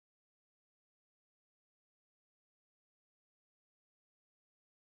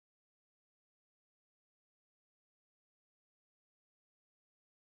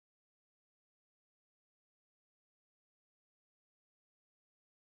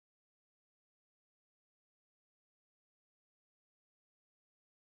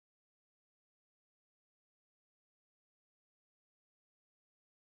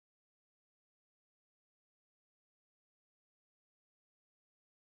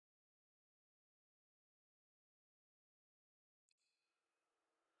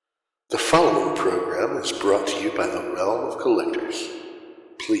following program is brought to you by the Realm of Collectors.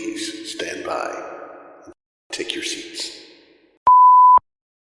 Please stand by and take your seats.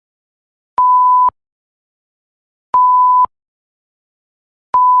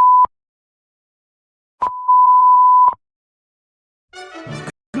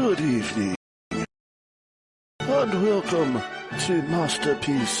 Good evening, and welcome to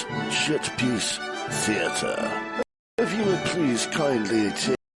Masterpiece Shitpiece Theater. If you would please kindly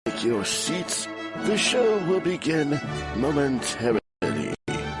take your seats, the show will begin momentarily.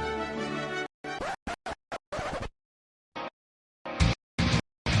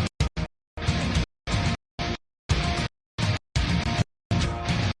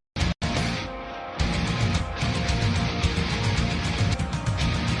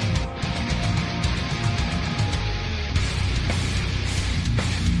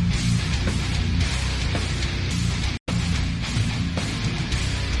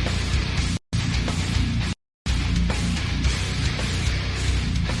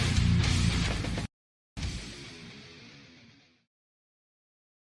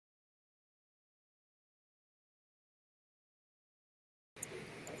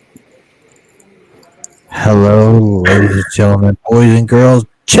 Hello, ladies and gentlemen, boys and girls,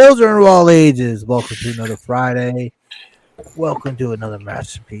 children of all ages. Welcome to another Friday. Welcome to another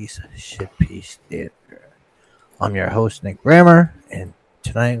Masterpiece Shitpiece Theater. I'm your host, Nick Brammer, and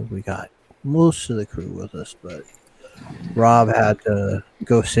tonight we got most of the crew with us, but Rob had to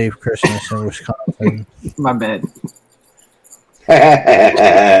go save Christmas in Wisconsin. My bad.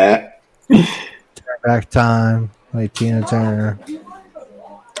 Turn back time, like Tina Turner.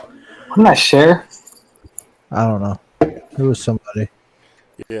 I'm not sure. I don't know. It was somebody.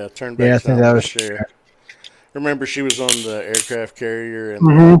 Yeah, turn back. Yeah, I think that was Cher. Remember, she was on the aircraft carrier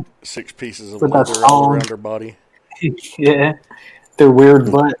and 6 pieces of With that leather all song. around her body. Yeah, the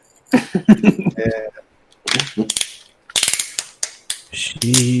weird butt.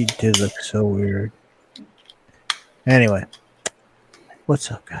 She did look so weird. Anyway,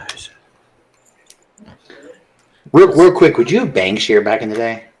 what's up, guys? Real quick, would you have banged Cher back in the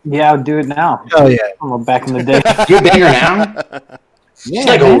day? Yeah, I'll do it now. Oh yeah, I'm back in the day. Do you bang her now? She's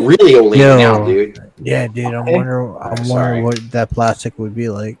like a really old lady Yo. now, dude. yeah, dude. I'm Okay. wondering Sorry. what that plastic would be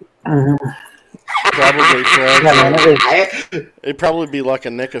like. Mhm. Probably fragile. Yeah, man, it is. It'd probably be like a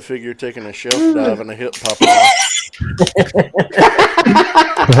NECA figure taking a shelf dive and a hip popping off.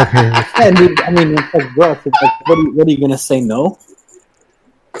 Yeah, dude, I mean, it's like rough. It's like, what are you gonna say? No.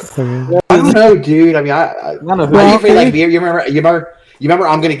 I don't know, dude. I mean, I don't know. how do you feel like you remember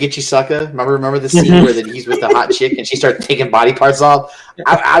I'm gonna get you, sucker. Remember the scene where he's with the hot chick and she starts taking body parts off.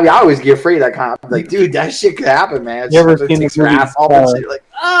 I always get afraid of that kind. I'm like, dude, that shit could happen, man. You ever She seen takes the her movie, ass off and shit, like,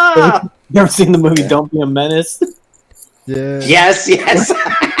 ah. You ever seen the movie Don't Be a Menace? Yeah. Yes.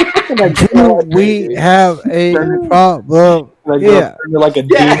 We have a problem. Like, Yeah. you're like a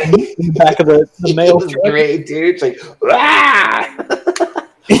Yeah. demon in the back of the mail It was truck. great, dude. It's like, ah.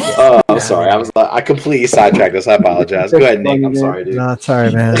 Oh, I'm sorry. I completely sidetracked us. I apologize. Go ahead, Nick. I'm sorry, dude. No,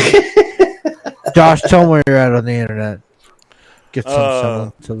 sorry, man. Josh, tell me where you're at on the internet. Get some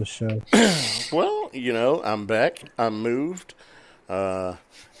semblance to the show. Well, you know, I'm back. I'm moved.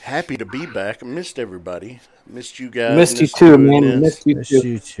 Happy to be back. I missed everybody. Missed you guys. Missed you too, man. doing this. Missed you Miss too.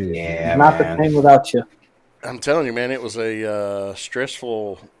 you too. Yeah, Not man. the same without you. I'm telling you, man, it was a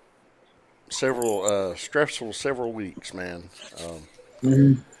stressful several weeks, man.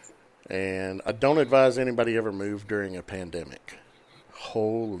 And I don't advise anybody ever move during a pandemic.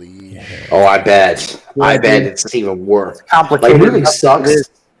 Holy shit. Oh, I bet. I dude. bet it's even worse. Complicated. Like, moving enough as sucks. it is.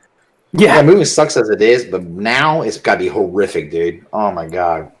 Yeah, Yeah. moving sucks as it is, but now it's got to be horrific, dude. Oh, my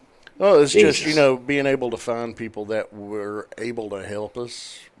God. Well, it's just, Jesus. you know, being able to find people that were able to help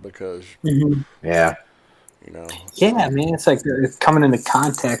us because, Mhm. Yeah. you know. Yeah, man. It's like it's coming into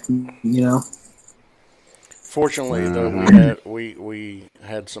contact, you know. Fortunately, Mm-hmm. though, we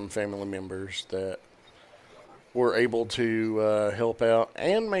had some family members that were able to help out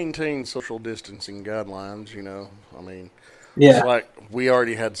and maintain social distancing guidelines. You know, I mean, Yeah. it's like we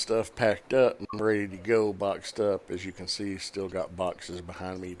already had stuff packed up and ready to go, boxed up. As you can see, still got boxes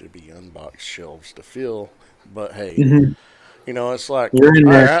behind me to be unboxed, shelves to fill. But hey, Mhm. you know, it's like You're in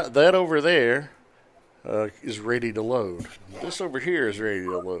all there. right, that over there is ready to load. This over here is ready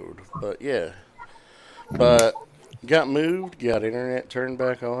to load. But yeah. But got moved, got internet turned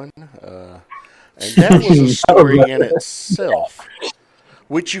back on, and that was a story in itself,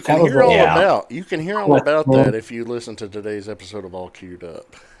 which you can That was hear all yeah. about. You can hear all What? about that if you listen to today's episode of All Queued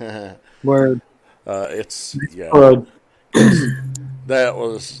Up. Word. It's yeah, Word. that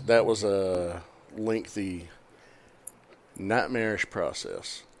was a lengthy, nightmarish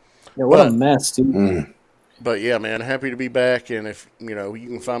process. Yeah, what a But- mess, dude. Mm. But yeah, man, happy to be back. And if you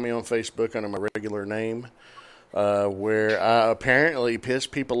can find me on Facebook under my regular name, where I apparently piss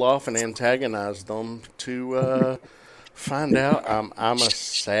people off and antagonize them to find out I'm a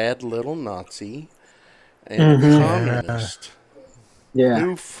sad little Nazi and communist. Yeah.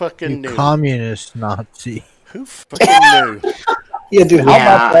 Who fucking You knew? communist Nazi. Who fucking knew? Yeah, dude, how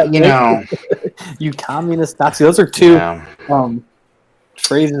about that? you know. You communist Nazi. Those are two Yeah.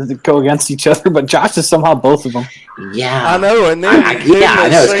 phrases that go against each other, but Josh is somehow both of them. Yeah. I know, and then, I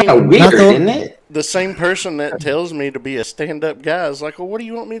know. It's kind of weird, isn't it? the same person that tells me to be a stand-up guy is like, well, what do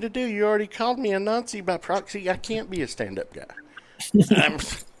you want me to do? You already called me a Nazi by proxy. I can't be a stand-up guy.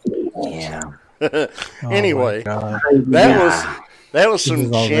 Yeah. Anyway, Oh that was this some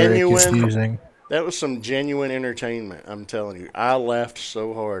is all very genuine confusing. that was some genuine entertainment. I'm telling you, I laughed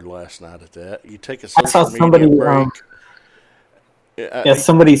so hard last night at that. You take a I saw social somebody, media break. Yeah,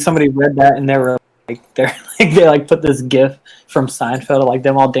 somebody read that and they were they put this GIF from Seinfeld of like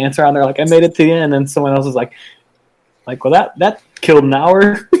them all dance around. They're like, I made it to the end, and then someone else was like, well, that killed an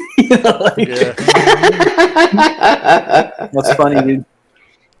hour. You know, like, Yeah, that's funny, dude.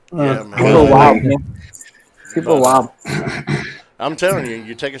 Yeah, man. People are wild, man. People are wild. I'm telling you,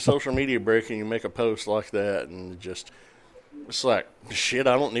 you take a social media break and you make a post like that, and it's like, shit,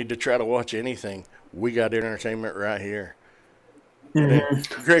 I don't need to try to watch anything. We got entertainment right here.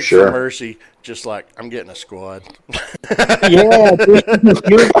 Greg Sure. for Mercy, just like, I'm getting a squad. Yeah, dude.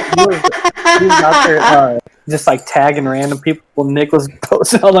 He was out there just like tagging random people. Nick was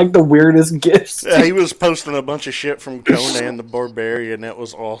posting on like the weirdest gifts. Yeah, he was posting a bunch of shit from Conan the Barbarian. That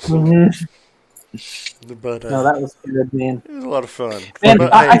was awesome. But No, that was good, man. it was a lot of fun. Man,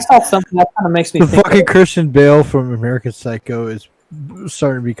 But, I hey, saw something that kind of makes me The think. fucking Christian Bale from American Psycho is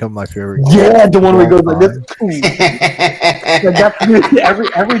starting to become my favorite. Yeah, the one where he goes All like this. Like, that's,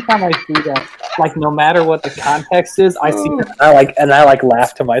 every time I see that, like no matter what the context is, I see it, and I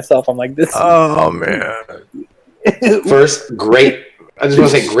laugh to myself. I'm like, this. Oh man! First, great. I just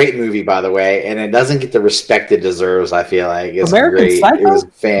want to say, great movie, by the way, and it doesn't get the respect it deserves. I feel like it's American great. Psycho? It was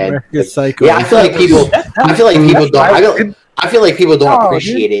fan. American Psycho. Yeah, I feel like people. I feel like people don't. I feel like people don't Oh,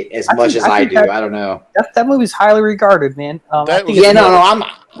 appreciate it as I much think- as I I think do. that- I don't know. that movie's highly regarded, man. I That think was- Yeah, it's no. I'm.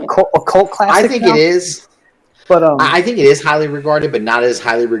 a cult classic. I think now, it is. but I think it is highly regarded, but not as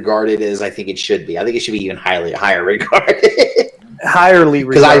highly regarded as I think it should be. I think it should be even higher regarded highly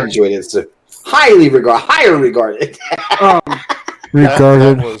because I regarded. enjoyed it. So higher regarded.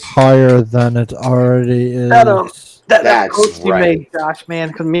 Regarded that was- higher than it already is. That That's post you right. made, Josh, man,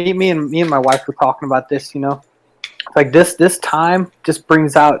 because me and my wife were talking about this. You know, like this time just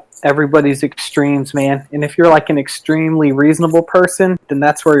brings out everybody's extremes, man. And if you're like an extremely reasonable person, then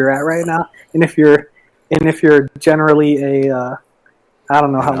that's where you're at right now. And if you're generally a I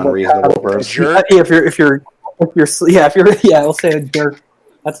don't know how Unreasonable person. Jerk. If you're we'll say a jerk.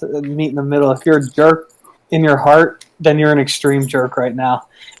 That's a meet in the middle. If you're a jerk in your heart, then you're an extreme jerk right now.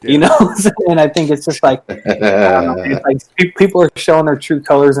 You know, and I think it's just like, I don't know, it's like people are showing their true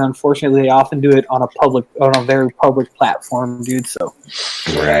colors, and unfortunately, they often do it on a very public platform, dude. So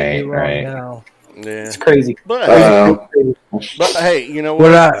Right. yeah. it's crazy. But hey, you know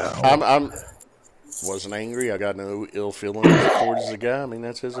What what? I'm wasn't angry. I got no ill feelings towards the guy. I mean,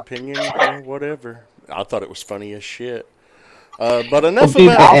 that's his opinion. Whatever. I thought it was funny as shit. But enough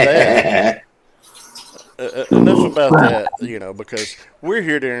about that. Enough about that, because we're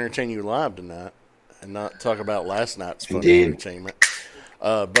here to entertain you live tonight and not talk about last night's funny Indeed. entertainment.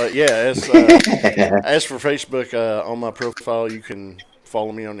 But yeah, as for Facebook, on my profile, you can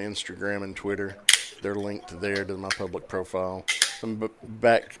follow me on Instagram and Twitter. They're linked there to my public profile. I'm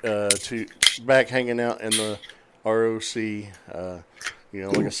back hanging out in the ROC.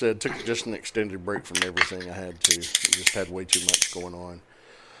 Like I said, took just an extended break from everything I had to. Just had way too much going on.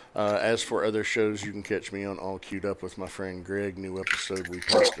 As for other shows, you can catch me on All Queued Up with my friend Greg. New episode we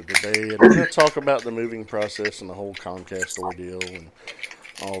posted today. And I'm going to talk about the moving process and the whole Comcast ordeal and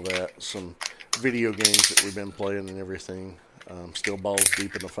all that. Some video games that we've been playing and everything. Still balls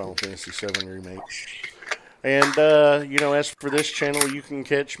deep in the Final Fantasy VII Remake. And, as for this channel, you can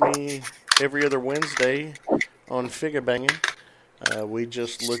catch me every other Wednesday on Figure Banging. We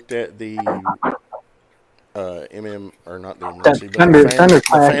just looked at the... or not the MMC, but the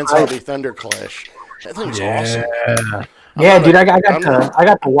Fans Hobby Thunder Clash. That thing's awesome. Yeah, dude, I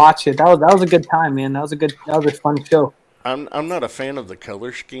got to watch it. That was a good time, man. That was a fun show. I'm not a fan of the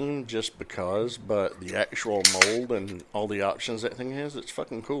color scheme just because, but the actual mold and all the options that thing has, it's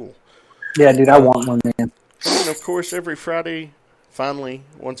fucking cool. Yeah, dude, I want one, man. And of course, every Friday, finally,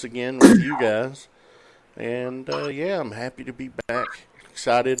 once again with you guys. And I'm happy to be back.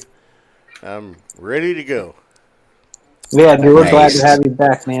 excited. I'm ready to go. Yeah, dude, we're glad Nice. to have you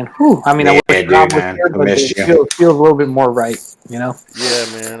back, man. Whew. I mean, I Yeah, wish dude, Rob was man. here, I but missed it you. feels a little bit more right, you know? Yeah,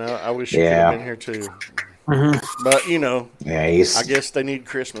 man. I wish you Yeah. could have been here too. Mm-hmm. But, you know, Yeah, I guess they need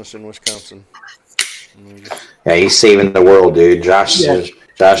Christmas in Wisconsin. he's saving the world, dude. Josh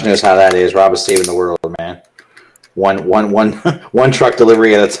knows how that is. Rob is saving the world, man. One truck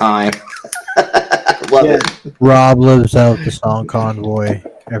delivery at a time. Love Yeah. it. Rob lives out the song Convoy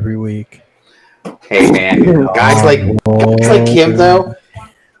every week. Hey, man, guys like him though.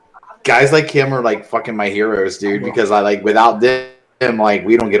 Guys like him are like fucking my heroes, dude. Because I like without them, like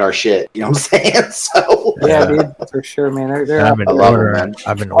we don't get our shit. You know what I'm saying? So Yeah, dude, for sure, man. They're I've been I love him, ordering. man.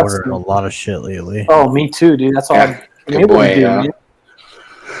 I've been ordering a lot of shit lately. Oh, me too, dude. That's all Yeah. I'm Good able boy, to do, yeah. man.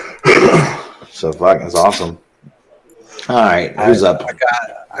 So fucking that's awesome. All right, who's up?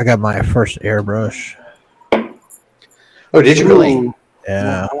 I got my first airbrush. Oh, did you really? Ooh.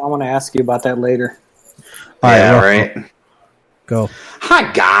 Yeah. I want to ask you about that later. All right, Yeah, Russell, right. Go.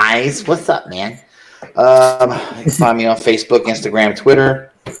 Hi guys, what's up, man? You can find me on Facebook, Instagram,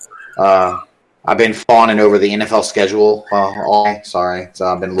 Twitter. I've been fawning over the NFL schedule sorry, so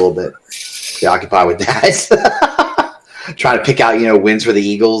I've been a little bit preoccupied with that. Trying to pick out, wins for the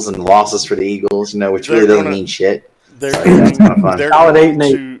Eagles and losses for the Eagles, which really doesn't mean shit. They're So, yeah, it's kind of fun. Solid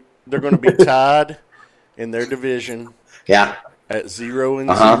 8-8. They're going to be tied in their division Yeah, at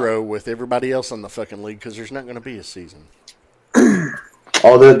 0-0 with everybody else in the fucking league because there's not going to be a season. there's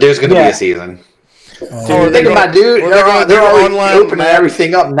going to be a season. Think about, dude. They're already online opening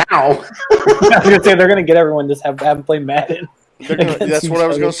everything up now. I was gonna say they're gonna get everyone to just have them play Madden. That's what I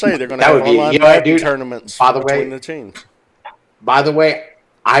was going to say. They're going to That have would be- online you know what, Madden dude? tournaments By the way- between the teams. By the way,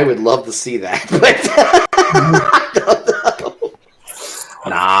 I would love to see that, but I don't know.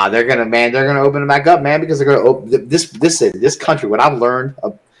 Nah, they're gonna open it back up, man, because they're gonna open this country. What I've learned,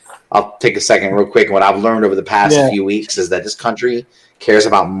 I'll take a second real quick. What I've learned over the past few weeks is that this country cares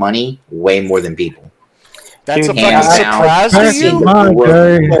about money way more than people. That's a Dude, fucking hands surprise down. to you? Come on,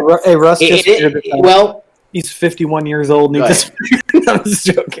 Gary. Hey, Russ just Well, he's 51 years old. And Go he just, I'm just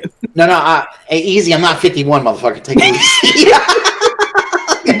joking. no, easy. I'm not 51, motherfucker. Take it easy.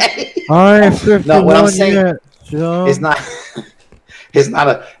 Okay. I'm 51 No, what I'm saying yet, John. It's not. It's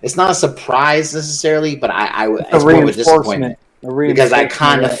not a surprise necessarily, but A it's more of a disappointment reinforcement. because I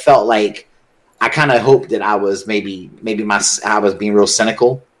kind of felt like I kind of hoped that I was maybe I was being real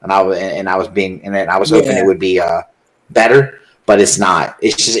cynical and I was hoping it would be better, but it's not.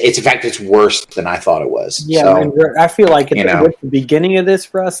 It's in fact it's worse than I thought it was. Yeah, So, and I feel like with the beginning of this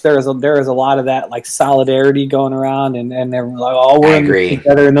for us, there is a lot of that like solidarity going around, and they're like, "Oh, we're in this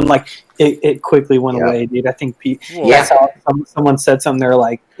together," and then like it quickly went away, dude. I think that's how someone said something. They're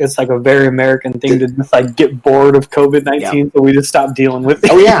like, it's like a very American thing to just like get bored of COVID-19, so we just stop dealing with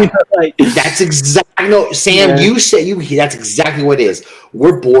it. Oh yeah, like, that's exactly. No, Sam, you said that's exactly what it is.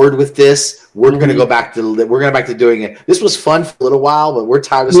 We're bored with this. We're gonna go back to doing it. This was fun for a little while, but we're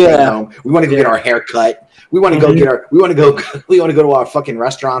tired of staying home. We want to get our hair cut. We want to go we want to go to our fucking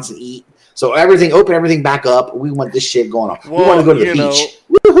restaurants and eat. So open everything back up. We want this shit going on. Well, we want to go to the beach.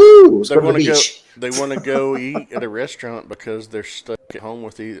 Woohoo! Let's go to the beach. They want to go eat at a restaurant because they're stuck at home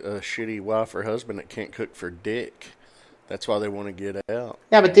with a shitty wife or husband that can't cook for dick. That's why they want to get out.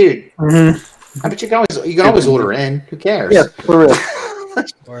 Yeah, but dude, but you can always order in. Who cares? Yeah, for real.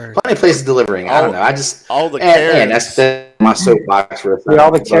 Plenty of places delivering. I don't know. I just all the Karens. that's my soapbox for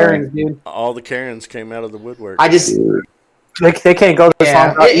All the Karens, dude. All the Karens came out of the woodwork. I just They can't go this long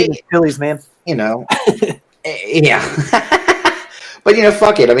without it- eating chilies, man. Yeah. But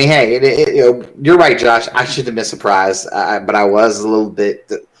fuck it. I mean, hey, you're right, Josh. I shouldn't have been surprised, but I was a little bit.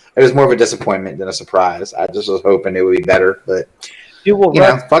 It was more of a disappointment than a surprise. I just was hoping it would be better, but Dude, well,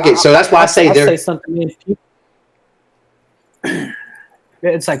 fuck it. So that's why I say I'll there. say something. Man.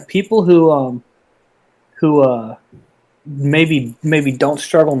 It's like people who maybe don't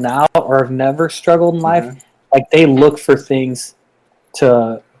struggle now or have never struggled in life. Like they look for things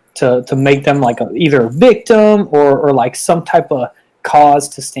to make them like either a victim or like some type of cause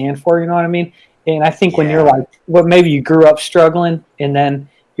to stand for. You know what I mean? And I think when you're like, maybe you grew up struggling and then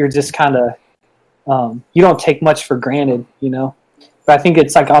you're just kind of you don't take much for granted, But I think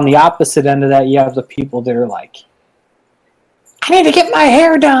it's like on the opposite end of that, you have the people that are like, I need to get my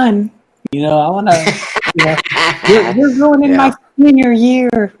hair done. I want to. You're going in my senior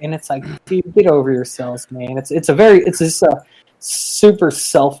year, and it's like, dude, get over yourselves, man. It's just a super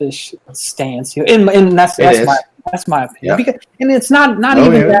selfish stance, and that's my opinion. Yeah. Because, and it's not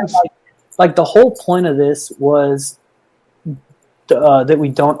even that. Like the whole point of this was that we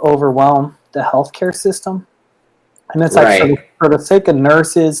don't overwhelm the healthcare system. And it's like for the sake of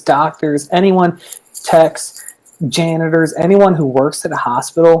nurses, doctors, anyone, techs, janitors, anyone who works at a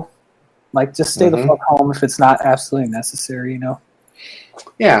hospital, like just stay the fuck home if it's not absolutely necessary, you know?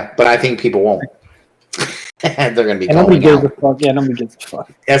 Yeah, but I think people won't. They're going to be nobody going gives out. a fuck. Yeah, nobody gives a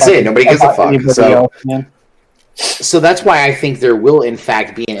fuck. That's it. Nobody gives a fuck. Anybody So, else, man. so that's why I think there will, in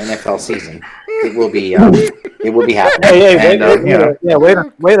fact, be an NFL season. It will be. It will be happening. Hey,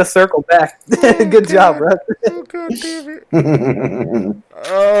 And, way to circle back. Good job, bro. Oh, God damn it.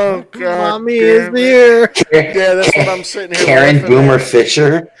 Oh, God. Mommy damn is it. here. Yeah, that's what I'm sitting here. Karen laughing Boomer at.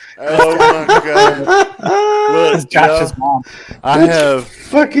 Fisher. Oh, my God. Look, Josh's Joe, mom.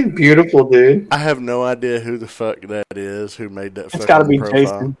 Fucking beautiful, dude. I have no idea who the fuck that is, who made that fucking gotta be profile.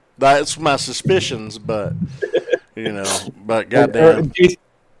 Jason. That's my suspicions, but, but goddamn.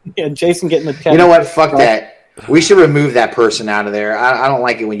 Jason getting the 10. You know what? Fuck that. We should remove that person out of there. I don't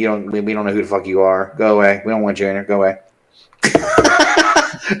like it when we don't know who the fuck you are. Go away. We don't want you in here. Go away.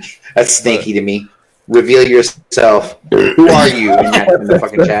 That's snaky to me. Reveal yourself. Who are you in the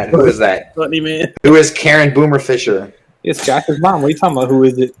fucking chat? Who is that? Funny, man. Who is Karen Boomer Fisher? It's Josh's mom. What are you talking about? Who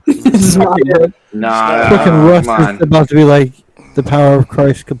is it? His mom. Nah, Fucking Russ come on. is about to be like, the power of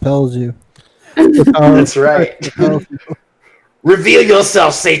Christ compels you. The power That's of right. Christ compels you. Reveal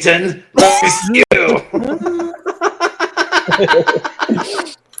yourself, Satan. Let me see you.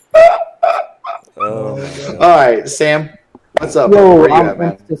 Oh, my God. All right, Sam. What's up? Yo, Where you I'm at,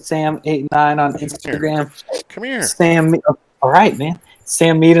 man? Sam89 on Instagram. Come here. Sam, all right, man.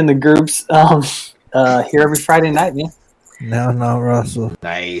 Sam meet in the groups here every Friday night, man. No, Russell.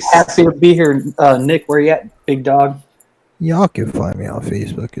 Nice. Happy to be here. Nick, where you at, big dog? Y'all can find me on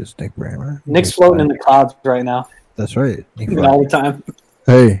Facebook as Nick Bramer. Nick's floating in the clouds right now. That's right. You can All find the time.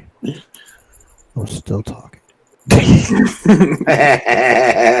 Hey, I'm still talking.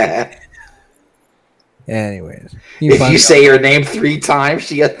 Anyways, If you say your name 3 times,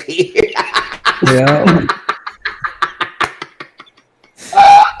 she appears. yeah,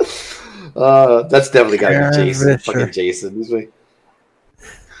 That's definitely got to Karen be Jason. Fisher. Fucking Jason. This way.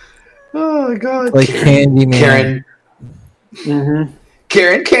 Oh my God. like Candyman. Karen. Mm-hmm.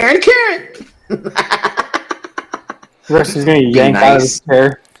 Karen. Russ is gonna Be yank out of his nice.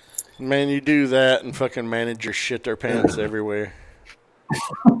 chair. Man, you do that and fucking managers shit their pants everywhere.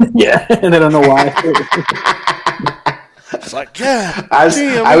 Yeah, and I don't know why. It's like, yeah. I was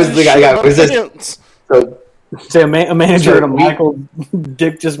thinking, so Say a manager at a we- Michael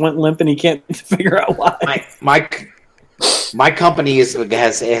Dick just went limp and he can't figure out why. my company has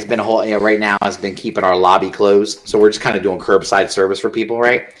been right now has been keeping our lobby closed, so we're just kind of doing curbside service for people,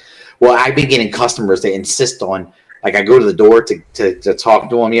 right? Well, I've been getting customers that insist on, like, I go to the door to talk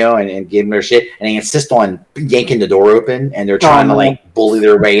to them, and give them their shit, and they insist on yanking the door open, and they're trying to like bully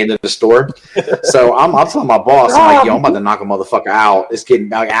their way into the store. So I'm telling my boss, I'm like, yo, I'm about to knock a motherfucker out. It's getting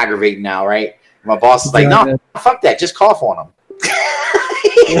like aggravating now, right? My boss is like, no, fuck that, just cough on them.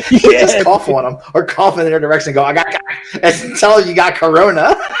 Just cough on them or cough in their direction and go, and tell them you got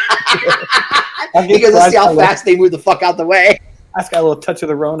corona. Because let's see how fast they move the fuck out the way. I just got a little touch of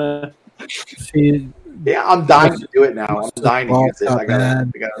the Rona. Yeah, I'm dying to do it now. I'm dying to use this. I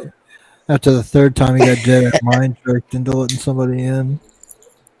gotta. After the third time he got Jedi mind tricked into letting somebody in.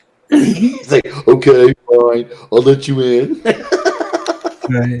 It's like, okay, fine, I'll let you in.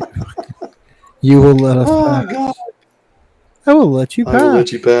 Right. You will let us Oh pass. God, I will let you I will pass.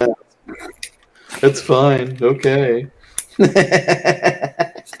 let you pass. That's fine. Okay.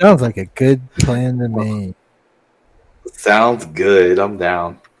 Sounds like a good plan to me. Sounds good. I'm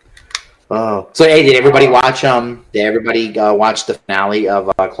down. Oh, so hey, did everybody watch? Watch the finale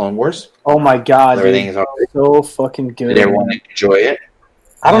of Clone Wars? Oh my god, Everything dude. is So fucking good. Did everyone enjoy it?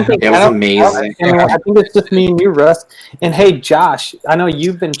 I don't think It was I don't- amazing. I think it's just me and you, Russ. And hey, Josh, I know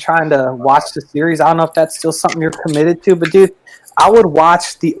you've been trying to watch the series. I don't know if that's still something you're committed to, but dude, I would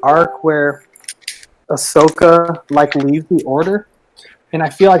watch the arc where Ahsoka leaves the Order, and I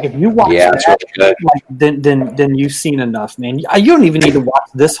feel like if you watch It's that, really good. then you've seen enough, man. You don't even need to watch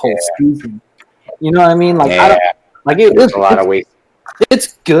this whole season. You know what I mean? I don't, There's a lot of ways.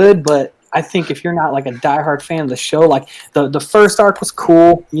 it's good, but I think if you're not like a diehard fan of the show, like the first arc was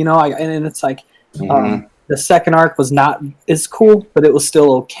cool, and it's like the second arc was not as cool, but it was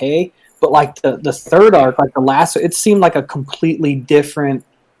still okay. But like the third arc, like the last, it seemed like a completely different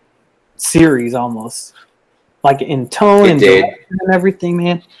series almost, like in tone It and did. direction and everything,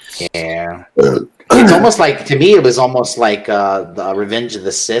 man. Yeah. It's almost like, to me, it was almost like the Revenge of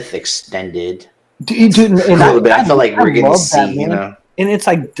the Sith extended Dude, a little bit. I felt like we're getting to love see, that, man. And it's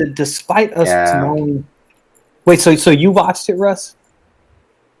like, despite us knowing. Wait, so you watched it, Russ?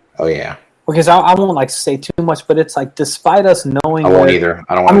 Oh yeah. because I won't like say too much, but it's like despite us knowing, I won't either.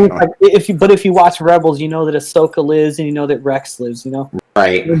 I don't want I mean, to. like if you watch Rebels, you know that Ahsoka lives and you know that Rex lives. You know,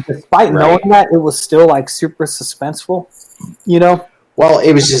 Right. and despite knowing that, it was still like super suspenseful. You know, Well,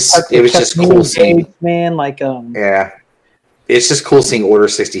 it was just cool seeing. Man, like Yeah. It's just cool seeing Order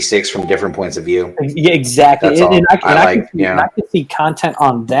 66 from different points of view. Yeah, exactly. That's all. I can see content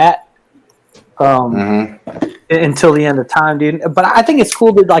on that until the end of time, dude. But I think it's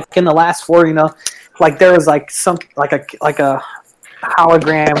cool that like in the last 4, you know, like there was like some like a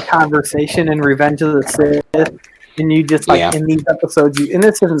hologram conversation in Revenge of the Sith, and you just like in these episodes, and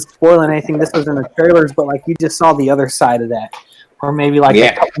this isn't spoiling anything. This was in the trailers, but like you just saw the other side of that. Or maybe like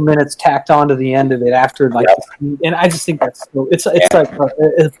a couple minutes tacked on to the end of it after like, and I just think that's it's like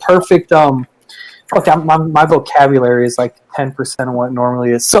a perfect. Okay, my vocabulary is like 10% of what it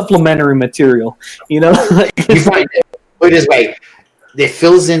normally is. Supplementary material, you know. You find it. Put it this way, it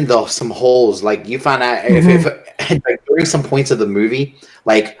fills in some holes. Like you find out if like during some points of the movie,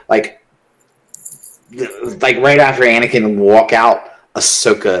 like right after Anakin walk out,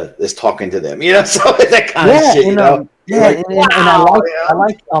 Ahsoka is talking to them. You know, so that kind of shit. You know. Yeah, like, and I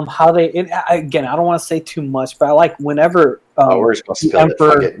like how they. Again, I don't want to say too much, but I like whenever we're supposed to the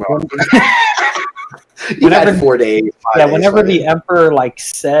Emperor. You had 4 days. Whenever the Emperor like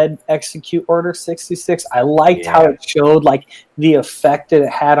said execute Order 66, I liked how it showed like the effect that it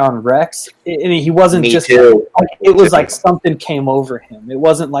had on Rex. And he wasn't just like, it was like something came over him. It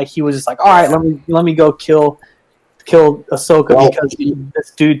wasn't like he was just like, all right, let me go kill Ahsoka because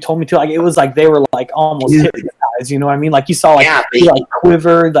this dude told me to. Like it was like they were like almost hypnotized. You know what I mean? Like you saw like he like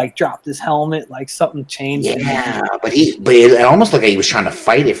quivered, like dropped his helmet, like something changed. Yeah, but it almost looked like he was trying to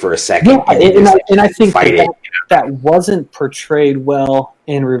fight it for a second. Yeah, and I think that wasn't portrayed well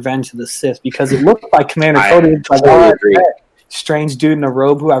in Revenge of the Sith because it looked like Commander Cody was like, all right, strange dude in a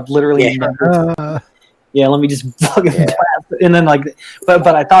robe who I've literally never. Yeah, let me just fucking blast it. And then like, but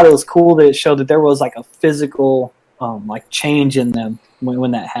I thought it was cool that it showed that there was like a physical. Like change in them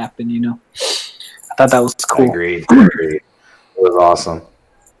when that happened, you know. I thought that was cool. Agreed. It was awesome.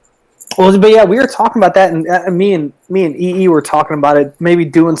 Well, but yeah, we were talking about that, and me and EE were talking about it. Maybe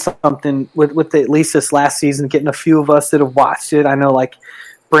doing something with at least this last season, getting a few of us that have watched it. I know, like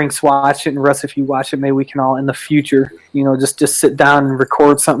Brinks watched it, and Russ, if you watch it, maybe we can all in the future, you know, just sit down and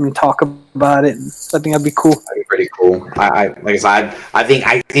record something and talk about it. And I think that'd be cool. That'd be pretty cool. Like I said, I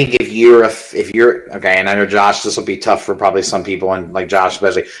think if you're okay, and I know Josh, this will be tough for probably some people, and like Josh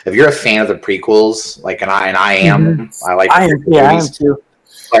especially, if you're a fan of the prequels, like I am, I am too.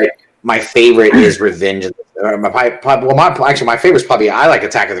 Like my favorite is Revenge. My favorite is probably I like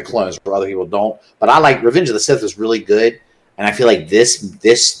Attack of the Clones, but other people don't. But I like Revenge of the Sith is really good. And I feel like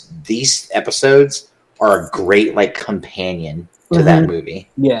these episodes are a great like companion to that movie.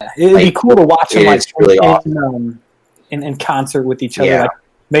 Yeah, it'd be cool to watch them like really in concert with each other. Yeah. Like,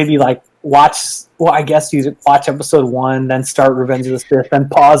 maybe like watch. Well, I guess you watch episode 1, then start Revenge of the Sith, then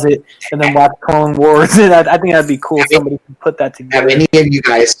pause it, and then watch Clone Wars. And I think that'd be cool. Somebody could put that together. Have any of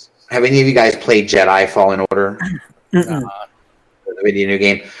you guys played Jedi Fallen Order? The new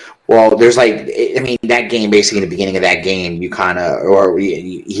game. Well, there's like, I mean, that game, basically in the beginning of that game, you kind of, or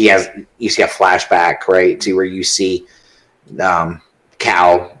you see a flashback, right, to where you see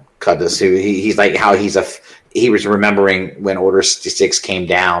Cal Cudus, who he's like, how he was remembering when Order 66 came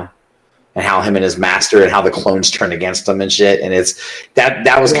down and how him and his master and how the clones turned against him and shit. And it's,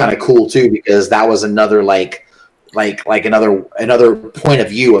 that was kind of cool too, because that was another like another point of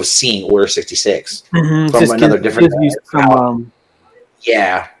view of seeing Order 66 from just another different.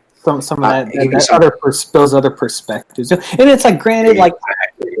 Yeah. Some of those other perspectives, and it's like granted, like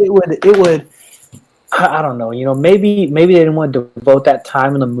it would. I don't know, you know, maybe they didn't want to devote that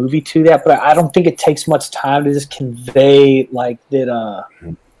time in the movie to that, but I don't think it takes much time to just convey like that.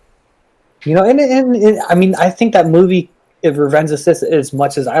 You know, and I mean, I think that movie, if Revenge of the Sith, as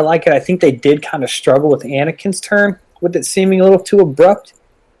much as I like it, I think they did kind of struggle with Anakin's turn, with it seeming a little too abrupt.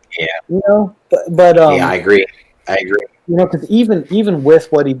 Yeah, you know, but yeah, I agree. You know, because even with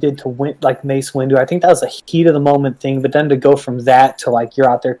what he did to like Mace Windu, I think that was a heat of the moment thing. But then to go from that to like you're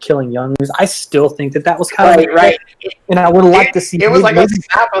out there killing younglings, I still think that was kind of right. And I would like to see it was like a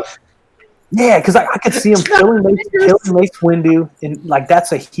snap of. Yeah, because I could see him killing Mace Windu, and like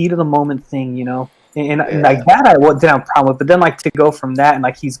that's a heat of the moment thing, you know. And like that, I didn't have a problem with. But then like to go from that and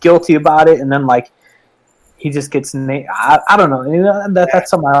like he's guilty about it, and then like he just gets I don't know. You know, that's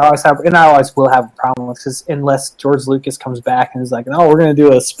something I always have, and I always will have a problem with, because unless George Lucas comes back and is like, "No, we're going to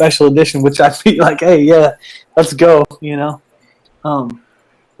do a special edition," which I'd be like, "Hey, yeah, let's go," you know.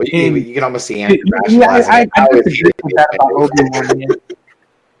 But you can almost see Andrew I disagree with that about Obi-Wan.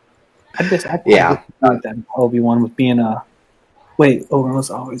 I disagree Yeah. with that Obi-Wan with being a. Wait, Obi-Wan was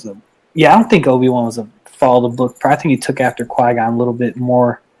always a. Yeah, I don't think Obi-Wan was a follow the book. I think he took after Qui-Gon a little bit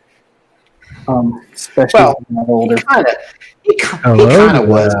more. Especially Well, when he got older. He kind of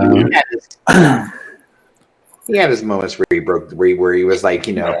was. He had his moments where he broke, where he was like,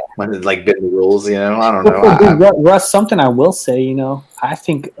 when it like bit the rules. I don't know. Russ, something I will say, I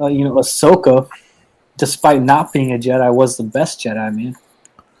think Ahsoka, despite not being a Jedi, was the best Jedi, man.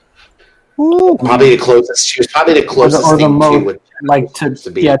 Probably the closest. She was probably the closest or the thing most, to what like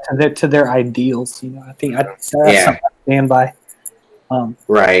to be. to their ideals. I think that's something I stand by.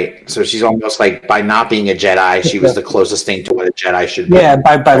 Right. So she's almost like, by not being a Jedi, she was the closest thing to what a Jedi should be. Yeah,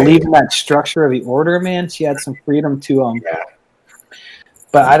 by leaving that structure of the Order, man, she had some freedom to.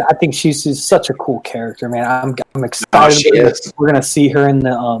 But I think she's such a cool character, man. I'm excited. We're gonna see her in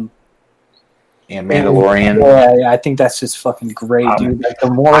the and Mandalorian. Yeah, I think that's just fucking great, dude. Like, the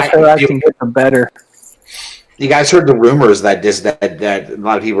more of her I can get, the better. You guys heard the rumors that a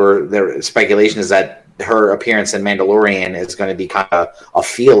lot of people their speculation is that her appearance in Mandalorian is going to be kind of a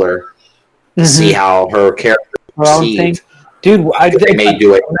feeler to see how her character proceeds. Dude, they may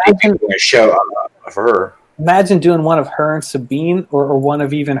do it. Imagine a show of her. Imagine doing one of her and Sabine, or one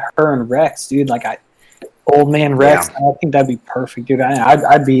of even her and Rex, dude. Like old man Rex. Yeah. I think that'd be perfect, dude.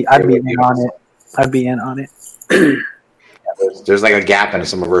 I'd be in on it. I'd be in on it. There's like a gap in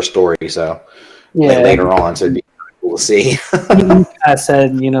some of her story, so later on, so it'd be cool to see. I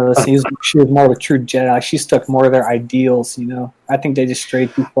said, she was more of a true Jedi. She stuck more of their ideals. I think they just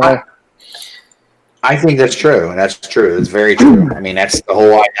strayed too far. I think that's true. That's true. It's very true. I mean, that's the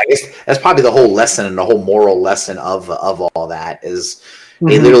whole. I guess that's probably the whole lesson and the whole moral lesson of all that is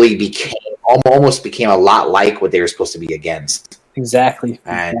they literally almost became a lot like what they were supposed to be against. Exactly.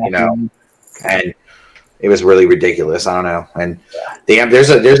 And and it was really ridiculous. I don't know. And there's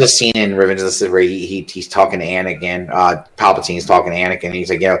a scene in Revenge of the Sith where he's talking to Anakin. Palpatine's talking to Anakin.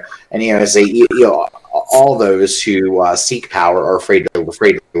 He's like, all those who seek power are afraid to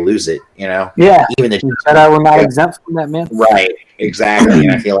lose it. Yeah. Even the Jedi were not exempt from that, man. Right. Exactly.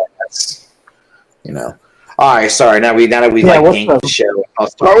 And I feel like that's, All right. Sorry. Now that we yanked the show.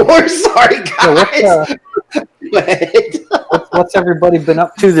 Star Wars. Sorry, guys. What's everybody been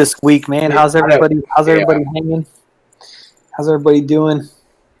up to this week, man? How's everybody hanging? How's everybody doing?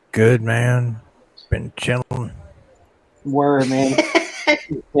 Good, man. Been chilling. Word, man.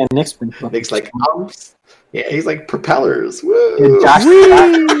 Yeah, Nick's been fun. Nick's like humps. Yeah, he's like propellers. Woo.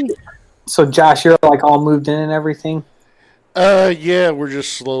 Yeah, so Josh, you're like all moved in and everything? Yeah, we're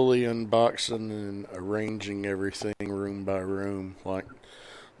just slowly unboxing and arranging everything room by room. Like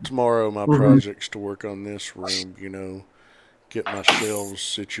tomorrow my project's to work on this room, get my shelves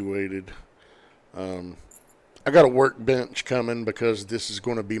situated. I got a workbench coming because this is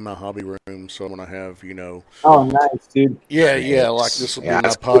going to be my hobby room, so I'm going to have, Oh, nice, dude. Yeah, like this will be my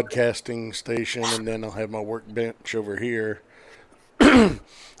podcasting station, and then I'll have my workbench over here to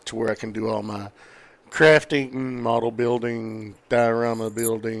where I can do all my crafting, model building, diorama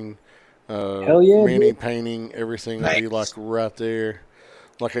building, mini painting, everything will be like right there.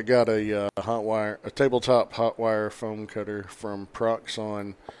 Like I got a tabletop hot wire foam cutter from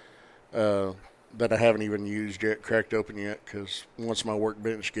Proxxon that I haven't even used yet, cracked open yet, because once my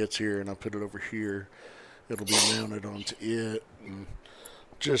workbench gets here and I put it over here, it'll be mounted onto it. And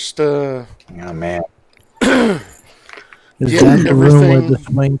just, oh, man. Is that the room where the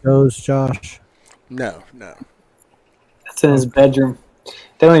swing goes, Josh? No. That's in his bedroom.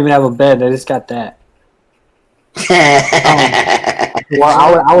 They don't even have a bed. They just got that.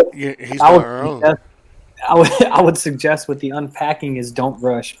 I would suggest with the unpacking is don't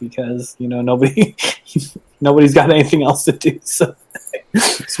rush because nobody's got anything else to do. So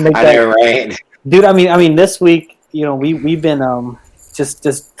make that right, dude. I mean, this week we've been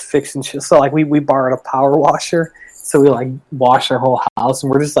just fixing shit. So like we borrowed a power washer, so we like wash our whole house,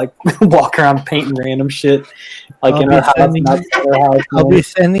 and we're just like walking around painting random shit like in our house. I'll be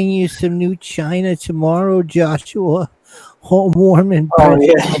sending you some new china tomorrow, Joshua. Home warming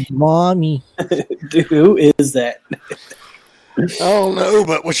mommy. Dude, who is that? I don't know,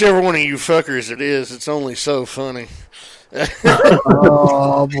 but whichever one of you fuckers it is, it's only so funny.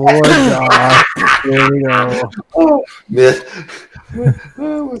 Oh boy, Josh. Here we go.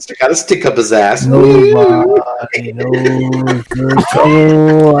 Got to stick up his ass. Nobody knows.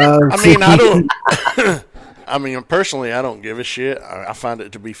 I mean, personally, I don't give a shit. I find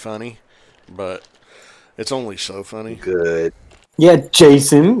it to be funny, but it's only so funny. Good. Yeah,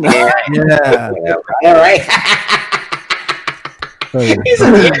 Jason. Yeah. All right. He's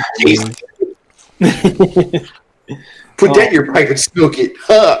a Jason. Put that in your pipe and smoke it.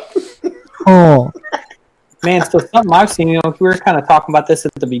 Huh? Oh, Man, so something I've seen, we were kind of talking about this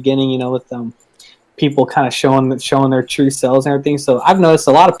at the beginning, with people kind of showing their true selves and everything. So I've noticed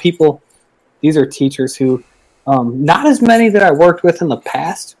a lot of people, these are teachers who, not as many that I worked with in the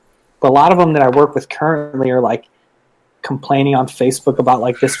past, but a lot of them that I work with currently are like complaining on Facebook about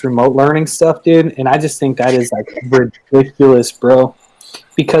like this remote learning stuff, dude. And I just think that is like ridiculous, bro.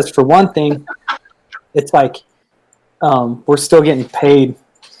 Because for one thing, it's like we're still getting paid.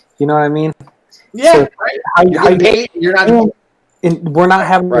 You know what I mean? Yeah, So right. how You're getting paid. You're not. and we're not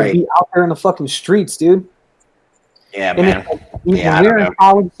having to be out there in the fucking streets, dude. Yeah, And man. it's like, when Yeah, we were in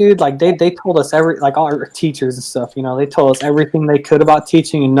college, dude, like they told us all our teachers and stuff, they told us everything they could about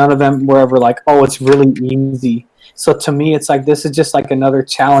teaching, and none of them were ever like, oh, it's really easy. So to me, it's like this is just like another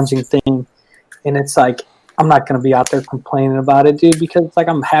challenging thing, and it's like I'm not gonna be out there complaining about it, dude, because it's like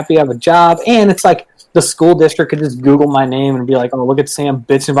I'm happy to have a job, and it's like the school district could just Google my name and be like, oh, look at Sam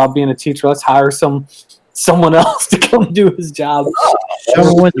bitching about being a teacher. Let's hire someone else to come do his job.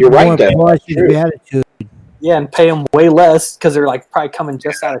 someone with You're more right, though. positive attitude. Yeah, and pay them way less because they're like probably coming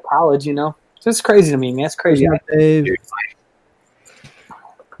just out of college, So it's crazy to me, man. It's crazy. Dave.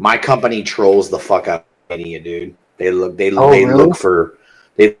 My company trolls the fuck out of media, dude. They look really? look for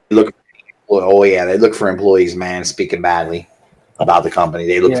employees, man, speaking badly about the company.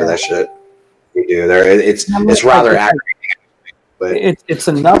 They look for that shit. They do. It's rather aggravating, but It's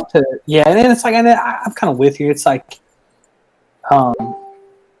enough to and then it's like I'm kind of with you. It's like, if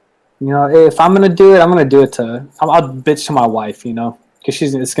I'm gonna do it, I'm gonna do it I'll bitch to my wife, because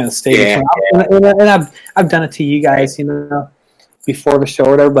it's gonna stay. Yeah. And I've done it to you guys, before the show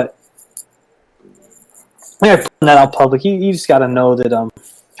or whatever. But when I put that out public, you just got to know that I'm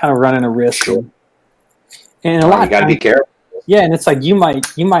kind of running a risk. Sure. And a lot you got to be careful. Yeah, and it's like you might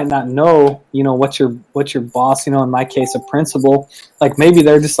not know, what your boss, in my case, a principal, like maybe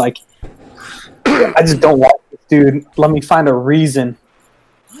they're just like, I just don't want this dude. Let me find a reason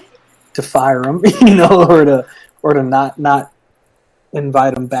to fire him, or to not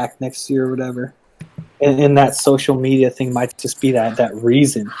invite him back next year or whatever. And that social media thing might just be that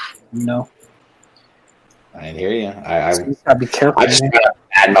reason, I hear you. So you gotta be careful. I just Man. gotta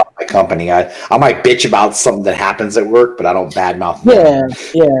badmouth my company. I might bitch about something that happens at work, but I don't badmouth Yeah, them.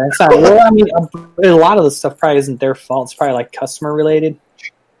 It's not. Well, I mean, a lot of the stuff probably isn't their fault. It's probably like customer related.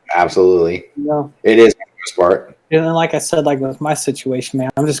 Absolutely. It is for the most part. And then, like I said, like with my situation, man,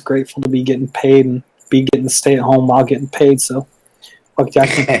 I'm just grateful to be getting paid and be getting to stay at home while getting paid. So, fuck yeah, I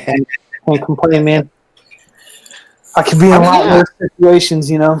can't complain, man. I could be in a lot worse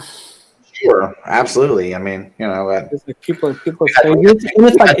situations, Sure, absolutely. I mean, It's like people are crazy. And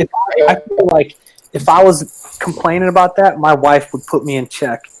it's like I feel like if I was complaining about that, my wife would put me in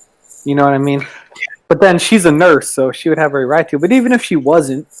check. You know what I mean? But then she's a nurse, so she would have every right to. But even if she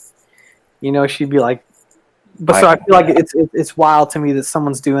wasn't, she'd be like. But so I feel like it's wild to me that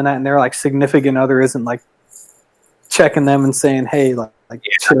someone's doing that, and their like significant other isn't like checking them and saying, "Hey, like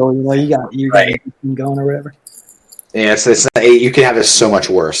chill, you got everything going or whatever." Yeah, you can have it so much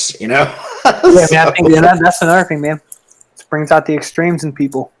worse, Yeah, man, I think that's another thing, man. It brings out the extremes in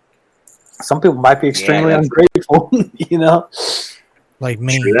people. Some people might be extremely ungrateful, Like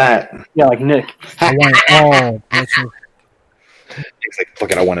me. Do that. Yeah, like Nick. I want it all, bitches. It's like,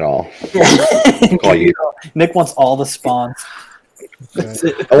 fuck it, I want it all. Call you. Nick wants all the spawns.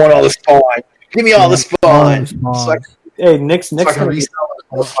 I want all the spawn. Give me all the spawn. So Hey, Nick's I can gonna resell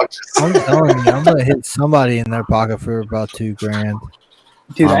it. I'm telling you, I'm gonna hit somebody in their pocket for about $2,000.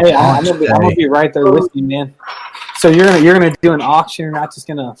 Dude, hey, I'm gonna be right there with you, man. So you're gonna do an auction. You're not just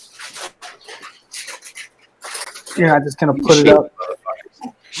gonna put it up.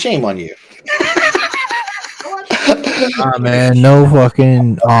 Shame on you. Nah, man, no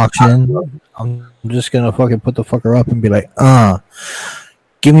fucking auction. I'm just gonna fucking put the fucker up and be like,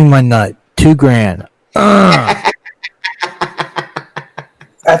 give me my nut, $2,000.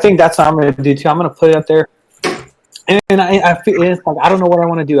 I think that's what I'm gonna do too. I'm gonna put it up there, and I feel it's like I don't know what I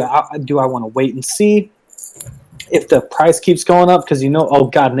want to do. Do I want to wait and see if the price keeps going up? Because oh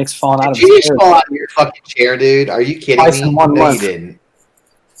god, Nick's falling out of his Did you chair. fall out of your fucking chair, dude? Are you kidding Twice me? in 1 No, you month. didn't.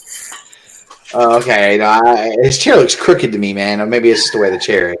 Okay, no, his chair looks crooked to me, man. Or maybe it's just the way the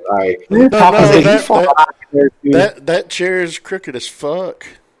chair is. All right. That chair is crooked as fuck.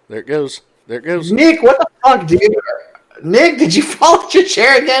 There it goes. Nick, what the fuck, dude? Nick, did you fall off your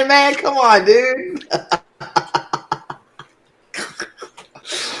chair again, man? Come on, dude.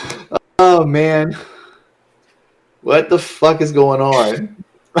 Oh, man. What the fuck is going on?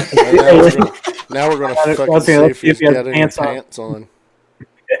 Now we're gonna Let's fucking see see if he's if he has got any pants on. pants on.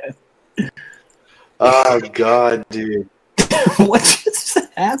 Oh, God, dude. What just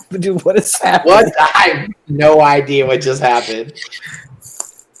happened? Dude, what is happening? What? I have no idea what just happened.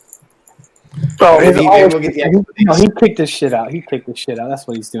 Bro, Maybe we'll get the he kicked his shit out. He kicked his shit out. That's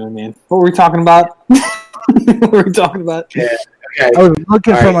what he's doing, man. What were we talking about? What were we talking about? Yeah. Okay. I was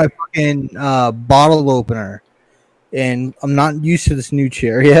looking All for right. my fucking bottle opener, and I'm not used to this new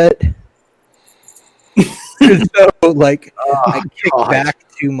chair yet. So, like, I kicked God. back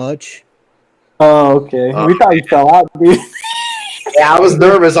too much. Oh, okay. We thought you fell out, dude. Yeah, I was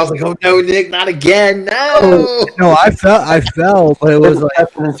nervous. I was like, "Oh no, Nick, not again! No!" No, I fell, but it was like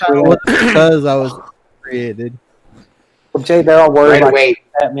That's what it's it for. wasn't because I was created. Well, Jay, they're all worried Right about away,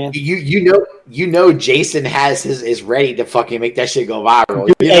 that, man. you know, Jason is ready to fucking make that shit go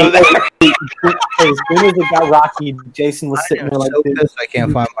viral. You know that? Hey, as soon as it got rocky, Jason was sitting there like So this. pissed I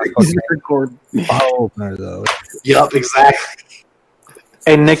can't find my He's fucking recording. bottle opener though. Yup, exactly.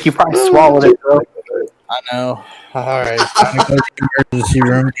 Hey, Nick, you probably swallowed it, bro. I know. All right, I'm gonna go to the emergency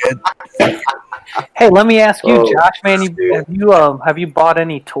room. Kid. Hey, let me ask you, Oh, Josh, man. dude. Have you bought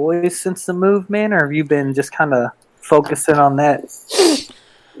any toys since the move, man, or have you been just kind of focusing on that?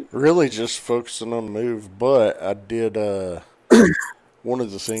 Really just focusing on the move, but I did one of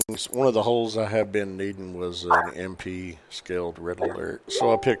the holes I have been needing was an MP scaled red alert.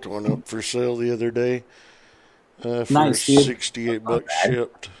 So I picked one up for sale the other day. For Nice, dude. $68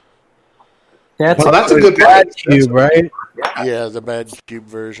 shipped. Yeah, Well, that's a good price. Cube, right? Yeah, the bad cube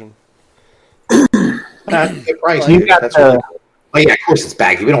version. That's a good price. You dude. got That's the- really cool. Oh yeah, of course it's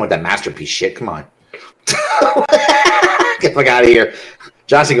baggy. We don't want that masterpiece shit. Come on. Get the fuck out of here.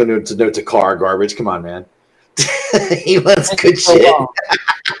 Josh ain't gonna do it to car garbage. Come on, man. He wants good shit.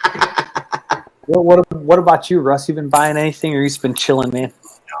 What about you, Russ? You been buying anything, or you just been chilling, man?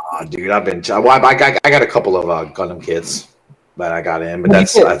 Oh, dude, I've been. Well, I got a couple of Gundam kits that I got in, but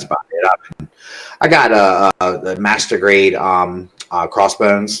that's about it. I got a master grade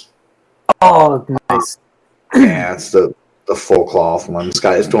crossbones. Oh, nice. Yeah, it's the full cloth one. It's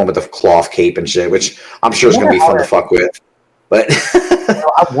the one with the cloth cape and shit, which I'm sure is gonna be fun to fuck with. But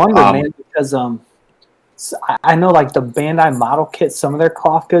I wonder, man, because I know like the Bandai model kits, some of their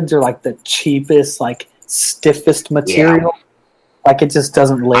cloth goods are like the cheapest, like stiffest material. Like it just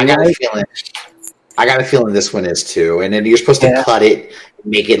doesn't lay I got right. a feeling this one is too. And then you're supposed to cut it,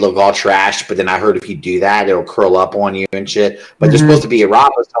 make it look all trashed. But then I heard if you do that, it'll curl up on you and shit. But there's supposed to be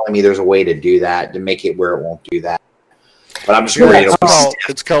Rob was telling me there's a way to do that to make it where it won't do that. But I'm just worried it'll be stiff.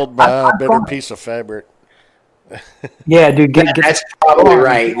 It's called buy a better piece of fabric. Yeah, dude, get That's probably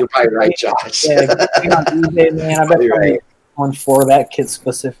right. You're probably right, Josh. Yeah, get on eBay, man. I bet You're probably right. one for that kit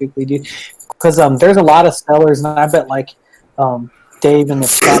specifically, dude. Because there's a lot of sellers, and I bet like Dave in the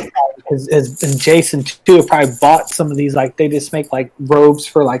chat and Jason too have probably bought some of these. Like they just make like robes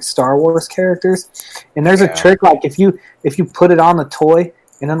for like Star Wars characters, and there's a trick like if you put it on the toy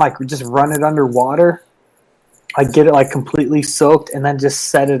and then like just run it under water. Like get it like completely soaked and then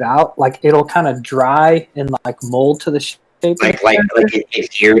just set it out. Like it'll kind of dry and like mold to the shape. Like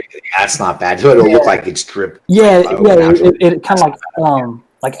it's here. That's not bad. So it'll look like it's dripped. Yeah. It kind of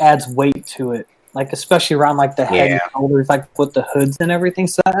like adds weight to it. Like especially around like the head and shoulders, like with the hoods and everything.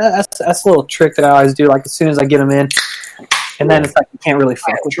 So that's a little trick that I always do. Like as soon as I get them in, and then it's like you can't really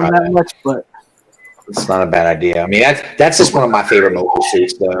fuck with them that much, but. It's not a bad idea. I mean, that's just one of my favorite mobile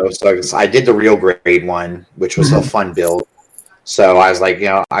suits, though. So I did the real grade one, which was a fun build. So I was like,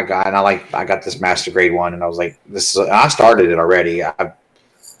 I got this master grade one, and I was like, I started it already. I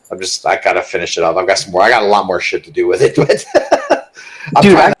gotta finish it up. I've got some more. I got a lot more shit to do with it, but I'm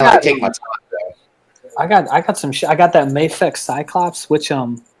trying to take my time. Though. I got some shit. I got that Mafex Cyclops, which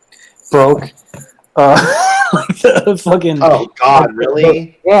broke. Like the fucking oh god,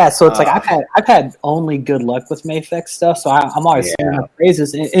 really? Yeah, so it's like I've had only good luck with Mafex stuff, so I'm always singing the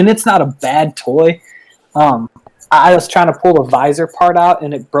praises, and it's not a bad toy. I was trying to pull the visor part out,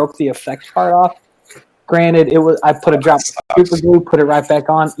 and it broke the effect part off. Granted, I put a drop of super glue, put it right back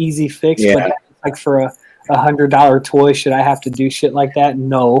on, easy fix. Yeah. But like for a $100 toy, should I have to do shit like that?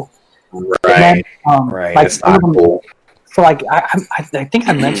 No. Right. Then, right. Like, it's not cool. So like I think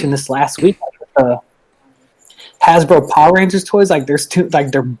I mentioned this last week. Hasbro Power Rangers toys, like there's two,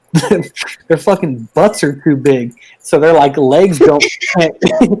 like their fucking butts are too big, so they're like legs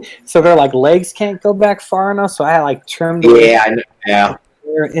can't go back far enough. So I like trimmed. Yeah.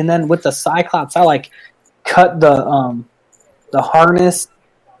 And then with the Cyclops, I like cut the harness,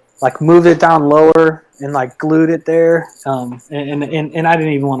 like moved it down lower and like glued it there. And I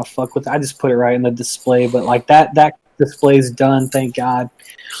didn't even want to fuck with it. I just put it right in the display. But like that display's done, thank God.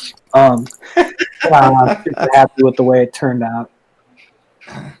 I'm super happy with the way it turned out.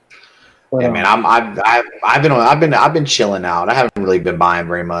 But, Yeah, man, I've been chilling out. I haven't really been buying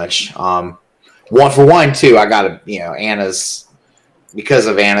very much. One too. I got to Anna's because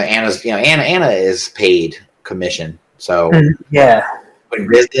of Anna's Anna is paid commission. So yeah, when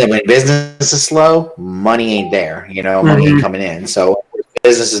business is slow, money ain't there. Money ain't coming in. So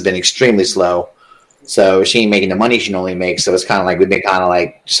business has been extremely slow. So she ain't making the money she normally makes. So it's kind of like we've been kind of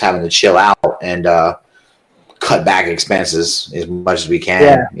like just having to chill out and cut back expenses as much as we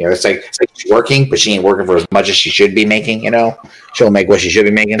can. Yeah. It's like she's working, but she ain't working for as much as she should be making. She'll make what she should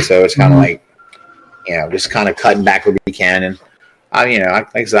be making. So it's kind of like just kind of cutting back where we can. And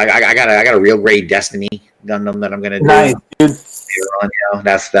like I said, I got a real grade Destiny Gundam that I'm gonna do. Nice, dude.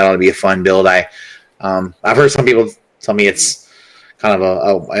 That'll be a fun build. I've heard some people tell me it's kind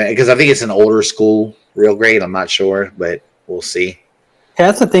of because I think it's an older school real grade. I'm not sure, but we'll see. Yeah,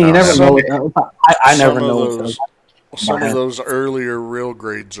 that's the thing. You never know. I never know. Some of those earlier real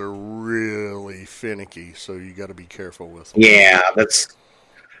grades are really finicky, so you got to be careful with them. Yeah, that's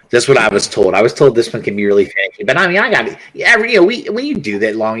what I was told. I was told this one can be really finicky, but I mean, when you do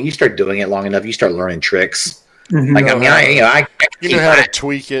that long, you start doing it long enough, you start learning tricks. Mm-hmm. Like you know how to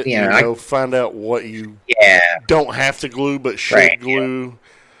tweak it. Find out what you don't have to glue, but should glue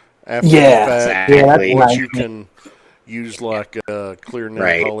after the fact. Exactly. What you can use like clear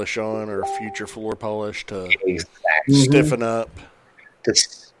nail polish on or future floor polish to stiffen up.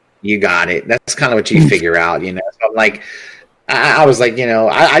 You got it. That's kind of what you figure out. So I'm like. I was like,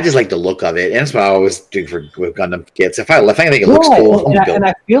 I just like the look of it, and that's what I always do with Gundam kits. If I think it looks cool, and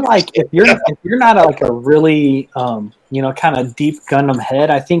I feel like if you're not like a really kind of deep Gundam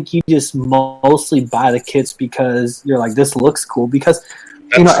head, I think you just mostly buy the kits because you're like, this looks cool. Because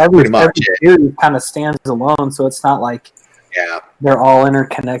every series kind of stands alone, so it's not like they're all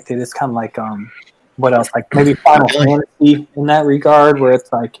interconnected. It's kind of like what else? Like maybe Final Fantasy in that regard, where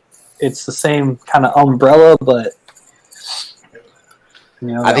it's like it's the same kind of umbrella, but.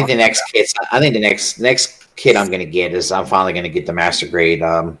 I think the next kit I'm going to get is I'm finally going to get the Master Grade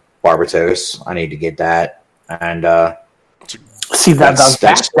Barbatos. I need to get that, and see that's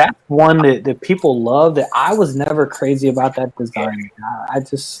one that people love. That I was never crazy about that design. I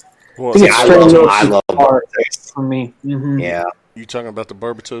just think it's I love Barbatos for me. Mm-hmm. Yeah, you talking about the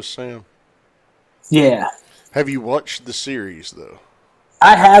Barbatos, Sam? Yeah. Have you watched the series though?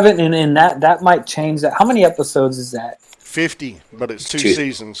 I haven't, and that might change. That. How many episodes is that? 50, but it's two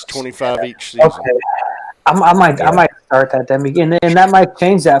seasons, 25 each season. Okay. I might start that then, and that might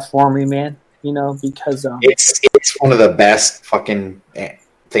change that for me, man. Because it's one of the best fucking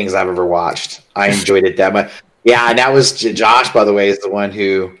things I've ever watched. I enjoyed it that much. Yeah, and that was Josh, by the way, is the one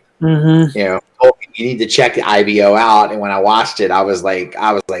who told me you need to check the IBO out. And when I watched it, I was like,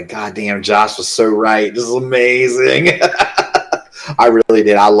 God damn, Josh was so right. This is amazing. I really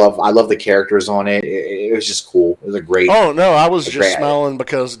did. I love the characters on it. It was just cool. It was a great. Oh no, I was just smiling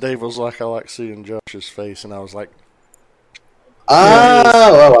because Dave was like, I like seeing Josh's face, and I was like, I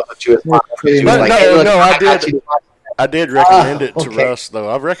thought you were I did recommend it to Russ though.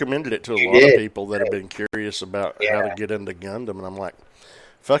 I've recommended it to a lot of people that have been curious about how to get into Gundam, and I'm like,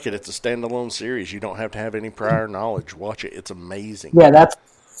 fuck it, it's a standalone series. You don't have to have any prior knowledge. Watch it. It's amazing. Yeah, that's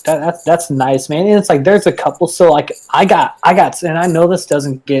nice, man. And it's like there's a couple. So like I got, and I know this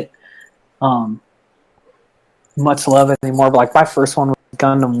doesn't get much love anymore. But like my first one was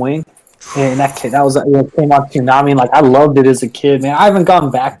Gundam Wing, and that came on Toonami. And like I loved it as a kid, man. I haven't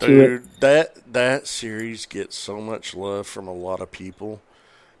gone back to it. That series gets so much love from a lot of people,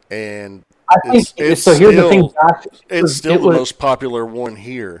 and I think it's so. Here's the thing, Josh. It's still the most popular one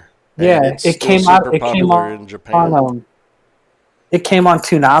here. Yeah, it came out in Japan. It came on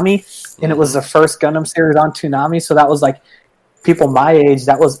Toonami, and it was the first Gundam series on Toonami. So that was like people my age.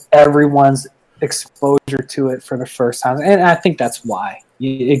 That was everyone's exposure to it for the first time, and I think that's why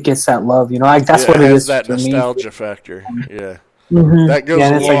it gets that love. Like that's what it is. That for nostalgia me. Factor. Yeah, that goes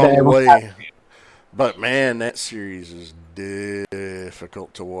a long way. But man, that series is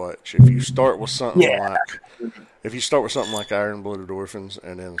difficult to watch. If you start with something like Iron Blooded Orphans,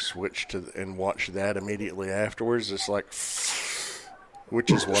 and then switch to and watch that immediately afterwards, it's like. Which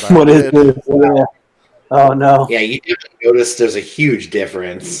is what I did. Yeah. Oh no. Yeah, you notice there's a huge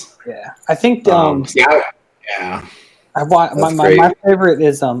difference. Yeah, I think. Yeah. My favorite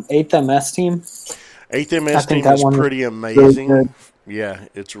is 8th MS Team. 8th MS Team is pretty amazing. Really yeah,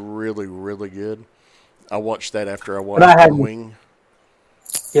 it's really really good. I watched that after I watched Wing.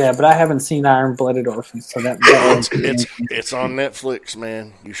 Yeah, but I haven't seen Iron Blooded Orphans, so it's on Netflix,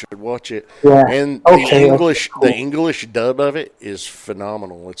 man. You should watch it. Yeah. And the English dub of it is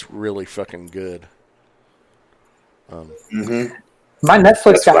phenomenal. It's really fucking good. My Netflix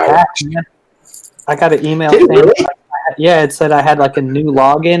That's got what I hacked, man. I got an email Did it saying, really? yeah, it said I had like a new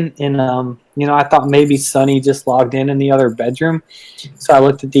login, and I thought maybe Sonny just logged in the other bedroom. So I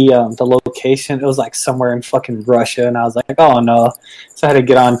looked at the location. It was like somewhere in fucking Russia, and I was like, oh no. So I had to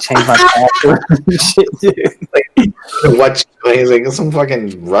get on, change my password. Shit, dude. What? He's like some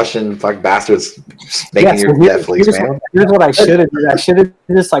fucking Russian bastards making your Netflix, man. Here's what I should have did. I should have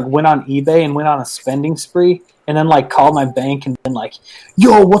just like went on eBay and went on a spending spree, and then like called my bank and been like,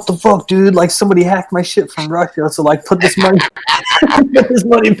 "Yo, what the fuck, dude? Like somebody hacked my shit from Russia, so like put this money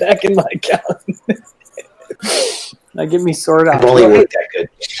back in my account." Like get me sorted out. I've only worked that good.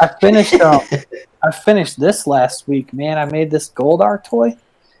 I finished this last week, man. I made this Goldar toy.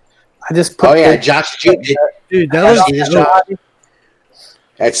 I just put. Oh yeah, Josh, Dude, that Have was you seen this, Josh?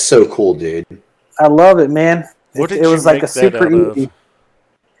 That's so cool, dude. I love it, man. What did It was you like make a super that out easy. of?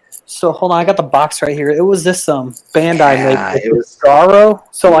 So hold on, I got the box right here. It was this Bandai Yeah, made. it was- Garo.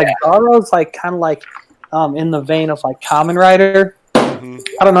 So like Garo's like kind of like in the vein of like Kamen Rider. Mhm.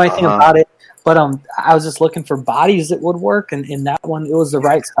 I don't know anything Uh-huh. about it, but I was just looking for bodies that would work, and in that one it was the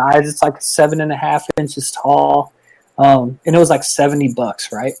right size. It's like 7.5 inches tall, and it was like $70,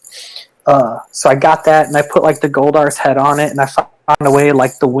 right? So I got that, and I put like the Goldar's head on it, and I found a way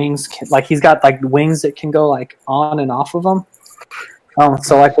like the wings, he's got like wings that can go like on and off of them.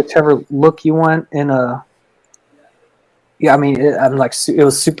 So like whichever look you want, and yeah, I mean, it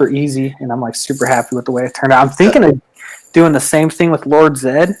was super easy, and I'm like super happy with the way it turned out. I'm thinking of doing the same thing with Lord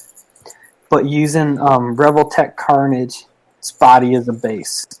Zed, but using Rebel Tech Carnage's body as a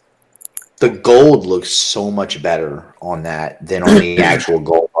base. The gold looks so much better on that than on the actual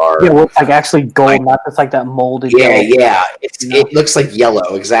gold bar. Yeah, well, it's like actually gold, not just like that molded. Yeah, yellow. yeah. It looks like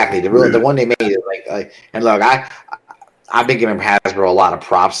yellow, exactly. The one they made is like and look, I've been giving Hasbro a lot of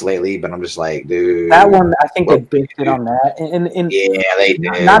props lately, but I'm just like, dude. That one, I think they baked it on that, and Yeah, they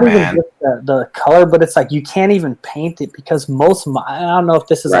did, not man. even just the color, but it's like you can't even paint it because I don't know if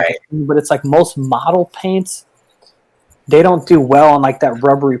this is like Right. a thing, but it's like most model paints, they don't do well on like that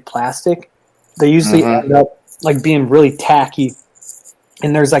rubbery plastic. They usually Mhm. end up like being really tacky,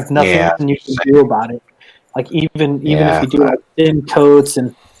 and there's like nothing Yeah. you can do about it. Like even Yeah. if you do like thin coats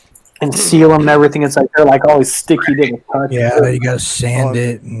and seal them and everything, it's like they're like always sticky to the touch. Yeah, you gotta sand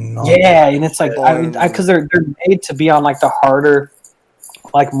it. And all Yeah, and it's like because they're made to be on like the harder,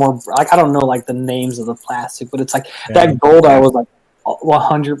 like more like I don't know like the names of the plastic, but it's like that Goldar was like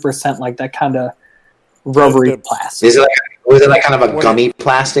 100% like that kind of rubbery plastic. Was it like kind of a gummy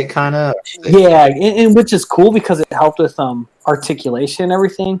plastic kind of? Yeah, and which is cool because it helped with articulation and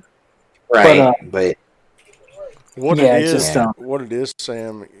everything. Right, but What Yeah, it it's is, just, what it is,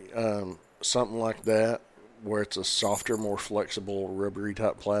 Sam, something like that, where it's a softer, more flexible, rubbery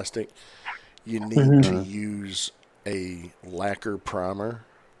type plastic, you need to use a lacquer primer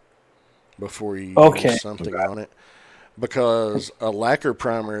before you use something on it. Because a lacquer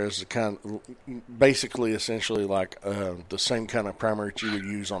primer is basically essentially like the same kind of primer that you would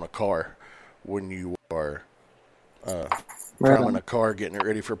use on a car when you are priming a car, getting it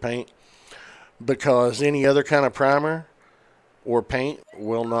ready for paint. Because any other kind of primer or paint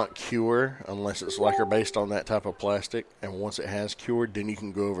will not cure unless it's lacquer based on that type of plastic. And once it has cured, then you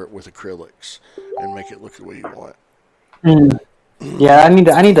can go over it with acrylics and make it look the way you want. Yeah, I need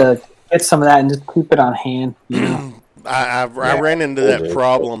to get some of that and just keep it on hand. You know? I ran into that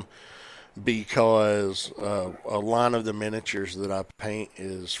problem because a line of the miniatures that I paint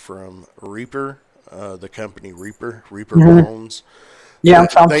is from Reaper, the company Reaper Bones. Yeah,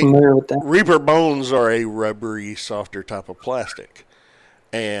 I'm familiar with that. Reaper Bones are a rubbery, softer type of plastic,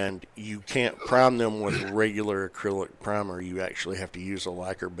 and you can't prime them with regular acrylic primer. You actually have to use a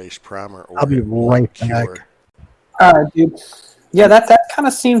lacquer-based primer. Or I'll be it won't right cure. back. All right, dude. Yeah, that kind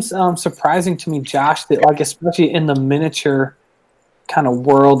of seems surprising to me, Josh. That like especially in the miniature kind of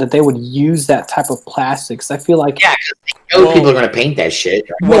world, that they would use that type of plastics. I feel like people are going to paint that shit.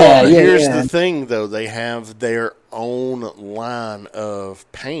 Well, Yeah, here's yeah. the thing, though. They have their own line of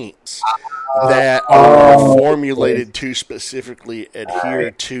paints that are formulated to specifically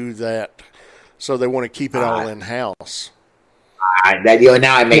adhere to that. So they want to keep it all in-house.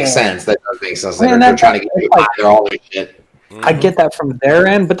 Now it makes sense. That does make sense. Man, They're that- trying to get that's like- their all their shit. I get that from their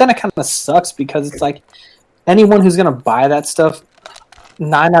end, but then it kind of sucks because it's like anyone who's gonna buy that stuff,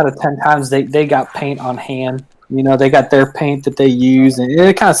 9 out of 10 times they got paint on hand. You know, they got their paint that they use, and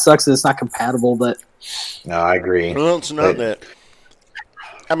it kind of sucks that it's not compatible. But No, I agree. Well, it's not But- that.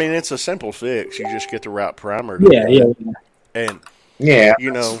 I mean, it's a simple fix. You just get the right primer. yeah. And, Yeah,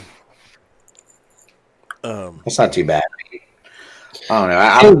 you know, it's not too bad. I don't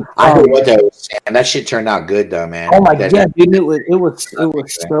know. I don't know what though. And that shit turned out good though, man. Oh my god, dude! It was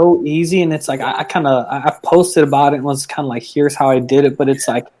so easy, and it's like I posted about it and was kind of like, here's how I did it, but it's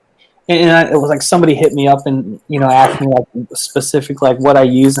like, it was like somebody hit me up and asked me like specific like what I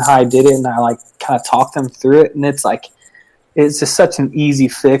used and how I did it, and I like kind of talked them through it, and it's like it's just such an easy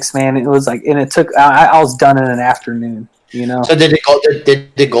fix, man. It was like, and it took I was done in an afternoon. So did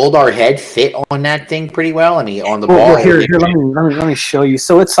the Goldar head fit on that thing pretty well? I mean, on the ball. Well, here, let me show you.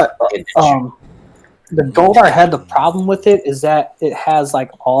 So it's like the Goldar head. The problem with it is that it has like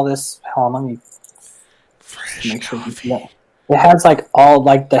all this. Hold on, let me make sure you see that. It has like all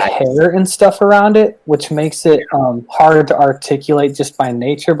like the hair and stuff around it, which makes it harder to articulate just by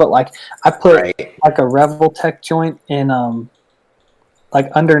nature. But like I put like a Revoltech joint in like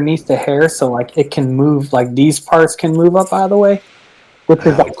underneath the hair, so like it can move, like these parts can move up out of the way, which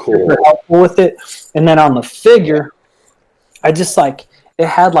is like super helpful with it. And then on the figure, I just like it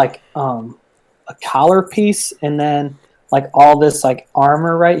had like a collar piece and then like all this like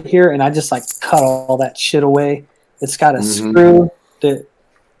armor right here, and I just like cut all that shit away. It's got a screw that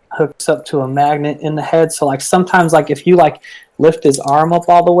hooks up to a magnet in the head, so like sometimes like if you like lift his arm up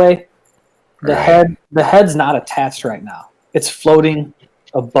all the way, the head's not attached right now. It's floating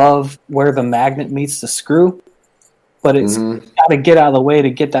above where the magnet meets the screw, but it's got to get out of the way to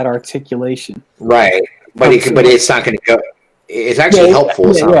get that articulation. Right, but it's not going to go. It's actually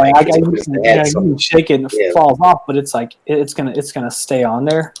helpful. You can shake it and it falls off, but it's like it's gonna stay on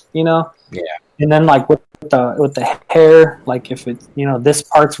there, Yeah. And then like with the hair, like if it this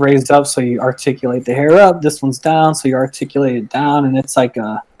part's raised up, so you articulate the hair up. This one's down, so you articulate it down, and it's like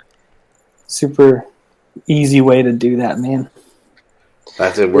a super easy way to do that, man.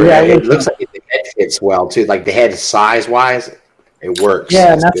 That's it. It looks like the head fits well too. Like the head size wise, it works.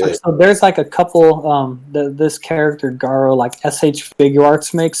 Yeah, and that's so. There's like a couple. This character Garo, like SH Figure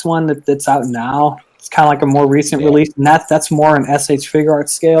Arts makes one that's out now. It's kind of like a more recent release, and that's more an SH Figure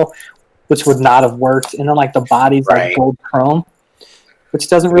Arts scale, which would not have worked. And then like the body's like gold chrome, which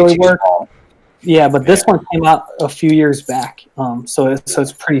doesn't really work. Yeah, but this one came out a few years back, so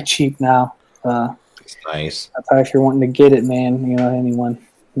it's pretty cheap now. Nice. That's if you're wanting to get it, man. Anyone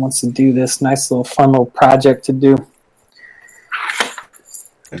wants to do this, nice little fun little project to do.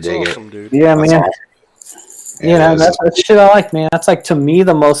 It's awesome, dude. Yeah, man. Awesome. That's shit I like, man. That's like to me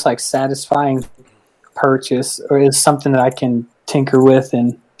the most like satisfying purchase, or is something that I can tinker with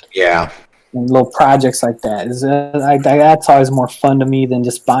and little projects like that. That's always more fun to me than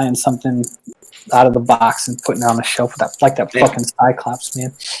just buying something out of the box and putting it on the shelf that fucking Cyclops,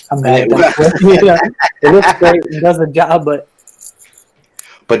 man. I'm mad at that. It looks great. It does the job, but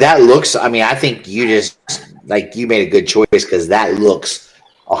that looks. I mean, I think you just you made a good choice because that looks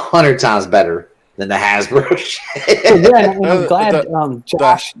 100 times better than the Hasbro shit. And I'm glad,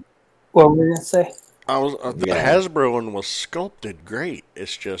 Josh. What were you gonna say? The Hasbro one was sculpted great.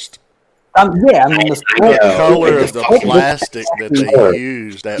 It's just. The color of the plastic that they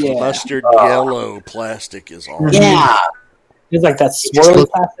used, that mustard yellow plastic, is awesome. Yeah, it's like that swirly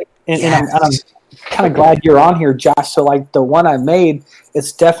plastic, and I'm kind of glad you're on here, Josh. So like the one I made,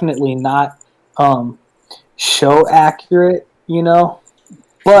 it's definitely not show accurate,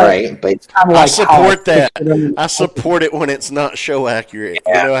 But it's kind of like I support that. I support it when it's not show accurate.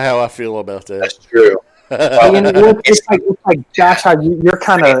 You know how I feel about that. That's true. It's like Josh, you're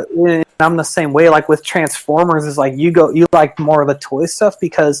kind of. I'm the same way. Like with Transformers, is like you like more of the toy stuff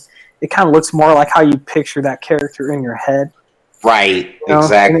because it kind of looks more like how you picture that character in your head. Right.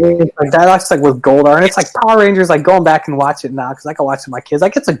 Exactly. Like that. That's like with Goldar, and it's like Power Rangers. Like going back and watch it now because I can watch it with my kids.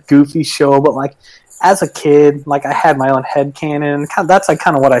 Like it's a goofy show, but like as a kid, like I had my own headcanon. That's like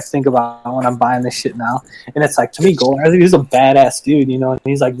kind of what I think about when I'm buying this shit now. And it's like to me, Goldar, he's a badass dude, and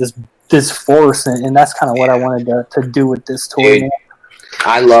he's like this force, and that's kind of what I wanted to do with this toy. Dude,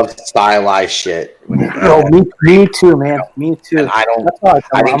 I love stylized shit. Me too, man. Me too. And I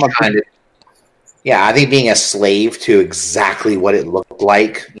think being a slave to exactly what it looked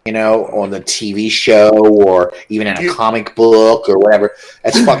like, on the TV show or even in a comic book or whatever,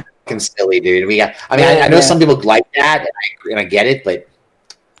 that's fucking silly, dude. I know some people like that, and I get it, but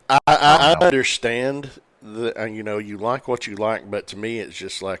I understand that. You like what you like, but to me, it's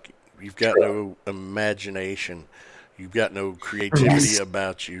just like you've got no imagination. You've got no creativity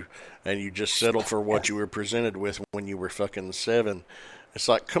about you, and you just settle for what you were presented with when you were fucking 7. It's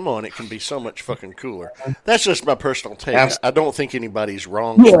like, come on, it can be so much fucking cooler. That's just my personal take. I don't think anybody's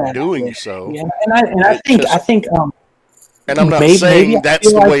wrong for doing so. Yeah, and I think. And I'm not saying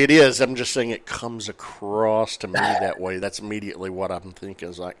that's the way it is. I'm just saying it comes across to me that way. That's immediately what I'm thinking.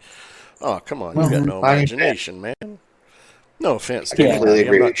 Is like, oh, come on, you got no imagination, man. No offense to completely anybody.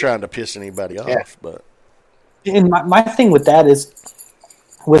 agree I'm with not trying to piss anybody off, but And my thing with that is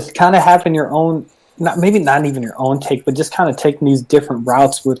with kind of having your own, maybe not even your own take, but just kind of taking these different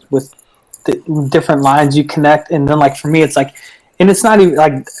routes with the different lines you connect. And then like for me, it's like, and it's not even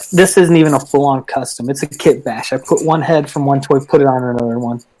like, this isn't even a full on custom. It's a kit bash. I put one head from one toy, put it on another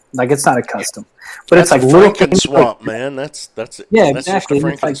one. Like it's not a custom, but that's it's like a little Franken things swap, like, man. That's it. yeah, That's exactly. just a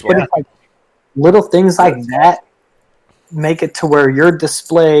And it's Franken like, swap. but it's like little things like that make it to where your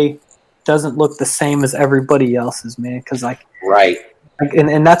display doesn't look the same as everybody else's, man. Because like, Right.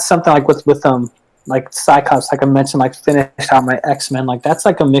 and that's something like with like Cyclops, like I mentioned, like finished out my X-Men, like that's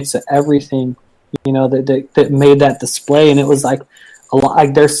like a mix of everything, you know, that made that display. And it was like a lot,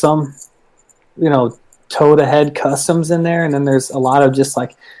 like there's some, you know, toe-to-head customs in there, and then there's a lot of just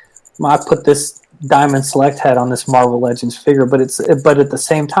like, I put this Diamond Select head on this Marvel Legends figure, but at the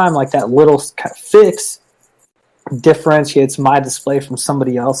same time, like that little fix differentiates my display from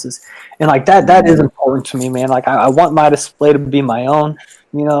somebody else's, and like that is important to me, man. Like I want my display to be my own.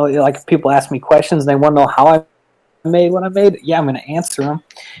 You know, like if people ask me questions, they want to know how I made what I made. Yeah, I'm going to answer them.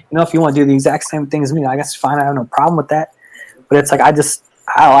 You know, if you want to do the exact same thing as me, I guess fine. I have no problem with that. But it's like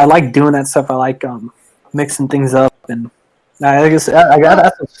I like doing that stuff. I like mixing things up, and I guess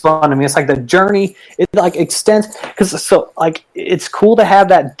that's what's fun to me. It's like the journey. It like extends because so like it's cool to have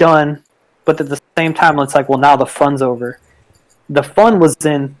that done, but at the same time, it's like, well, now the fun's over. The fun was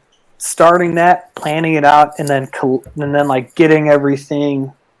in starting that, planning it out, and then like getting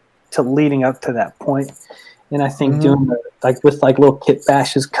everything to leading up to that point. And I think doing like with like little kit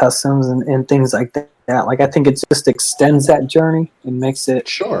bashes, customs, and things like that. Like I think it just extends that journey and makes it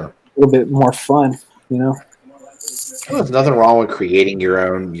Sure. a little bit more fun. You know. Well, there's nothing wrong with creating your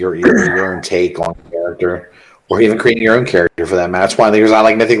own take on a character, or even creating your own character for that matter. That's one of the reasons I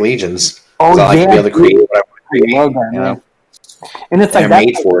like Mythic Legions. Oh, I like yeah, to be able to create what I want to create. I love that, you man. know? And it's like They're that,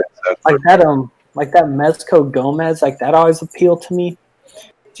 made for it. So. like that Mezco Gomez, like that always appealed to me,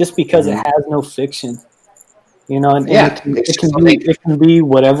 just because it has no fiction. You know, and it can be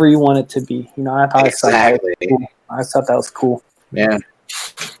whatever you want it to be. You know, I thought Exactly. cool. I thought that was cool. Yeah,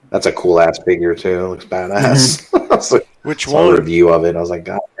 that's a cool ass figure too. It looks badass. So, Which saw a one? review of it. I was like,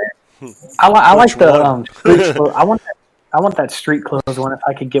 God. I like the one? street clothes. I want that street clothes one if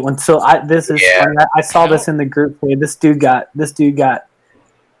I could get one. So this is funny. I saw this in the group today. This dude got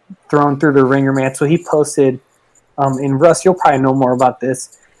thrown through the ringer, man. So he posted, and Russ, you'll probably know more about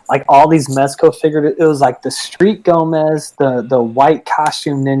this. Like all these Mezco figures, it was like the Street Gomez, the white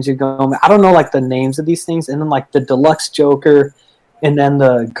costume Ninja Gomez. I don't know like the names of these things, and then like the deluxe Joker, and then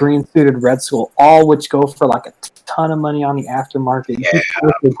the green suited Red Skull, all which go for like a ton of money on the aftermarket.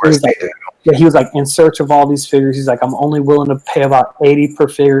 Yeah, he was like in search of all these figures. He's like, I'm only willing to pay about $80 per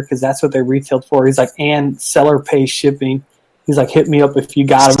figure because that's what they retailed for. He's like, and seller pays shipping. He's like, hit me up if you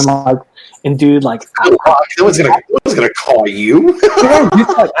got them. And I'm like, and dude, like, no one's gonna call you.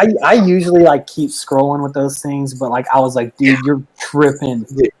 I usually like keep scrolling with those things, but like I was like, dude, you're tripping.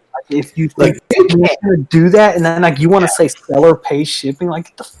 Like, if you think you're gonna do that, and then like you want to say seller pays shipping, like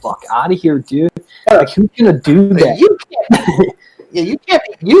get the fuck out of here, dude. Like who's gonna do that?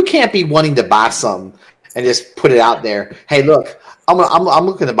 You can't be wanting to buy some and just put it out there. Hey, look, I'm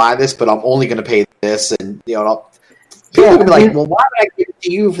looking to buy this, but I'm only going to pay this, and you know, people will be like, well, why would I give it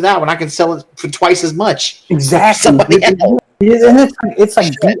to you for that when I can sell it for twice as much? Exactly. And it's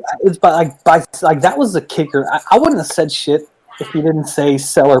like that was the kicker. I wouldn't have said shit if he didn't say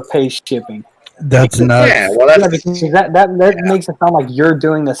seller pays shipping. That's nuts. Yeah, well, that makes it sound like you're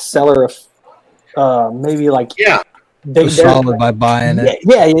doing the seller of maybe like solid by buying it.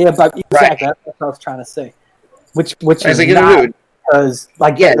 Yeah, but exactly. That's what I was trying to say. Which is not because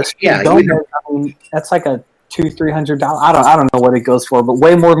I mean, that's like a $200-$300. I don't know what it goes for, but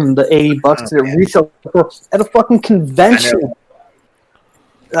way more than the $80 that it retail for at a fucking convention.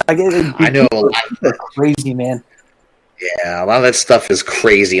 I know a lot of crazy, man. Yeah, a lot of that stuff is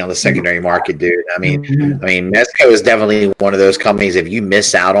crazy on the secondary market, dude. I mean, Mezco is definitely one of those companies. If you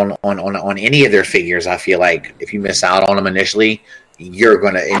miss out on any of their figures, I feel like if you miss out on them initially, you're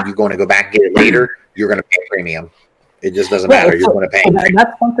gonna go back and get it later. You're gonna pay a premium. It just doesn't matter. You're going to pay. And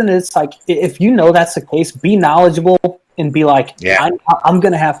that's something that's like, if you know that's the case, be knowledgeable and be like, I'm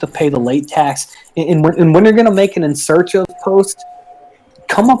going to have to pay the late tax. And when you're going to make an in search of post,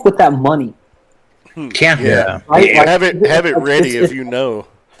 come up with that money. Yeah. Right? Yeah. Like, have it ready if you know.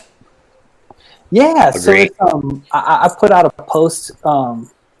 Yeah. Agreed. So I put out a post.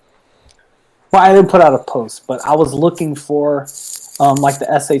 Well, I didn't put out a post, but I was looking for like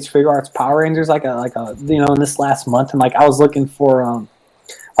the SH Figure Arts Power Rangers, like a in this last month, and like I was looking for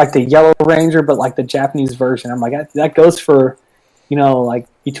like the Yellow Ranger, but like the Japanese version. I'm like, that goes for, like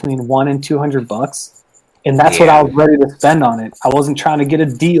between $100 and $200, and that's what I was ready to spend on it. I wasn't trying to get a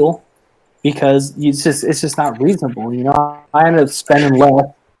deal because it's just not reasonable. I ended up spending less.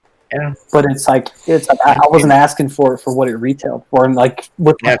 Yeah. But it's like I wasn't asking for it for what it retailed for, and like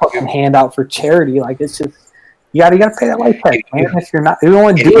with my fucking handout for charity, like it's just you gotta pay that light tax, man. If you're not, you don't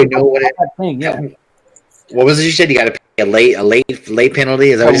want to do it. That thing, yeah. What was it you said? You got to pay a late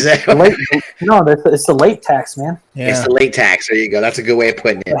penalty? Is that what you said? No, it's the late tax, man. Yeah. It's the late tax. There you go. That's a good way of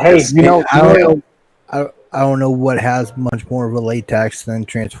putting it. Hey, I don't know what has much more of a late tax than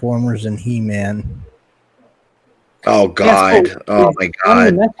Transformers and He-Man. Oh God! Yeah, so, oh my God!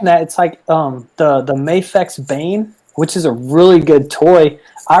 When you mention that, it's like the Mafex Bane, which is a really good toy.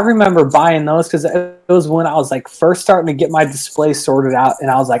 I remember buying those because it was when I was like first starting to get my display sorted out,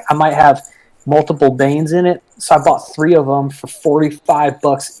 and I was like, I might have multiple Banes in it, so I bought 3 of them for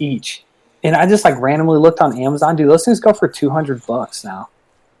 $45 each. And I just like randomly looked on Amazon, dude. Those things go for $200 now.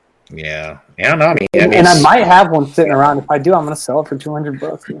 Yeah, no, I mean, and I might have one sitting around. If I do, I'm going to sell it for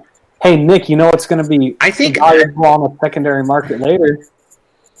 $200. Hey, Nick, you know what's going to be valuable on the secondary market later?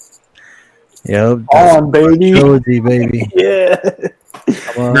 Yep. On, baby. Trilogy, baby. Yeah.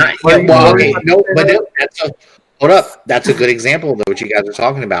 Hold up. That's a good example of what you guys are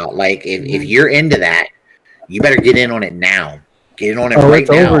talking about. Like, if you're into that, you better get in on it now. Get in on it right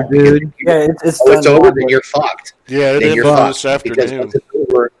now. Over, dude. Yeah, it's over, then you're fucked. Yeah, it ends this afternoon.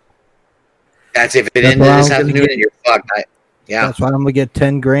 That's if it ended this afternoon, and you're fucked. Yeah, that's why I'm gonna get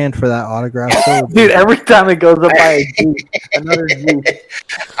 $10,000 for that autograph. Dude, every time it goes up by another G.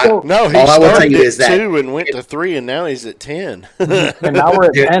 No, he started at 2 and went to 3, and now he's at 10. And now we're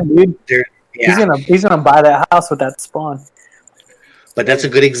at 10, dude. He's gonna buy that house with that spawn. But that's a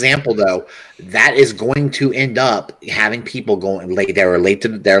good example, though. That is going to end up having people going late. They're late to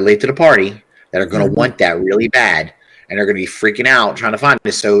the party that are going to want that really bad, and they're going to be freaking out trying to find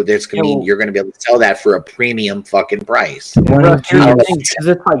it. So there's going to be you're going to be able to sell that for a premium fucking price.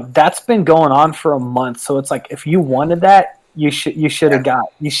 It's like that's been going on for a month. So it's like if you wanted that, you should have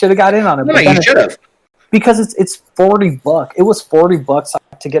got in on it. No, you should have. Because it's $40. It was $40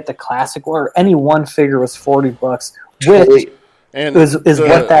 to get the classic, or any one figure was $40, which is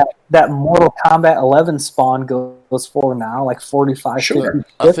what that Mortal Kombat 11 spawn goes for now, like 45. Sure.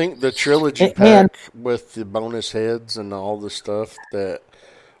 I think the trilogy pack with the bonus heads and all the stuff that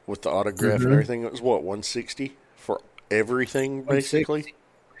with the autograph and everything, it was what, $160 for everything basically.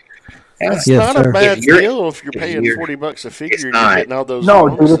 That's not a bad deal if you're paying $40 a figure and you're getting all those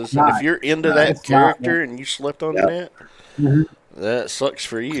bonuses. And if you're into that character and you slept on that, that sucks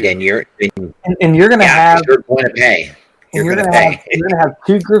for you. And you're gonna have you're going to pay. You're gonna have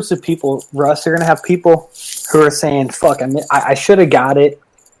 2 groups of people, Russ. You're gonna have people who are saying, "Fuck, I should have got it,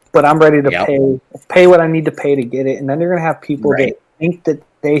 but I'm ready to pay what I need to pay to get it." And then you're gonna have people that think that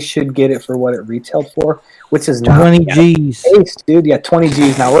they should get it for what it retailed for, which is 20 G's. Case, dude. Yeah, 20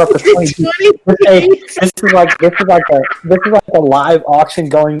 G's. Now we're up to 20 G's. Hey, this is like a live auction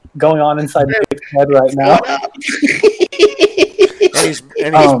going on inside Nick's head right now.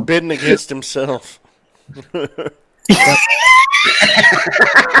 and he's bidding against himself. It's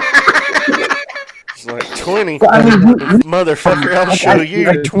like 20. Motherfucker, I'll show you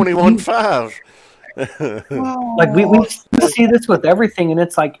 21.5. Like we see this with everything, and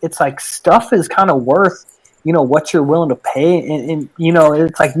it's like stuff is kind of worth what you're willing to pay, and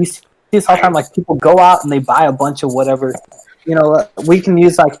it's like you see this all the time. Like people go out and they buy a bunch of whatever. We can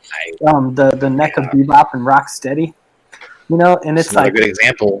use like the neck of Bebop and Rocksteady. And it's like a good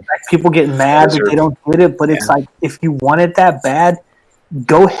example. Like people get mad that they don't get it, but it's like if you want it that bad,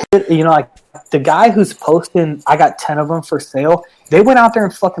 go hit. Like the guy who's posting, I got 10 of them for sale. They went out there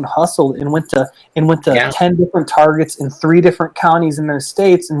and fucking hustled and went to 10 different targets in 3 different counties in their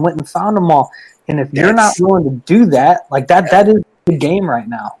states and went and found them all. And if you're not willing to do that, like that is the game right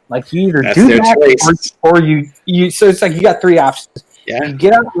now. Like you either do that or you. So it's like you got 3 options. Yeah. You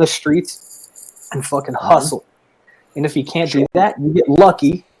get out in the streets and fucking hustle. And if you can't do that, you get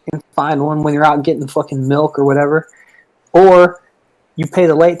lucky and find one when you're out getting fucking milk or whatever. Or you pay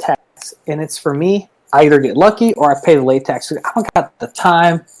the late tax. And it's for me, I either get lucky or I pay the late tax. I don't got the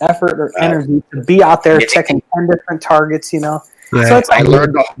time, effort, or energy to be out there checking 10 different targets, Yeah. So it's like, I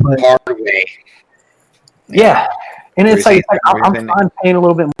learned the hard way. Yeah. And it's like I'm paying a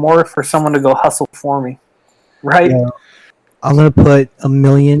little bit more for someone to go hustle for me. Right? Yeah. I'm going to put $1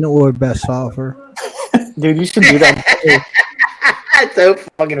 million or best offer. Dude, you should do that. It's so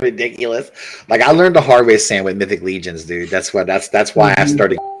fucking ridiculous. Like I learned the hard way, Sam, with Mythic Legions, dude. That's why I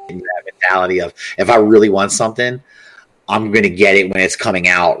started getting that mentality of if I really want something, I'm going to get it when it's coming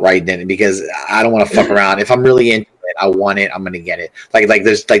out right then, because I don't want to fuck around. If I'm really into it, I want it, I'm going to get it. Like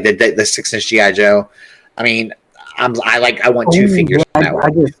there's like the 6-inch G.I. Joe. I mean, I want two figures. I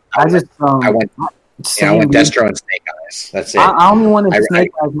want Destro and Snake Eyes. That's it. I only wanted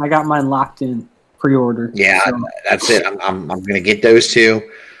Snake Eyes, and I got mine locked in pre-order. Yeah, so. That's it. I'm going to get those two.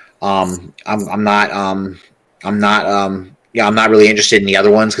 I'm not really interested in the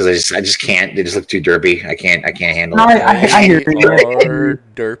other ones because I just can't. They just look too derpy. I can't handle it. I hear you. Are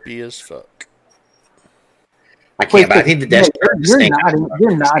derpy as fuck. I can't. But I think the Destro.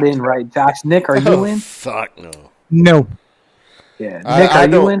 You're not in, right, Josh? Nick, are you in? Fuck no. No. Yeah, Nick, are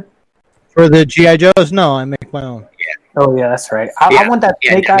you in? For the G.I. Joes? No, I make my own. Yeah. Oh yeah, that's right. I want that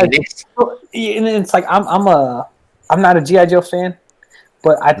Snake Eyes. And it's like I'm not a G.I. Joe fan,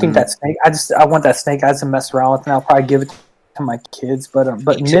 but I think that Snake. I want that Snake Eyes to mess around with, and I'll probably give it to my kids. But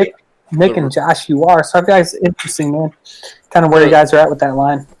Nick and Josh, you are. So, guys, interesting, man. Kind of where you guys are at with that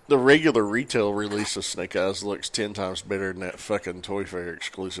line. The regular retail release of Snake Eyes looks 10 times better than that fucking Toy Fair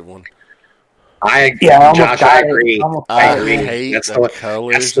exclusive one. Josh, I agree. I hate the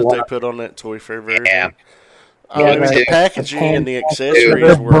colors that they put on that Toy Fair version. Yeah. The packaging and the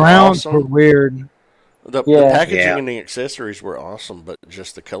accessories were browns awesome. were weird. The packaging and the accessories were awesome, but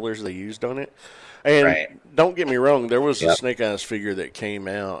just the colors they used on it. And don't get me wrong, there was a Snake Eyes figure that came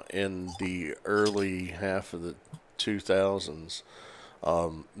out in the early half of the 2000s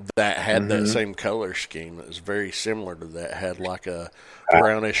that had that same color scheme. It was very similar to that. It had like a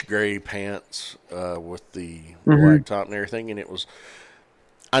brownish gray pants with the black top and everything, and it was.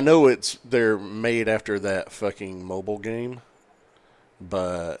 I know they're made after that fucking mobile game,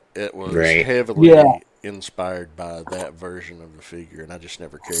 but it was heavily inspired by that version of the figure, and I just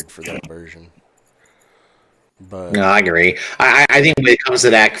never cared for that version. But no, I agree. I think when it comes to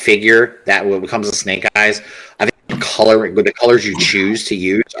that figure, when it comes to Snake Eyes, I think the colors you choose to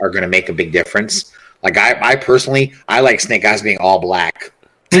use are going to make a big difference. Like I personally, I like Snake Eyes being all black.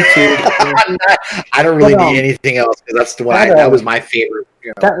 Me too. I don't really need anything else because that's the one. That was my favorite.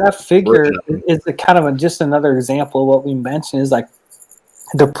 That figure is kind of just another example of what we mentioned. Is like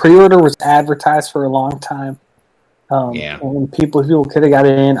the pre-order was advertised for a long time. And people could have got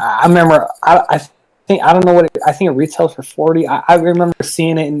it in. I remember. I don't know what I think it retails for $40. I remember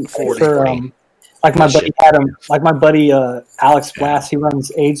seeing it for like my buddy Adam, like my buddy Alex Blass. He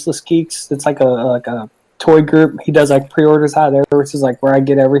runs Ageless Geeks. It's like a toy group. He does like pre-orders out of there, which is like where I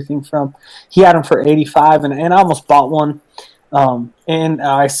get everything from. He had them for $85, and I almost bought one. And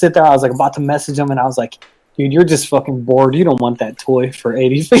I sit there. I was like about to message him, and I was like, "Dude, you're just fucking bored. You don't want that toy for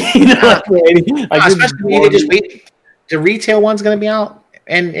 $80." Especially when they just wait. The retail one's going to be out.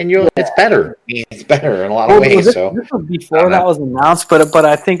 And it's better. I mean, it's better in a lot of ways. This was before that was announced, but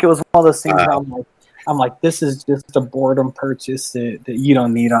I think it was one of those things. I'm like, this is just a boredom purchase that you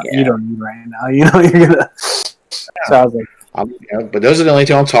don't need. You don't need right now. You're gonna. So I was like, but those are the only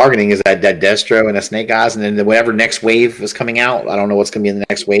two I'm targeting is that Destro and the Snake Eyes, and then whatever next wave is coming out. I don't know what's going to be in the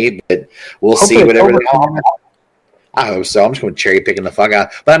next wave, but we'll see whatever. I hope so. I'm just going to cherry picking the fuck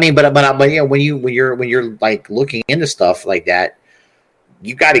out. But I mean, but when you're like looking into stuff like that.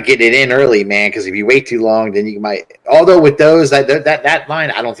 You got to get it in early, man, because if you wait too long, then you might. Although with those, that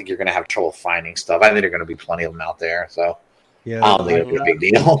line, I don't think you're going to have trouble finding stuff. I think there are going to be plenty of them out there. So I don't think it'll be a big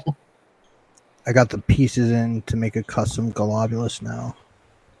deal. I got the pieces in to make a custom Globulus now.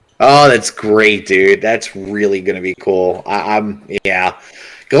 Oh, that's great, dude. That's really going to be cool.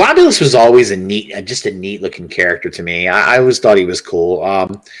 Globulus was always a neat looking character to me. I always thought he was cool.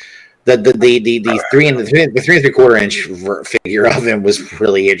 The 3 and 3/4 inch figure of him was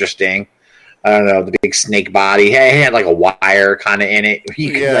really interesting. I don't know, the big snake body. He had like a wire kind of in it. He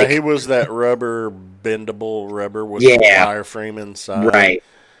was that bendable rubber with the wire frame inside. Right.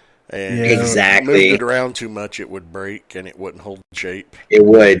 And exactly. Moved it around too much, it would break and it wouldn't hold shape. It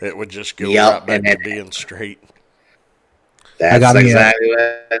would. It would just go right back to being straight. That's exactly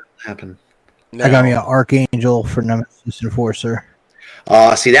what happened. I got me an Archangel for Nemesis Enforcer.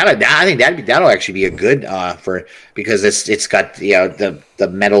 See that I think that'll actually be a good because it's got the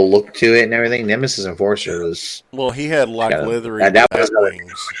metal look to it and everything. Nemesis Enforcer was he had like leathery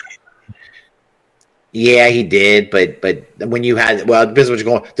wings. Yeah, he did, but when you had it depends on what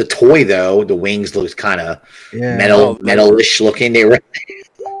you're going. The toy though, the wings looked kind of metalish looking. They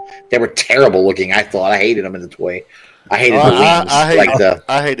were terrible looking. I thought I hated them in the toy. I hated the wings.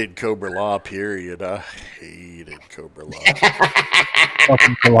 I hated Cobra Law. Period. I hated Cobra Law.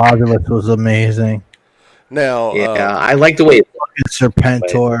 Fucking Globulus was amazing. Now, I like the way it looked.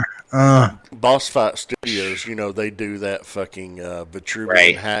 Serpentor. Boss Fight Studios, they do that fucking Vitruvian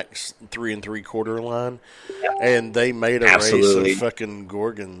Right. Hacks 3 3/4 line, and they made a Absolutely. race of fucking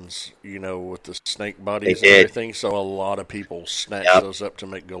Gorgons, with the snake bodies and They did. everything. So a lot of people snatch Yep. those up to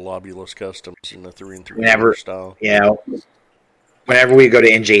make Globulus customs in the 3 Whenever- 3/4 style. Whenever we go to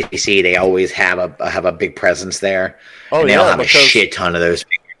NJC, they always have a big presence there. Oh and they'll yeah, have a because shit ton of those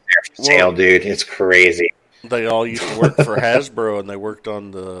figures there for sale, dude. It's crazy. they all used to work for Hasbro, and they worked on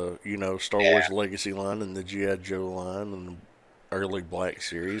the Star Wars Legacy line and the G.I. Joe line and the early Black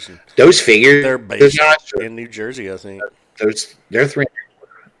Series, and Those figures, they're those based guys, in New Jersey, I think. they're three.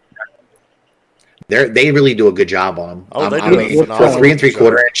 They really do a good job on them. Oh, they I do a mean, phenomenal for 3 3/4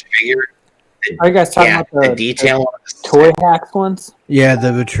 job. inch figure. Are you guys talking Yeah, about the the detail on the toy hacks ones? Yeah, the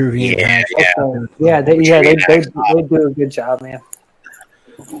Vitruvian Yeah, hack. yeah. Okay. Yeah, they do a good job, man.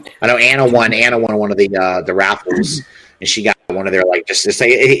 I know Anna won one of the raffles, and she got one of their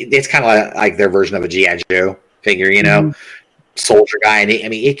it's kind of like their version of a G.I. Joe figure, soldier guy, and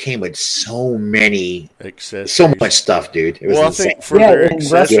it came with so Accessories. much stuff, dude. It was Well, I insane. think for Yeah, their and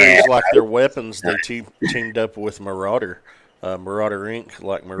accessories, Yeah. like their weapons, they teamed up with Marauder, Marauder Inc.,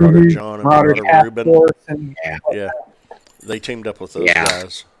 like Marauder John and Marauder Marauder Task Ruben. Force and Yeah, they teamed up with those Yeah.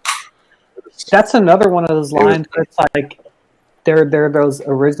 guys. that's another one of those lines where it's like they're those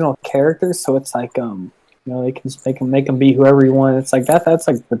original characters, so it's like they can just make them be whoever you want. It's like that's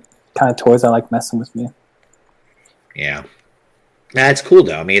like the kind of toys I like messing with, me. Yeah. Nah, it's cool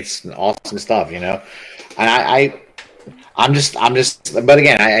though. I mean, it's awesome stuff, And I'm just. But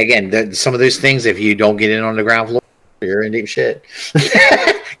again, some of those things, if you don't get in on the ground floor, you're in deep shit.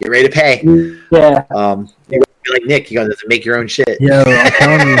 Get ready to pay. Yeah. You're like Nick. You got to make your own shit. Yo, I'm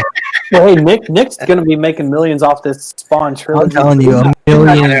telling you, Well, hey, Nick's gonna be making millions off this Spawn trilogy. I'm telling you, a I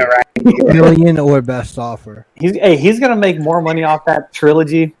million, know, right? million or best offer. He's gonna make more money off that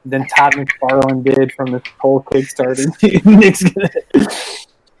trilogy than Todd McFarlane did from the whole Kickstarter. Nick's gonna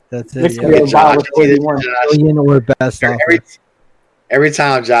That's it. Nick's Yeah. gonna go buy Josh, with what he wants. Million or best offer. Every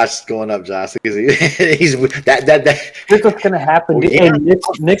time Josh is going up, Josh, because he's that. Here's what's gonna happen. Oh, Hey, yeah.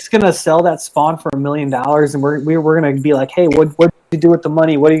 Nick's gonna sell that Spawn for $1 million, and we're gonna be like, hey, what did you do with the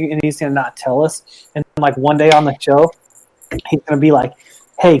money? And he's gonna not tell us. And then, like one day on the show, he's gonna be like,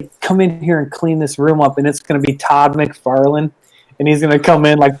 hey, come in here and clean this room up, and it's gonna be Todd McFarlane. And he's gonna come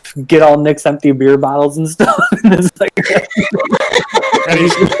in, like, get all Nick's empty beer bottles and stuff. And it's like, And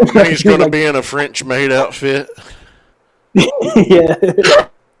he's going to be in a French maid outfit. yeah.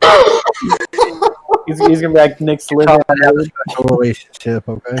 He's gonna be like Nick's living. Relationship,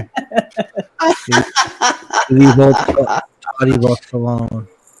 okay? Leave old Toddy Bucks alone.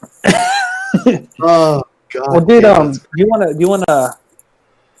 Oh God! Well, dude, yeah, do you wanna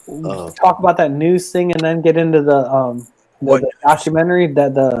talk about that news thing and then get into the the documentary,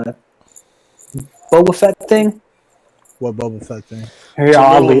 that the Boba Fett thing? What Boba Fett thing? Here,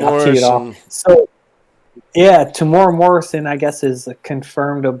 I'll Tamora tee it off. Morrison. So, yeah, Tamora Morrison, I guess, is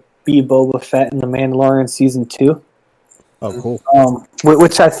confirmed to be Boba Fett in The Mandalorian season 2. Oh, cool.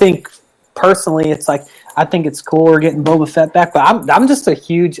 Which I think personally, it's like, I think it's cool we're getting Boba Fett back, but I'm just a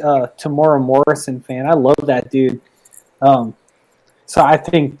huge Tamora Morrison fan. I love that dude. So I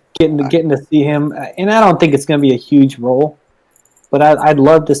think getting to see him, and I don't think it's going to be a huge role, but I'd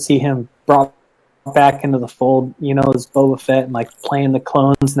love to see him brought back into the fold, as Boba Fett and like playing the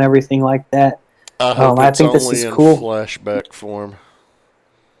clones and everything like that. I hope I it's think this only is in cool. flashback form.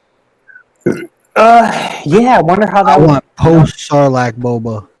 Yeah, I wonder how I that would. want post Sarlacc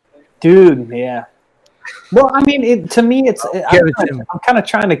Boba. Dude, yeah. Well, I mean, to me, it's Give it to me. I'm kind of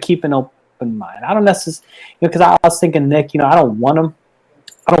trying to keep an open mind. I don't necessarily, because I was thinking, Nick, I don't want them.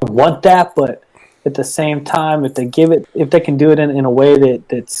 I don't want that, but at the same time, if they can do it in a way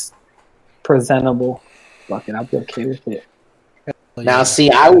that's presentable, fucking, I'll be okay with it. Now, see,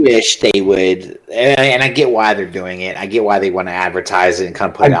 I wish they would, and I get why they're doing it. I get why they want to advertise it and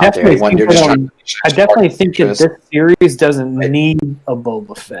kind of put it out there. They're just trying to- I definitely think that this series doesn't need a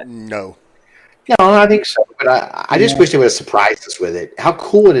Boba Fett. No. No, I think so, but I just wish they would have surprised us with it. How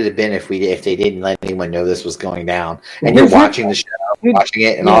cool would it have been if they didn't let anyone know this was going down, and you're watching the show, watching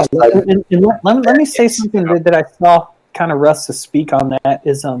it, and all of a sudden, Let me say something that I saw kind of Russ to speak on that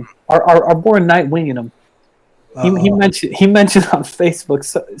is our boy Nightwing in him. He mentioned on Facebook.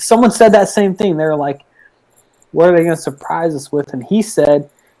 So, someone said that same thing. They were like, "What are they going to surprise us with?" And he said,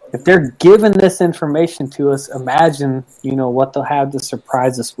 "If they're giving this information to us, imagine what they'll have to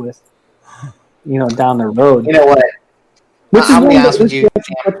surprise us with, down the road." you know what? Which is I'll be one honest that with you.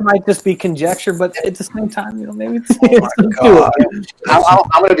 which might just be conjecture, but at the same time, maybe it's I'm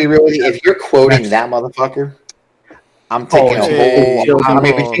going to be real with you. If you're quoting that motherfucker, I'm taking hey, a whole. come I'm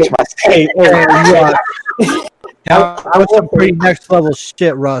maybe on. change my Hey, That was some pretty next level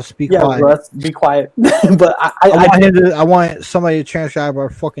shit, Russ. Be yeah, quiet. Russ, be quiet. But I want somebody to transcribe our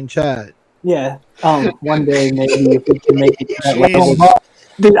fucking chat. yeah. One day maybe if we can make it to that Jeez. level.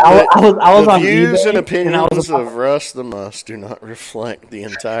 Dude, I was The on views eBay and and I was opinions about- of Russ the Muss do not reflect the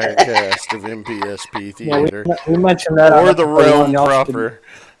entire cast of MPSP yeah, Theater we mentioned that on or the episode realm 1, y'all should-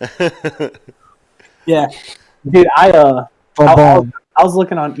 proper. Yeah, dude, Boom, boom. I was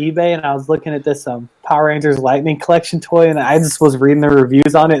looking on eBay and I was looking at this Power Rangers Lightning Collection toy, and I just was reading the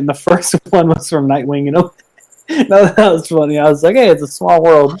reviews on it, and the first one was from Nightwing, you know. No, that was funny. I was like, "Hey, it's a small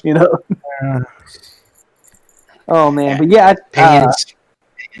world," you know. Oh man, but yeah, opinions.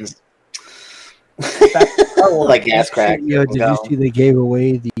 Like gas crack. Yo, did you see they gave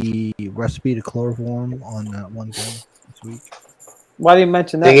away the recipe to chloroform on that one thing this week? why do you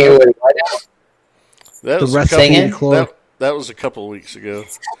mention They that? gave away what now? That The was a recipe Singing? to chloroform. that was a couple of weeks ago.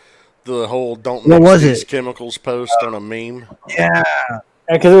 The whole "don't What mix was these it? chemicals" post on a meme. Yeah,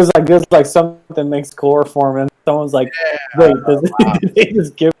 Because it was like something makes chloroform, and someone's like, "Wait, did they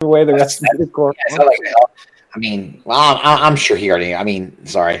just give away the rest of the chloroform?" Yeah, so like, I mean, well, I'm sure he already. I mean,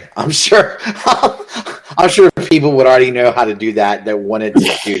 sorry, I'm sure. I'm sure people would already know how to do that. That wanted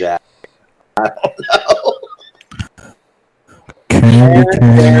to do that. I don't know. candy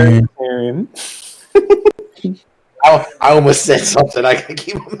cane. Aaron. I almost said something. I can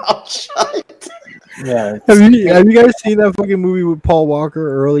keep my mouth shut. Yeah, Have you guys seen that fucking movie with Paul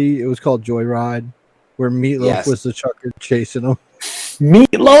Walker early? It was called Joyride, where Meatloaf Yes. was the trucker chasing him.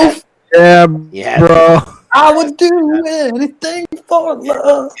 Meatloaf. Yeah, Yeah. bro. I would do anything for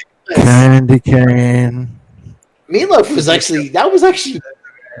love. Candy cane. Meatloaf was actually. That was actually.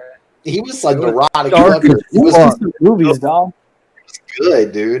 He was like neurotic. dark as It was fuck. Movies, dog.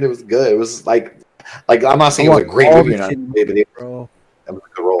 good, dude. It was good. It was like I'm not saying it was a great All movie, the or shit, not, but it bro. was a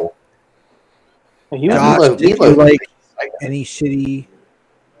good role. He was Yeah, Josh, Meatloaf- did you Meatloaf- like any shitty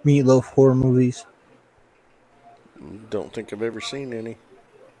Meatloaf horror movies? Don't think I've ever seen any.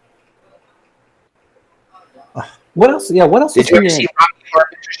 What else? Yeah, what else? Did was you ever he see in? Rocky Horror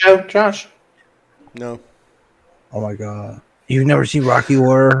Picture Show, Josh? No. Oh my god. You've never seen Rocky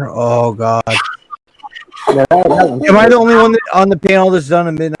Horror? Oh god. Yeah, that Am I the only one on the panel that's done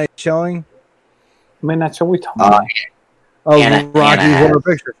a midnight showing? I mean, that's what we talking about. Oh, Anna- Rocky Anna Horror has-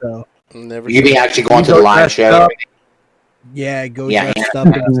 Picture Show. Never. You be seen actually going to You the go live dressed show? up. Yeah, go Yeah, dressed up.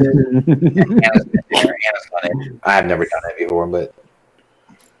 And that's it. Anna's been there. Anna's done it. I've never done it before, but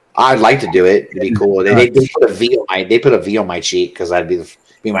I'd like to do it. It'd be cool. They put a V on my cheek because that'd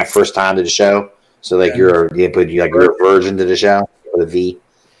be my first time to the show. So like you're a virgin to the show with a V.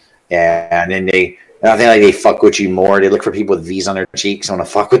 Yeah, and then I think like they fuck with you more. They look for people with V's on their cheeks. I want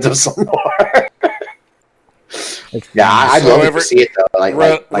to fuck with them some more. Yeah, I'd So love to see it though.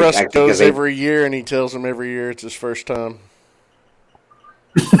 Russ actually, 'cause goes they- every year, and he tells him every year it's his first time.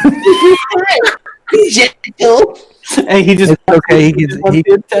 Hey, he just It's okay. He just can wants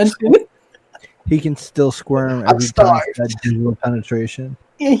the attention. he can still squirm I'm every time starved. he's had digital penetration.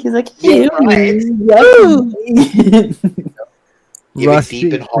 Yeah, he's like, Yeah, right. Give it Russ deep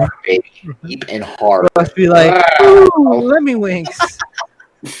be, and hard, baby. Deep and hard. Russ be like, ooh, let me winks.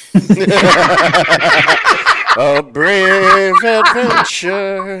 A brave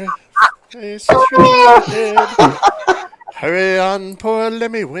adventure. Faces red. Hurry on, poor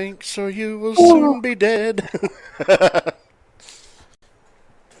Lemmy Winks, or you will soon be dead.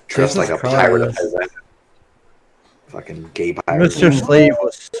 Dressed like a Jesus pirate. Christ. Fucking gay pirate. Mr. Slave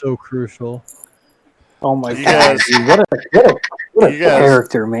was so crucial. Oh my You god, guys- dude, what a you guys-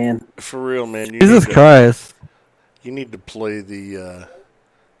 character, man. For real, man. Jesus Christ. You need to play the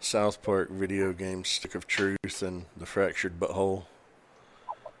South Park video game Stick of Truth and the Fractured Butthole.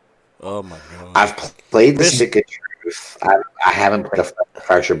 Oh my god. I've played the This- Stick of Truth. I haven't played a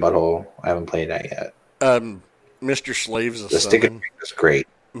Fractured Butthole. I haven't played that yet. Mr. Slave's a The Stick of summon. Truth is great.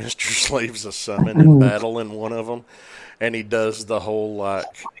 Mr. Slave's a summon in battle in one of them, and he does the whole like.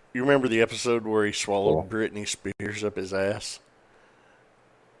 You remember the episode where he swallowed Britney Spears up his ass?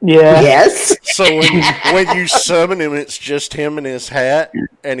 Yeah. Yes. So when you summon him, it's just him and his hat,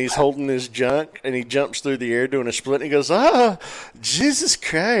 and he's holding his junk, and he jumps through the air doing a split, and he goes, "Ah, Jesus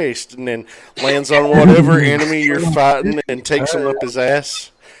Christ!" and then lands on whatever enemy you're fighting and takes him up his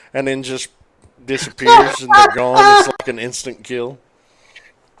ass, and then just disappears, and they're gone. It's like an instant kill.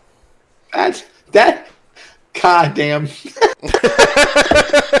 That. God damn.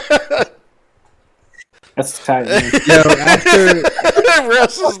 That's tight, man. Yo, after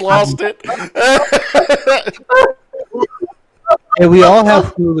Russ has lost it. hey, we all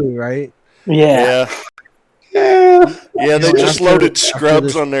have Hulu, right? Yeah. Yeah. Yeah, they just after- loaded after Scrubs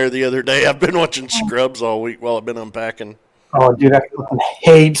this- on there the other day. I've been watching Scrubs all week while I've been unpacking. Oh, dude, I fucking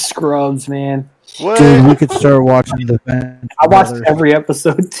hate Scrubs, man. What? Dude, we could start watching the Venture I watched Brothers. every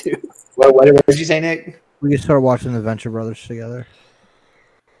episode too. What did you say, Nick? We could start watching the Venture Brothers together.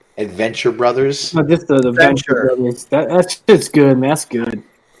 Adventure Brothers. No, just the Venture Brothers. That's just good, man. That's good.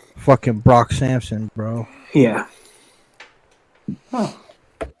 Fucking Brock Sampson, bro. Yeah.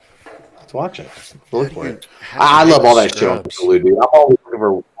 Let's watch it. Look for it. How I do you love all hate that shit on Scrubs? Hulu, dude. I'm always looking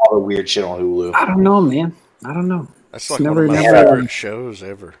for all the weird shit on Hulu. I don't know, man. I don't know. That's It's like never- one of my never- favorite shows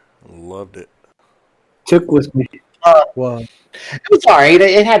ever. I loved it. Took with me. Well, It was alright.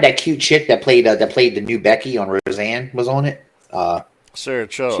 It had that cute chick that played the new Becky on Roseanne was on it. Sarah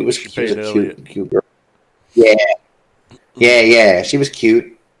Chalk. She was She a paid Elliot. cute girl. Yeah. She was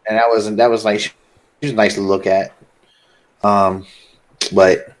cute, and that was nice. She was nice to look at.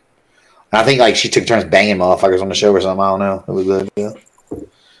 But I think like she took turns banging motherfuckers on the show or something. I don't know. It was good. Yeah.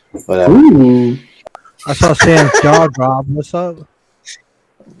 But Ooh. I saw Sam's jaw drop. What's up?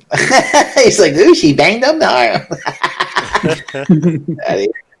 he's like, "Ooh, she banged him." No.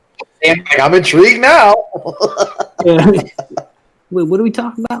 I'm intrigued now. Yeah. Wait, what are we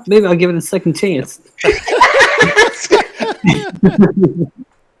talking about? Maybe I'll give it a second chance.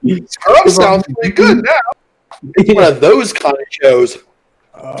 Scrubs sounds pretty good now. It's one of those kind of shows.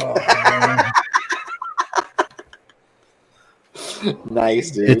 Oh, man.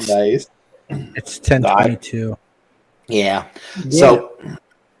 Nice, dude. It's- nice. It's 10:22. Yeah. Yeah.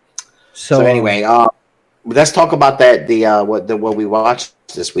 So anyway, let's talk about that. What we watched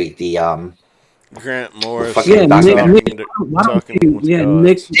this week. The Grant Morris. Fucking Yeah, Dr. Nick, talking to- why don't talking you, with yeah,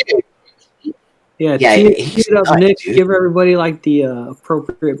 gods. Nick, Yeah, tee he's it up, nuts, Nick. dude. Give everybody like the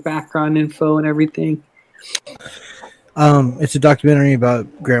appropriate background info and everything. It's a documentary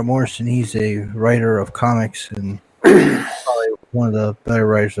about Grant Morrison. He's a writer of comics and probably one of the better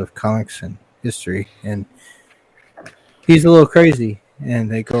writers of comics in history. And he's a little crazy. And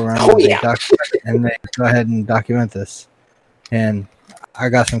they go around Oh, and, yeah. and they go ahead and document this. And I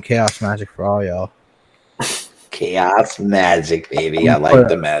got some chaos magic for all y'all. chaos magic, baby. I like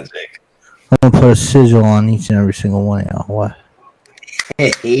the magic. I'm gonna put a sigil on each and every single one of y'all. What?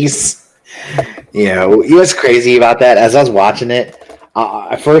 He's, you know what's crazy about that? As I was watching it,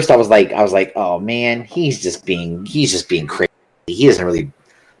 at first I was like, oh man, he's just being crazy. He doesn't really.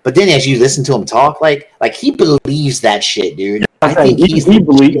 But then as you listen to him talk, like he believes that shit, dude. I think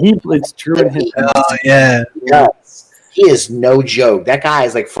it's true in his. Oh, yeah. Yes. He is no joke. That guy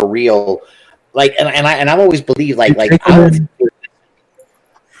is like for real. Like, and I've always believed like I don't think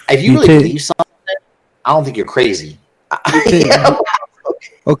if you really believe something, I don't think you're crazy. You know?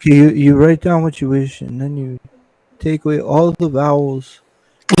 Okay, you write down what you wish, and then you take away all the vowels,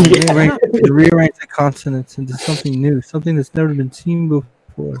 and rearrange the consonants into something new, something that's never been seen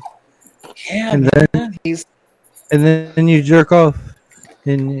before. Yeah, And man. He's then you jerk off,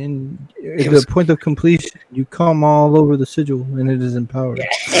 and at the point of completion, you come all over the sigil, and it is empowered.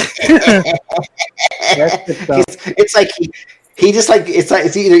 it's like he just like it's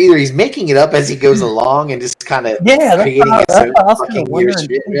either he's making it up as he goes along and just kind of creating his own fucking weird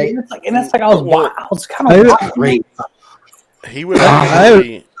shit, right? And it's like I was kind of Great. He would I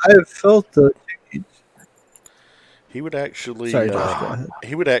actually. have felt the. He would actually. Sorry, Josh, go ahead.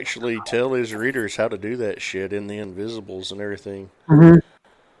 He would actually tell his readers how to do that shit in the Invisibles and everything.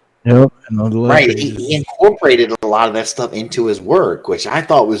 Yep, and on the left Right, pages. he incorporated a lot of that stuff into his work, which I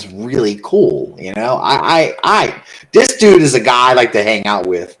thought was really cool. You know, this dude is a guy I like to hang out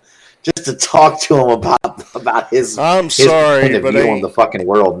with, just to talk to him about his. I'm his sorry, point of but view on the fucking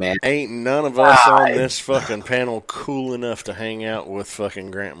world, man. ain't none of us on this fucking panel cool enough to hang out with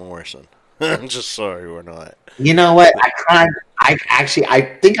fucking Grant Morrison. I'm just sorry we're not. You know what? I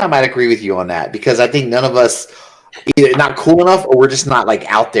think I might agree with you on that because I think none of us either not cool enough or we're just not like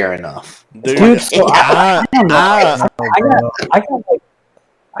out there enough. Dude, so I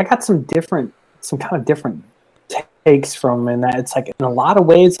got some kind of different takes from him, and that it's like in a lot of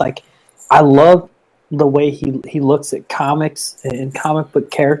ways, like I love the way he looks at comics and comic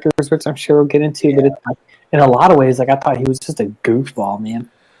book characters, which I'm sure we'll get into. But it's like, in a lot of ways, like I thought he was just a goofball, man.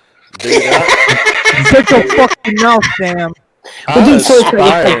 dude, Shut your fucking mouth, Sam.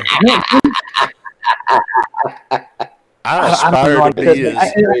 I aspire to be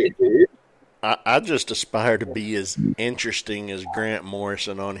as. I just aspire to be as interesting as Grant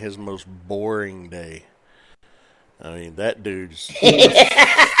Morrison on his most boring day. I mean, that dude's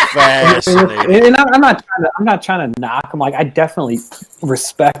fascinating. And I'm not trying to knock him. Like I definitely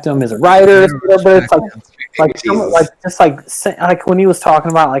respect him as a writer, but it's like when he was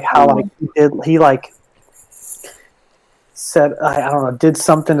talking about like how like he said I don't know, did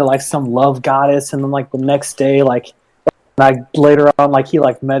something to like some love goddess, and then like the next day, like later on, like he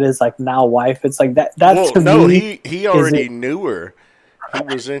like met his like now wife. It's like that. That Well, to no, me, he already knew her. He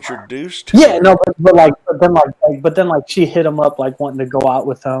was introduced to yeah, her. no, but then she hit him up like wanting to go out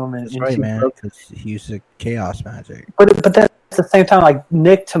with him, and, That's and right, she man. broke. Because he used the chaos magic. But then at the same time, like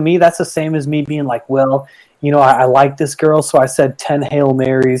Nick, to me, that's the same as me being like, well, you know, I like this girl, so I said 10 Hail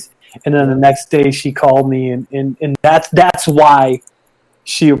Marys, and then the next day she called me, and that's why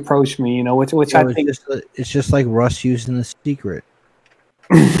she approached me, you know, which Well, I think it's just like Russ using the secret.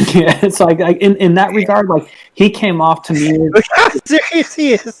 yeah, it's like in that regard, like he came off to me. Look how serious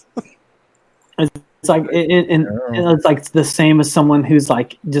he is. It's like and it's like the same as someone who's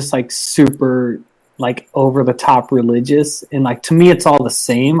like just like super like over the top religious, and like to me it's all the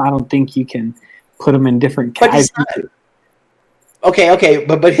same. I don't think you can put them in different But he's categories. Okay,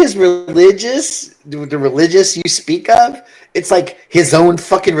 but his the religious you speak of, it's like his own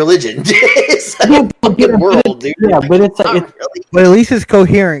fucking religion. It's like Yeah, a fucking world, dude. Yeah, but it's like Not really. But at least it's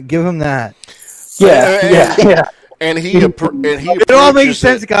coherent. Give him that. yeah. And he It all makes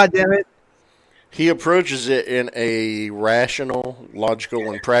sense. God damn it. He approaches it in a rational,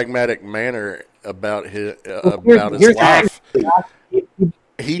 logical, and pragmatic manner about his here's life.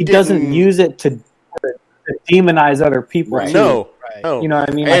 He doesn't use it to demonize other people. Right. too. No, Right. no. You know what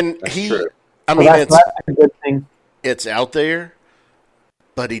I mean? And That's he, true. I So mean, that's a good thing. it's out there,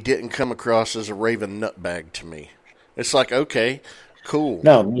 but he didn't come across as a raving nutbag to me. It's like, okay, cool.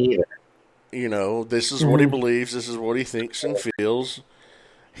 No, me either. You know, this is what he believes. This is what he thinks and feels.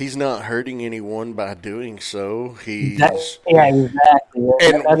 He's not hurting anyone by doing so. He's Yeah, exactly.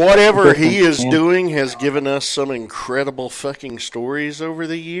 and That's whatever the he difference, is man. doing has given us some incredible fucking stories over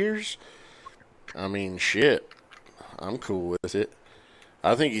the years. I mean, shit. I'm cool with it.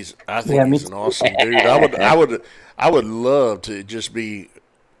 I think he's Yeah, me he's an awesome dude. I would love to just be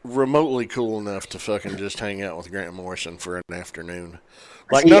remotely cool enough to fucking just hang out with Grant Morrison for an afternoon.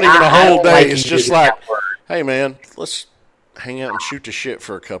 Like, See, not even a I whole don't day. like It's using just that like, word. hey man, let's hang out and shoot the shit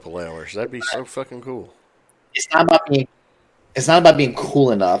for a couple hours. That'd be so fucking cool. It's not about being. It's not about being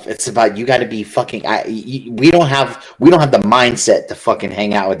cool enough. It's about you got to be fucking. We don't have the mindset to fucking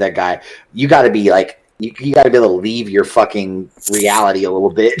hang out with that guy. You got to be like. You got to be able to leave your fucking reality a little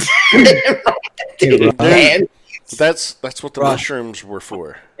bit. Dude, man. That's what the Right. mushrooms were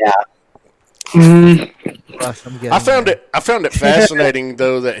for. Russ, I'm getting I found there. it fascinating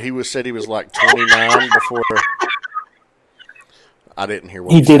though that he said he was like 29 before. I didn't hear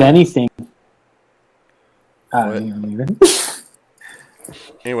what He did said. anything. What? Even.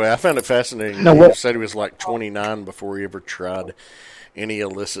 Anyway, I found it fascinating. No, He what- said he was like 29 before he ever tried any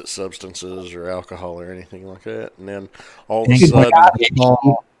illicit substances or alcohol or anything like that, and then all of a Thank sudden,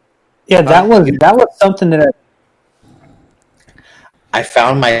 God. Yeah, that was something that I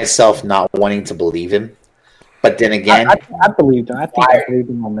found myself not wanting to believe him, but then again, I believed him. I think I believed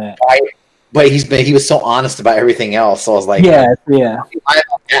him on that. but he was so honest about everything else. So I was like, Yeah. why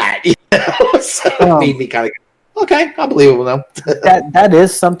about that? You know? So it made me kind of okay. I believe him though. That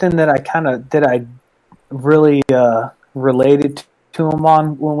is something that I really related to him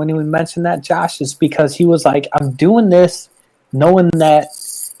on when he mentioned that, Josh, is because he was like, I'm doing this knowing that,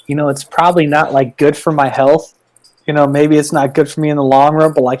 you know, it's probably not like good for my health. You know, maybe it's not good for me in the long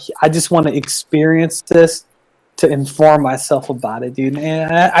run, but like I just want to experience this to inform myself about it, dude.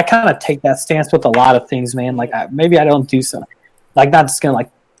 And I kind of take that stance with a lot of things, man. Like maybe I don't do something like not just gonna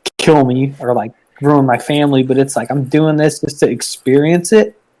like kill me or like ruin my family, but it's like I'm doing this just to experience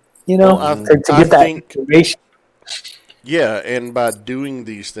it, you know, Well, to I get that think- information. yeah, and by doing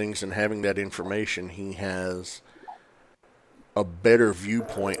these things and having that information, he has a better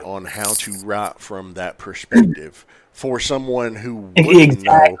viewpoint on how to write from that perspective for someone who wouldn't know.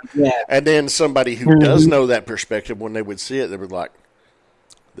 Exactly. Yeah. And then somebody who does know that perspective, when they would see it, they would like,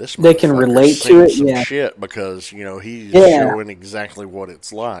 this They can motherfucker's relate to seen it, some yeah. shit because, you know, he's Yeah. showing exactly what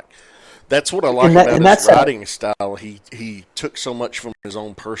it's like. That's what I like And that- about and his that's a- writing style. He took so much from his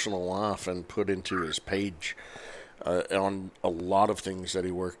own personal life and put into his page on a lot of things that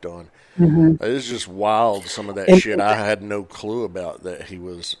he worked on. It's just wild, some of that And- shit I had no clue about that he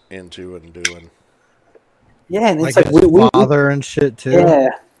was into and doing. Yeah, and Like it's like his we father and shit too. yeah.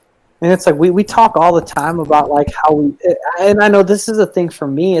 And it's like we talk all the time about like how we, and I know this is a thing for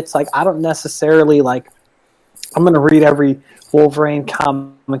me. It's like I don't necessarily like I'm going to read every Wolverine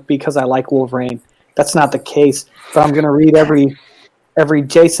comic because I like Wolverine. That's not the case. But I'm going to read every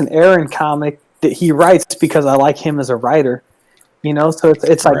Jason Aaron comic that he writes because I like him as a writer. You know, so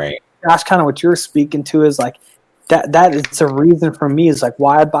it's like Right. Josh, kind of what you're speaking to is like that is a reason for me is like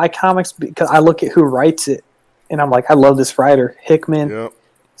why I buy comics because I look at who writes it. and I'm like, I love this writer, Hickman, Yep.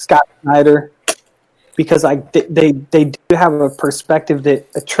 Scott Snyder, because they do have a perspective that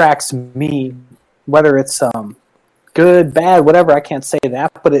attracts me, whether it's good, bad, whatever. I can't say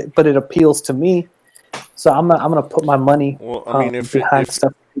that, but it appeals to me. So I'm gonna put my money Well, I mean, behind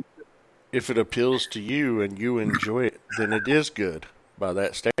stuff. if it appeals to you and you enjoy it, then it is good by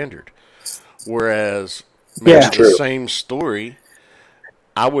that standard. Whereas maybe Yeah. the True. same story,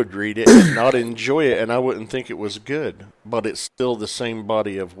 I would read it and not enjoy it, and I wouldn't think it was good. But it's still the same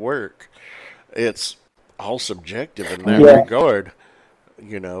body of work. It's all subjective in that Yeah. regard.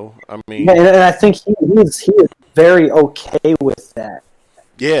 You know, I mean, Yeah, and I think he is very okay with that.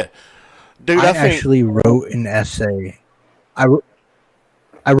 yeah, dude. I I think actually wrote an essay. I wrote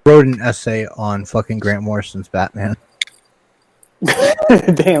an essay on fucking Grant Morrison's Batman.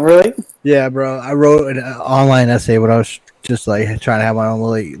 Damn, really? Yeah, bro. I wrote an online essay when I was just like trying to have my own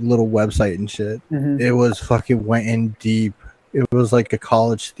little website and shit. Mhm. It was fucking went in deep. It was like a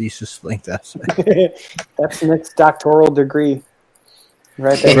college thesis length essay. That's Nick's doctoral degree,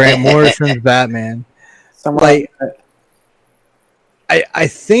 right there. Grant Morrison's Batman. Somewhere Like, I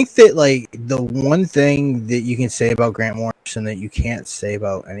think that like the one thing that you can say about Grant Morrison that you can't say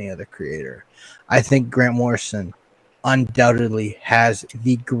about any other creator, I think Grant Morrison undoubtedly has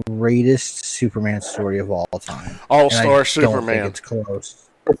the greatest Superman story of all time. All And I Star don't think Superman. it's close.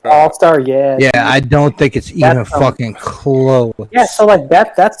 It's All-Star, yeah. Yeah, I don't think it's even That's, fucking close. Yeah, so like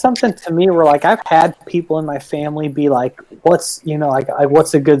that's something to me where like I've had people in my family be like, "What's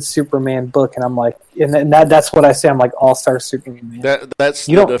what's a good Superman book?" And I'm like, and that's what I say. I'm like All-Star Superman. That's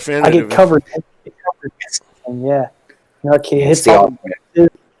You the don't. I definitive. get covered. And yeah, okay, It's it's the all,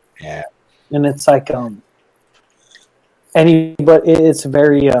 ultimate. Yeah. and it's like but it's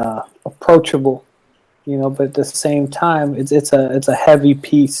very approachable, but at the same time it's a heavy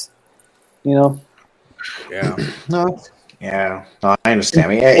piece, Yeah. No. Yeah. No, I understand.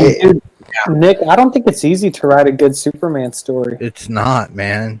 I mean, And, dude, Nick, I don't think it's easy to write a good Superman story It's not,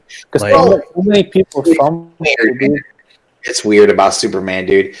 man. because Like- so many people fumble, dude. it's weird about Superman,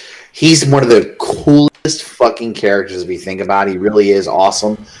 dude. He's one of the coolest fucking characters if you think about it. He really is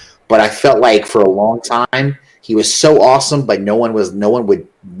awesome. But I felt like for a long time he was so awesome, but no one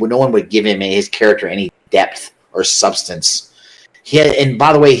would give him his character any depth or substance. And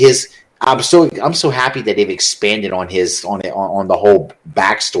by the way, I'm so happy that they've expanded on on the whole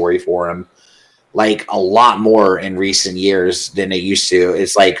backstory for him, like a lot more in recent years than they used to.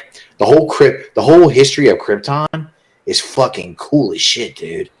 It's like the whole history of Krypton is fucking cool as shit,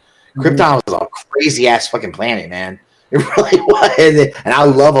 dude. Krypton was a crazy ass fucking planet, man. It really was, and I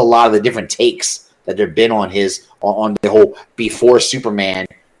love a lot of the different takes that there've been on the whole before Superman.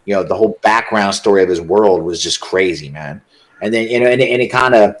 The whole background story of his world was just crazy, man. And then and it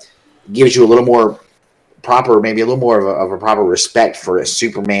kind of gives you a little more proper, maybe a little more of a proper respect for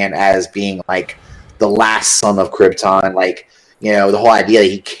Superman as being like the last son of Krypton. Like, the whole idea that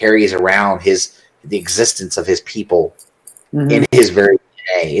he carries around the existence of his people in his very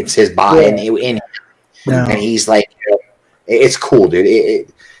DNA. It's his body, No. and he's like, it's cool, dude.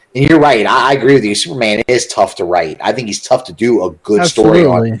 And you're right. I agree with you. Superman is tough to write. I think he's tough to do a good story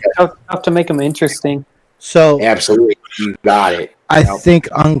on. Absolutely. Tough to make them interesting. So Absolutely, you got it. I think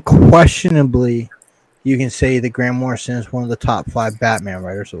unquestionably you can say that Grant Morrison is one of the top 5 Batman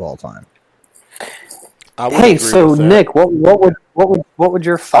writers of all time. I would Hey, agree so with that. Nick, what would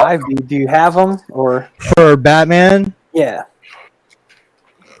your 5 be? Do you have them or For Batman, yeah?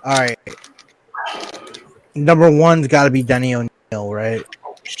 all right. Number 1's got to be Denny O'Neil, right?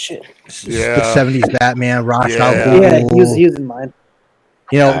 Shit. Yeah. The 70s Batman, Ra's al Yeah. Ghul. Yeah, he was in mine.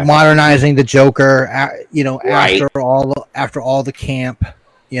 Modernizing the Joker. Right. after all the camp.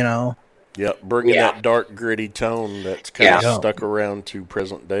 Yep, bringing Yeah. that dark, gritty tone that's kind of Yeah. stuck around to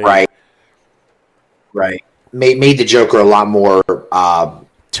present day. Right. Made the Joker a lot more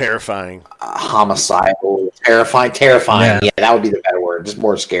Terrifying. homicidal, terrifying. Yeah. Yeah, that would be the better word. Just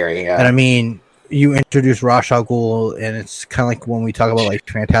more scary. Yeah. And I mean, you introduce Ra's al Ghul, and it's kind of like when we talk about like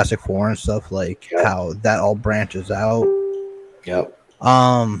Fantastic Four and stuff, like how that all branches out. Yep.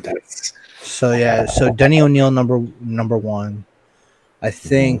 That's So yeah, so Denny O'Neil number 1. I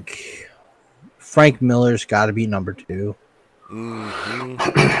think Frank Miller's got to be number 2. Hmm.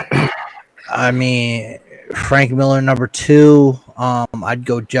 I mean, Frank Miller number 2. I'd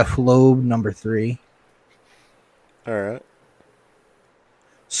go Jeff Loeb number 3. All right.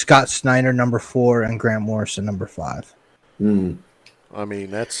 Scott Snyder number 4, and Grant Morrison number 5. I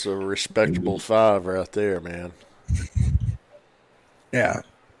mean, that's a respectable 5 right there, man. Yeah.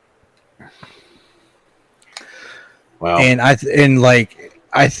 well. And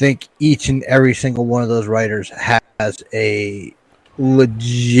I think each and every single one of those writers has a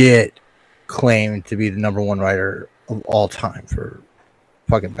legit claim to be the number one writer of all time for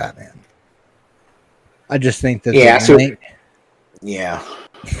fucking Batman. I just think that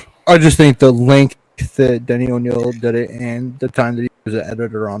I just think the length that Denny O'Neil did it and the time that he was an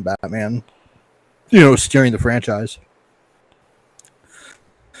editor on Batman, steering the franchise,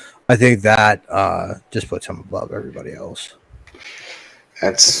 I think that just puts him above everybody else.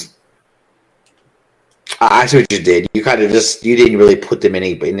 I see what you did. You kind of you didn't really put them in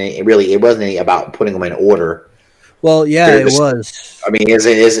it wasn't any about putting them in order. Well, yeah, it was. I mean, is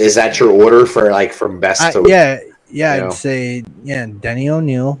that your order for like from best to? I'd say Denny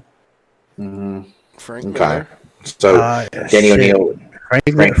O'Neil, Frank Miller. So Denny O'Neil,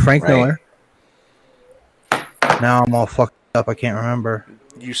 Frank Miller. Now I'm all fucked up. I can't remember.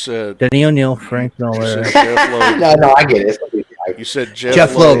 You said Denny O'Neil, Frank Miller. Jeff Loeb. No, I get it. You said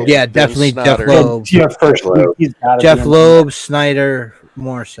Jeff Loeb. Yeah, definitely Jeff Loeb. Jeff Loeb, Snyder,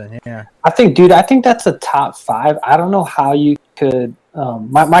 Morrison. Yeah. I think that's a top 5. I don't know how you could.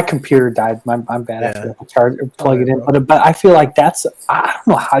 My computer died. I'm bad. I have to plug it in. But I feel like I don't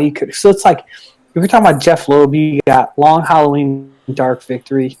know how you could. So it's like, if you're talking about Jeff Loeb, you got Long Halloween, Dark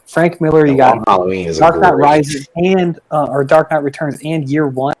Victory. Frank Miller, you got Dark Knight Rises or Dark Knight Returns and Year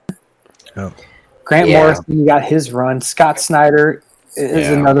One. Oh. Grant Morrison, you got his run. Scott Snyder is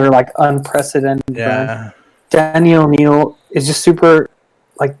another like unprecedented run. Danny O'Neil is just super.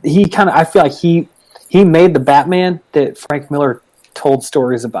 Like I feel like he made the Batman that Frank Miller told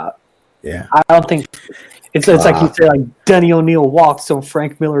stories about. Yeah, I don't think it's like you say like Danny O'Neil walked so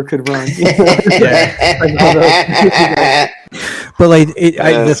Frank Miller could run. But like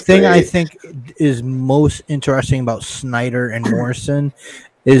the thing I think is most interesting about Snyder and Morrison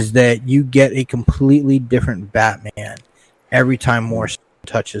is that you get a completely different Batman every time Morrison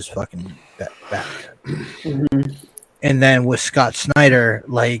touches fucking Batman. Mm-hmm. And then with Scott Snyder,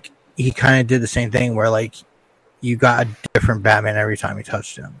 like he kind of did the same thing where like you got a different Batman every time he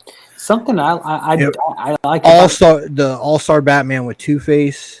touched him. Something I like the All-Star Batman with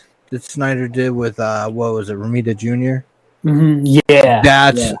Two-Face that Snyder did with what was it, Romita Jr. Mm-hmm. Yeah,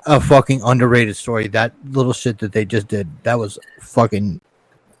 that's a fucking underrated story. That little shit that they just did, that was fucking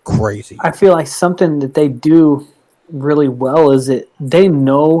crazy. I feel like something that they do really well is that they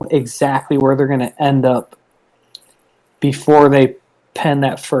know exactly where they're going to end up before they pen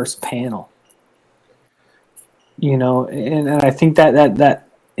that first panel. And I think that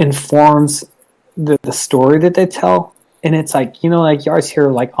informs the story that they tell. And it's like, like you always hear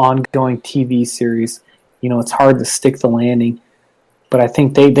like ongoing TV series, it's hard to stick the landing. But I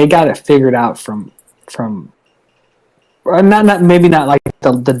think they got it figured out from not maybe not like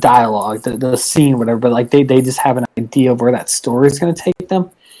the dialogue, the scene, whatever, but like they just have an idea of where that story is going to take them.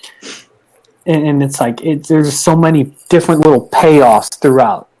 And it's like there's so many different little payoffs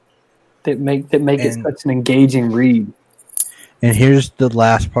throughout that make it such an engaging read. And here's the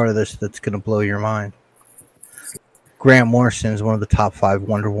last part of this that's going to blow your mind. Grant Morrison is one of the top 5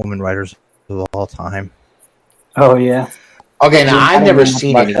 Wonder Woman writers of all time. Oh yeah. Okay, now I've never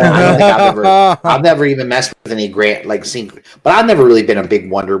seen any. I don't think I've never even messed with any Grant but I've never really been a big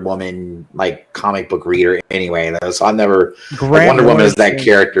Wonder Woman like comic book reader anyway. So I've never. Wonder Woman is that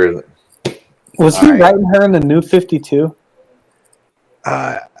character. Was he writing her in the New 52?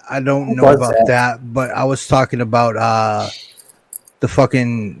 I don't know about that, but I was talking about the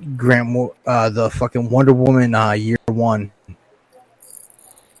fucking the fucking Wonder Woman Year One.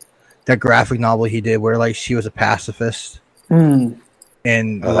 That graphic novel he did where like she was a pacifist. And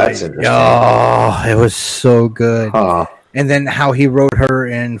that's interesting. It was so good. And then how he wrote her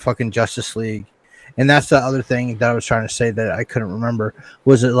in fucking Justice League. And that's the other thing that I was trying to say that I couldn't remember.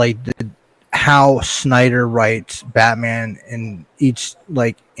 Was it like how Snyder writes Batman in each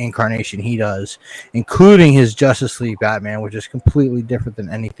like incarnation he does, including his Justice League Batman, which is completely different than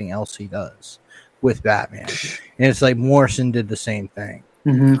anything else he does with Batman. And it's like Morrison did the same thing.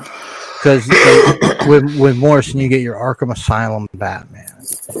 Because with Morrison, you get your Arkham Asylum Batman.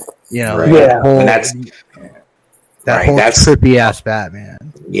 That whole trippy ass Batman.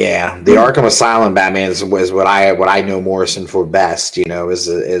 Yeah, the Arkham Asylum Batman is what I know Morrison for best.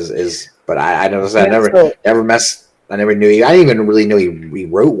 But I never messed. I never knew I didn't even really know he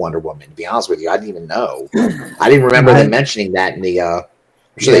wrote Wonder Woman. To be honest with you, I didn't even know. I didn't remember them mentioning that in the. I'm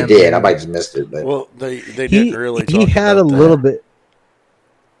sure they did. I might have missed it. But they didn't really. He had a little bit.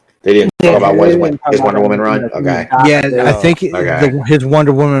 They didn't talk about his Wonder Woman run? Okay. Yeah, I think his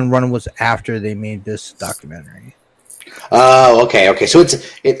Wonder Woman run was after they made this documentary. Oh, okay. So it's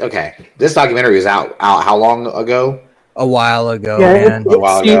okay. This documentary was out how long ago? a while ago, Yeah, man. A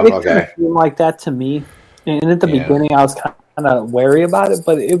while see, ago, it kind of okay. seemed like that to me. And at the Yeah. beginning, I was kind of wary about it,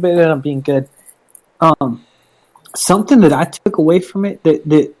 but it ended up being good. Something that I took away from it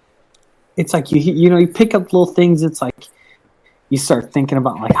that it's like you pick up little things. It's like you start thinking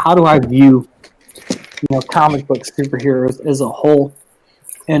about like how do I view comic book superheroes as a whole.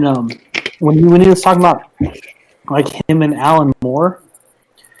 And when he was talking about like him and Alan Moore,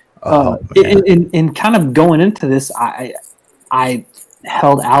 in kind of going into this, I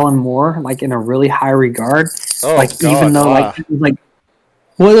held Alan Moore like in a really high regard. Oh, like God, even though why?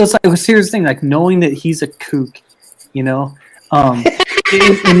 well, it was like a serious thing, like knowing that he's a kook, and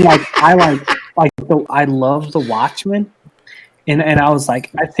like I love the Watchmen, and I was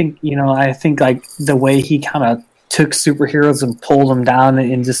like, I think like the way he kind of took superheroes and pulled them down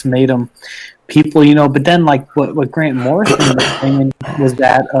and just made them people, but then like what Grant Morrison was saying was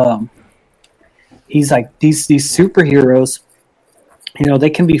that he's like these superheroes, they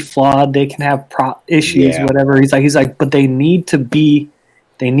can be flawed, they can have issues, whatever. He's like, but they need to be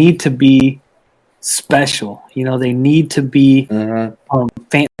special. They need to be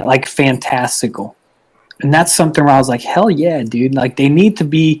like fantastical. And that's something where I was like, hell yeah, dude. Like they need to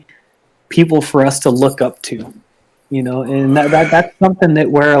be people for us to look up to, and that's something that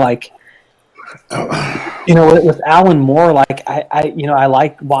where like, with Alan Moore, like I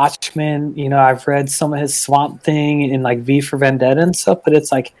like Watchmen, I've read some of his Swamp Thing and like V for Vendetta and stuff, but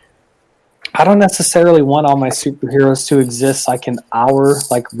it's like, I don't necessarily want all my superheroes to exist like in our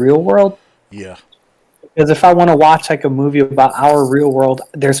like real world. Yeah. Because if I want to watch like a movie about our real world,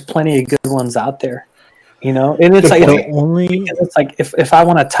 there's plenty of good ones out there, and it's like it's like if I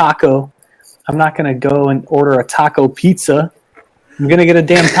want a taco, I'm not going to go and order a taco pizza. I'm going to get a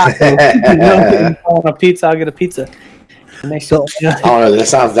damn taco. If I want a pizza, I'll get a pizza. And they still, I don't know.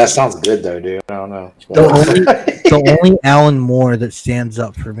 That sounds good though, dude. I don't know. The only Alan Moore that stands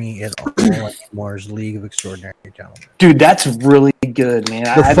up for me is Alan Moore's League of Extraordinary Gentlemen. Dude, that's really good, man.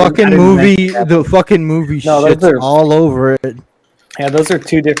 The fucking movie shit's all over it. Yeah, those are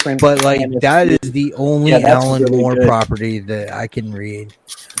two different. But like that is the only Alan Moore property that I can read.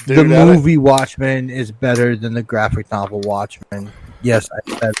 Dude, the movie Watchmen is better than the graphic novel Watchmen. Yes,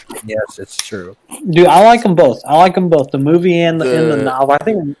 yes, it's true. Dude, I like them both. The movie and the novel. I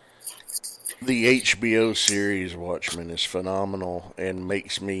think the HBO series Watchmen is phenomenal and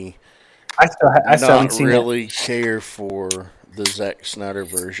makes me I still haven't seen really care for the Zack Snyder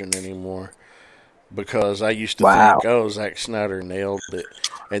version anymore. Because I used to think, Zack Snyder nailed it.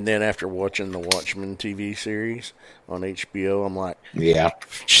 And then after watching the Watchmen TV series on HBO, I'm like, yeah,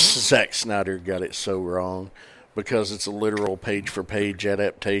 Zack Snyder got it so wrong. Because it's a literal page-for-page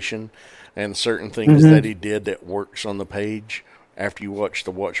adaptation. And certain things that he did that works on the page, after you watch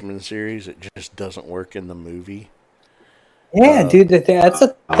the Watchmen series, it just doesn't work in the movie. Yeah, dude, that's a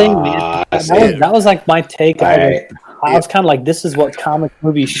thing, man. That was like my take. I was kind of like, this is what comic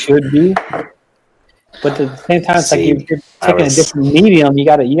movies should be. But at the same time, it's like you're taking a different medium. You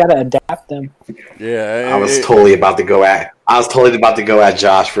gotta adapt them. Yeah, I was totally about to go at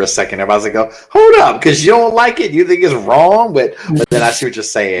Josh for a second. I was like, hold up, because you don't like it. You think it's wrong, but then I see what you're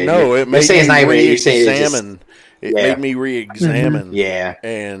saying. No, it made me re-examine. It made me re-examine. Yeah,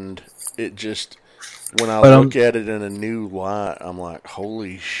 and it just when I look at it in a new light, I'm like,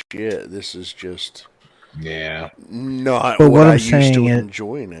 holy shit, this is just not what I used to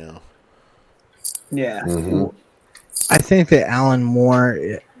enjoy now. Yeah. I think that Alan Moore,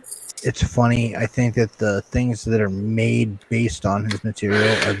 it's funny. I think that the things that are made based on his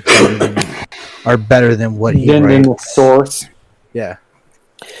material are better than what he writes. Than the source. Yeah.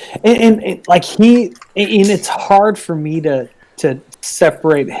 And like it's hard for me to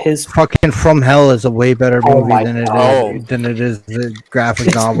separate his fucking From Hell is a way better movie than it is the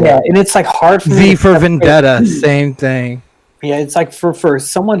graphic novel. Yeah, and it's like hard for V for Vendetta, same thing. Yeah, it's like for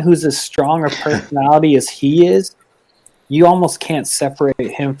someone who's as strong a personality as he is, you almost can't separate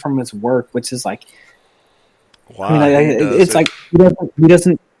him from his work, which is like, wow. It's like he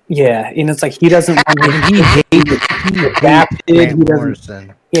doesn't. Yeah, and it's like he doesn't want to be adapted. He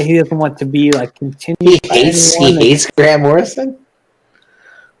doesn't. Yeah, he doesn't want to be like continued. He hates Grant Morrison.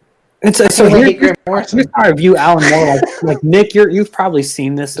 It's so here's how I view Alan Moore. Like Nick, you've probably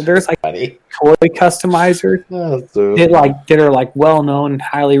seen this. So there's like toy customizers that are like well known and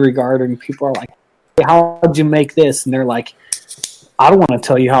highly regarded, and people are like, hey, "How did you make this?" And they're like, "I don't want to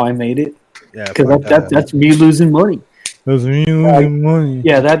tell you how I made it, because that's me losing money." That's me losing money.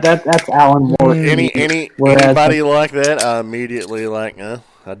 Yeah, that's Alan Moore. Anybody like that, I immediately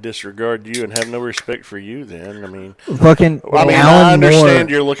I disregard you and have no respect for you. Then I understand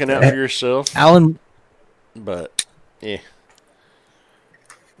you're looking out for yourself, Alan. But Yeah.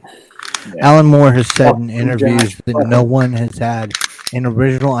 Alan Moore has said in interviews that no one has had an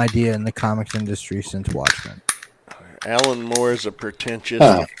original idea in the comics industry since Watchmen. Alan Moore is a pretentious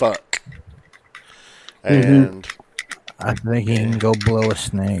fuck. Mm-hmm. And I think he can go blow a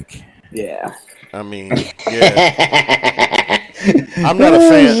snake. Yeah. I mean, yeah. I'm not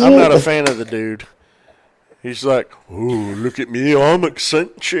a fan of the dude. He's like, "Ooh, look at me, I'm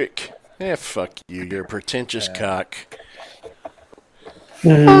eccentric." Yeah, fuck you. You're a pretentious cock.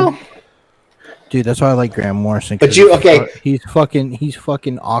 Mm-hmm. Dude, that's why I like Grant Morrison. But you okay? He's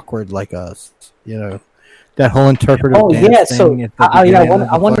fucking awkward like us. You know that whole interpretive dance yeah. thing. So at the I beginning of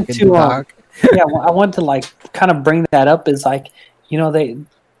the wanted fucking to doc. yeah, well, I wanted to like kind of bring that up is like, you know, they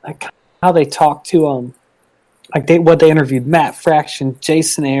like how they talk to like what they interviewed Matt Fraction,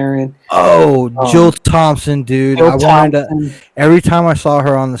 Jason Aaron. Oh, Jill Thompson, dude. Jill I wanted Thompson. to. Every time I saw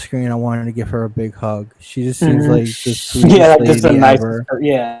her on the screen, I wanted to give her a big hug. She just seems like the sweetest Yeah, lady just a nice, ever.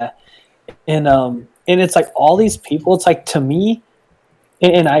 yeah. And it's like all these people. It's like to me,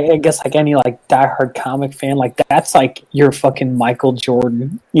 and I guess like any like diehard comic fan, like that's like your fucking Michael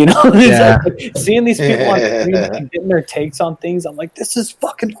Jordan, you know? It's Yeah. like, seeing these people on screen and getting their takes on things, I'm like, this is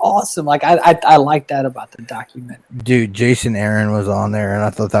fucking awesome. Like I like that about the documentary. Dude, Jason Aaron was on there, and I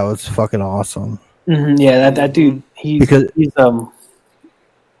thought that was fucking awesome. Yeah, that dude, he's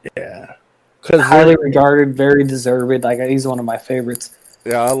Yeah, highly regarded, very deserved. Like he's one of my favorites.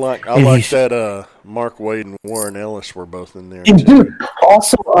 Yeah, I like he's- that Mark Waid and Warren Ellis were both in there. And too. dude,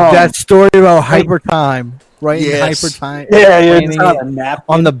 also that story about hyper time, right? Yes. Hyper time. yeah, explaining it's on it a napkin.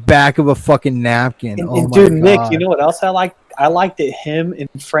 on the back of a fucking napkin. And, Oh and my dude, god, Nick, you know what else I like? I like that him and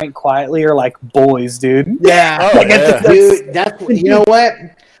Frank Quietly are like boys, dude. Yeah, Oh, yeah. dude. That's you know what?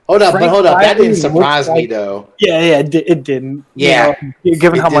 Hold up, Frank but hold up. That Riley didn't surprise looks me like- though. Yeah, it didn't. Yeah. You know,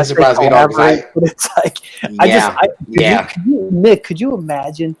 given It how didn't much they surprise me at all, 'cause collaborate, but it's like Yeah, Nick, could you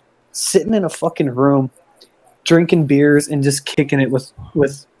imagine sitting in a fucking room, drinking beers and just kicking it with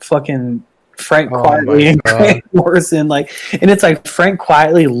fucking Frank Oh Quietly my and God. Grant Morrison, like, and it's like Frank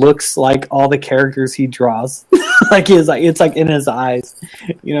Quietly looks like all the characters he draws, like he's like it's like in his eyes,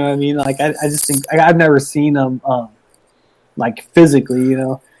 you know what I mean? Like I just think I've never seen him like physically, you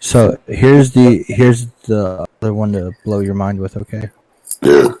know. So here's the other one to blow your mind with. Okay,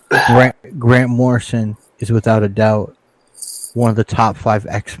 Grant Morrison is without a doubt one of the top 5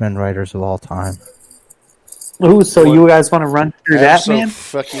 X-Men writers of all time. Ooh, so you guys want to run through that, man?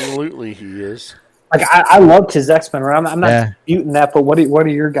 Absolutely, he is. Like I loved his X-Men run. I'm not Yeah. disputing that, but what are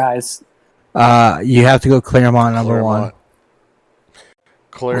your guys? You have to go Claremont number Claremont.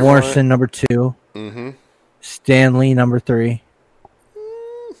 1, Morrison number 2, Mm-hmm. Stanley number 3.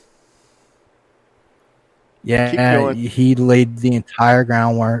 Yeah, going. he laid the entire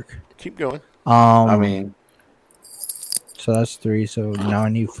groundwork. Keep going. I mean, So that's 3. So now I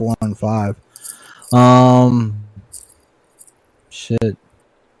need 4 and 5. Shit.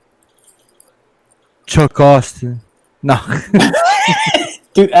 Chuck Austin. No,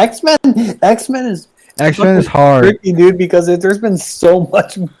 Dude, X-Men is X-Men is hard. tricky, dude, because there's been so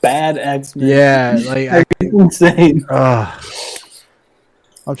much bad X-Men. Yeah, like It's insane.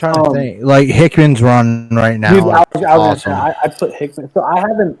 I'm trying to think. Like Hickman's run right now. Dude, I is was awesome. I put Hickman. So I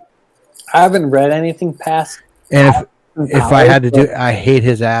haven't read anything past. And if I had to do, but- I hate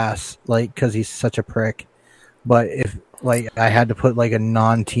his ass, like because he's such a prick. But if like I had to put like a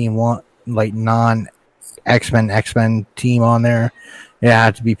non-team one, like non-X-Men team on there, it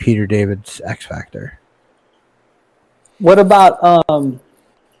had to be Peter David's X Factor. What about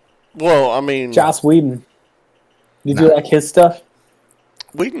Well, I mean, Joss Whedon? Did you like his stuff?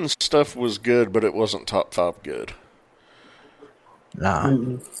 Whedon's stuff was good, but it wasn't top 5 good. Nah,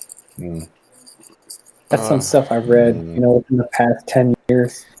 That's some stuff I've read, you know, within the past 10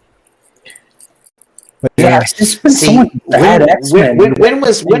 years. but Yeah, yeah, it's just been so see, much bad X-Men.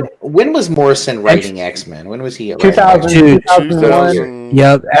 when was Morrison writing X-Men? When was he? writing 2000, Dude, 2001, 2000.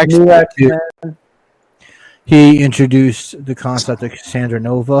 yep. New X-Men. X-Men. He introduced the concept of Cassandra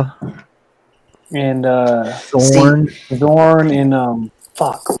Nova, And Thorn, and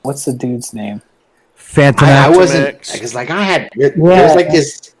fuck, what's the dude's name? Phantom. I X. wasn't X. because like I had there's like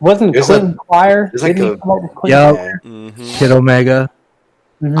this. Wasn't There's Clinton Choir? there's like Didn't he a- come up with Clinton Yep. Choir? Mm-hmm. Kid Omega.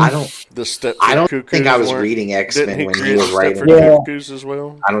 Mhm. I don't. The Step I don't Cuckoos think I was weren't- reading Didn't X-Men he when he create was writing. Stepford Yeah. Cuckoos as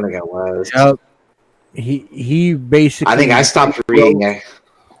well? I don't think I was. Yep. He basically. I think I stopped reading it.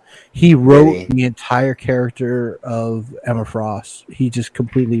 He wrote Really? the entire character of Emma Frost. He just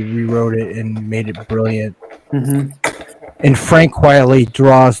completely rewrote it and made it brilliant. Mhm. And Frank Quietly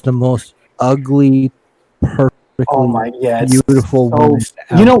draws the most ugly, perfectly Oh my, yeah, it's beautiful so- woman.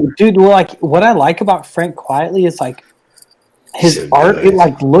 You know, dude, well, like what I like about Frank Quietly is like his So art, good. it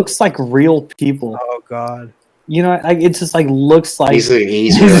like looks like real people. Oh God. You know, like it just like looks like He's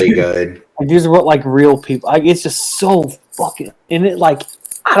really good. like these are what like real people. Like it's just so fucking, and it like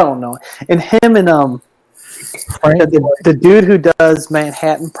I don't know. And him and the dude who does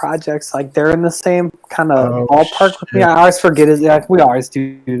Manhattan Projects, like they're in the same kind of ballpark with me. shit. I always forget his. Like we always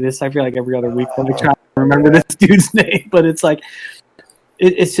do this. I feel like every other week when we try to remember this dude's name, but it's like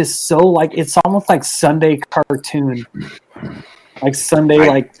it's just so like it's almost like Sunday cartoon, like Sunday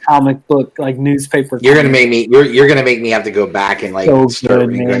like comic book, like newspaper. You're gonna make me. You're gonna make me have to go back and like So start good,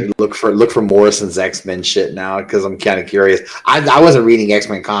 man. look for Morrison's X-Men shit now because I'm kind of curious. I wasn't reading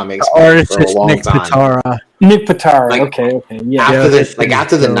X-Men comics Artist for a is long Nick time. Pitara. Nick Pitara. Like, Okay, yeah. After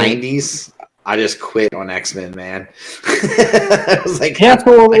the so- 90s, I just quit on X-Men, man. I was like, Yeah,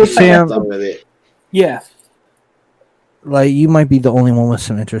 well, I'm it's- done with it. Yeah. Like you might be the only one with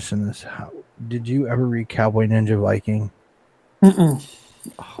some interest in this. Did you ever read Cowboy Ninja Viking? Mm-mm.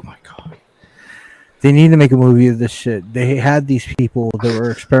 Oh my God. They need to make a movie of this shit. They had these people that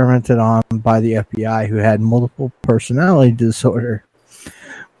were experimented on by the FBI who had multiple personality disorder.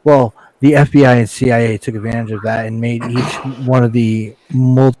 Well, the FBI and CIA took advantage of that and made each one of the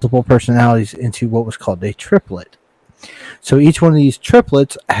multiple personalities into what was called a triplet. So each one of these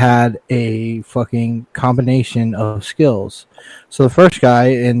triplets had a fucking combination of skills. So the first guy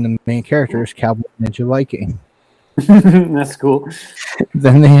in the main character is Cowboy Ninja Viking. That's cool.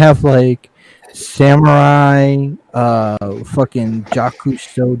 Then they have like samurai, fucking Jacques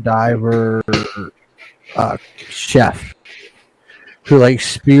Cousteau diver, chef, who like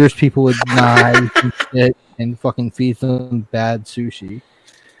spears people with knives and shit and fucking feeds them bad sushi.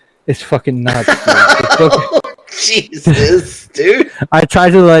 It's fucking nuts. Dude. It's fucking- Jesus, dude. I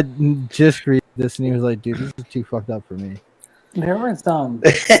tried to let just read this, and he was like, "Dude, this is too fucked up for me." There was Then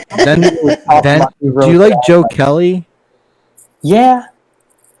do you like Joe Kelly? Yeah.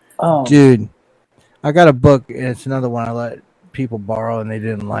 Dude, I got a book, and it's another one I let people borrow, and they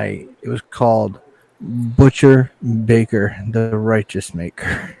didn't like. It was called Butcher Baker, the Righteous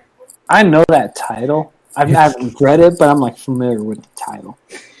Maker. I know that title. I haven't read it, but I'm like familiar with the title.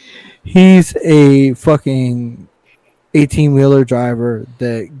 He's a fucking 18-wheeler driver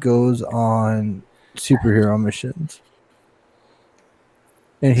that goes on superhero missions.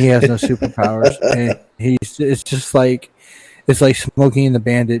 And he has no superpowers. And it's just like it's like Smokey and the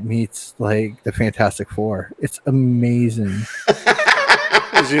Bandit meets like the Fantastic Four. It's amazing.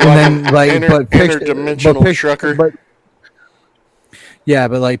 Is he And like then, an interdimensional trucker? But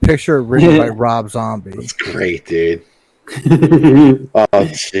picture it written by Rob Zombie. That's great, dude. Oh,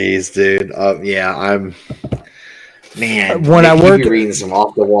 jeez, dude. Yeah, I'm. Man, When I you worked- be reading some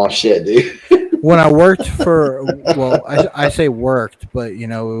off the wall shit, dude. When I worked for, well, I say worked, but you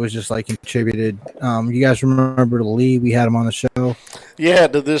know, it was just like contributed. You guys remember Lee? We had him on the show. Yeah,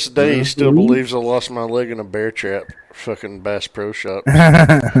 to this day, he still believes I lost my leg in a bear trap. Fucking Bass Pro Shop.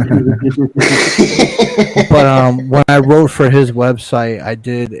 But when I wrote for his website, I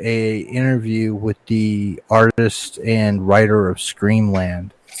did a interview with the artist and writer of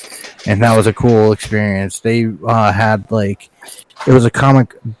Screamland, and that was a cool experience. They had like it was a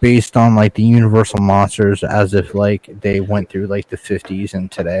comic based on like the Universal monsters, as if like they went through like the 50s and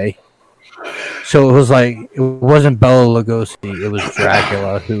today. So it was like it wasn't Bela Lugosi, it was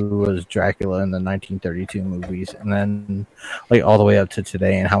Dracula, who was Dracula in the 1932 movies, and then like all the way up to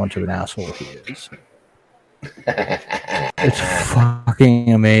today and how much of an asshole he is. It's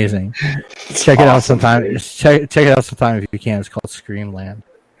fucking amazing. Check it out sometime. Check it out sometime if you can. It's called Screamland.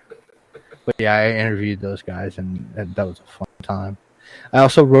 But yeah, I interviewed those guys, and that was a fun time. I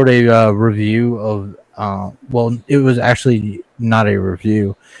also wrote a review of. Well, it was actually not a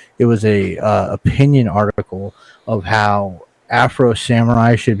review. It was a opinion article of how Afro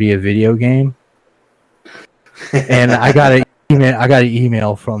Samurai should be a video game. And I got an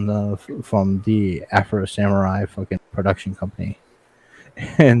email from the Afro Samurai fucking production company,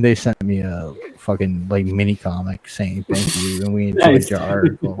 and they sent me a fucking like mini comic saying thank you and we enjoyed Nice. your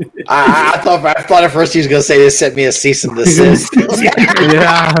article. I thought at first he was gonna say they sent me a cease and desist.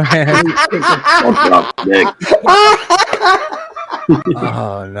 Yeah, man.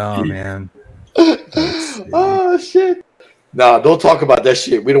 Oh no, man. Oh shit! No, don't talk about that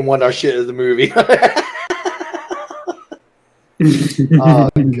shit. We don't want our shit in the movie. Oh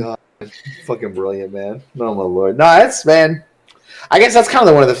god, fucking brilliant, man! Oh my lord, no, that's man. I guess that's kind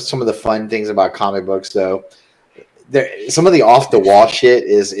of some of the fun things about comic books, though. Some of the off the wall shit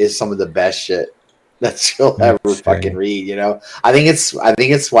is some of the best shit that you'll ever fucking read. You know, I think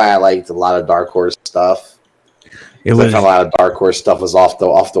it's why I liked a lot of Dark Horse stuff. A lot of Dark Horse stuff was off the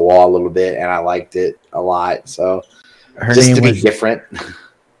wall a little bit, and I liked it a lot. So Her just name to be was different.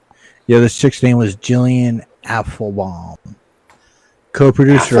 yeah. This chick's name was Jillian Applebaum,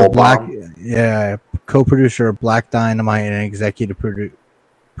 co-producer of co-producer of Black Dynamite and executive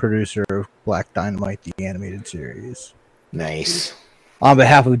producer of Black Dynamite, the animated series. Nice. On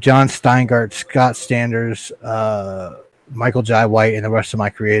behalf of John Steingart, Scott Standers, Michael Jai White, and the rest of my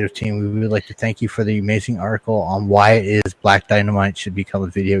creative team, we would like to thank you for the amazing article on why it is Black Dynamite should become a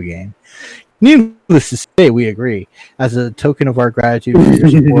video game. Needless to say, we agree. As a token of our gratitude for your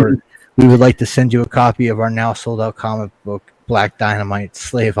support, we would like to send you a copy of our now sold-out comic book, Black Dynamite,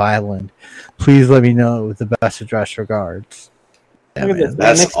 Slave Island. Please let me know with the best address regards. Yeah, Look at this.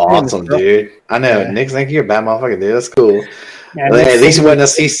 That's Nick's awesome, famous, bro. dude. I know. Yeah. Nick's thinking you're a bad motherfucker, dude. That's cool. Yeah, Well, hey, Nick's at least it famous. wasn't a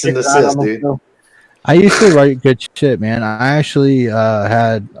cease and desist, dude. I used to write good shit, man. I actually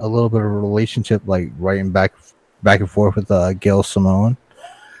had a little bit of a relationship, like writing back and forth with Gail Simone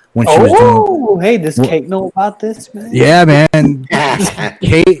when she was doing. Oh, hey, does Kate know about this, man? Yeah, man.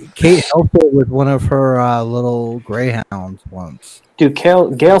 Kate helped her with one of her little greyhounds once. Dude,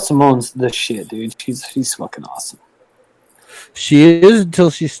 Gail Simone's the shit, dude. She's fucking awesome. She is until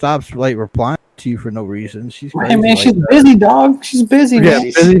she stops like replying to you for no reason. She's Hey, crazy man, like she's that. busy, dog. She's busy, Yeah, man.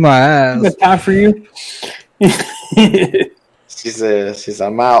 busy my I ass. got time for you. She says,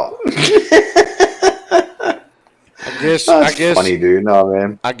 I'm out. I That's guess funny, dude. No,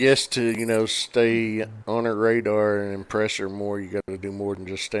 man. I guess to stay on her radar and impress her more, you got to do more than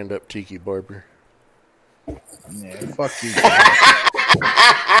just stand up tiki barber. Yeah, fuck you.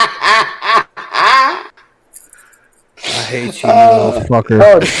 I hate you, you little fucker.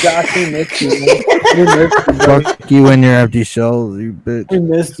 Oh, Josh, we missed you, man. We missed you, buddy. Fuck you and your empty shell, you bitch. We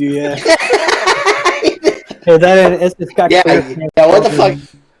missed you, yeah. Hey, it's just got Yeah, clear. yeah, what the fuck?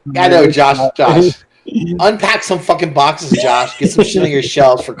 I know, Josh. Unpack some fucking boxes, Josh. Get some shit on your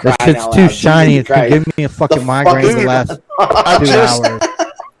shelves for crying That shit's out too loud. shiny. Jesus It's been Christ. giving me a fucking The migraine fuck- the last I 2 just hours.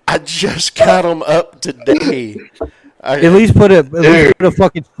 I just got them up today. At least put a Dude.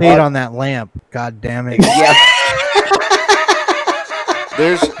 fucking shade What? on that lamp. God damn it. Yeah.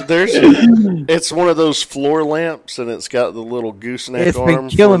 there's it's one of those floor lamps, and it's got the little gooseneck It's been arm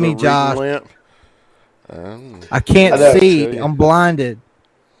killing for the me, Josh. lamp. I can't I know. see. I'm blinded.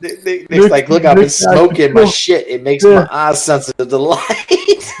 Nick's like, look, I've been smoking my shit. It makes my eyes sensitive to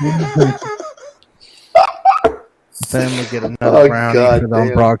light. Then we get another Oh, brownie God for the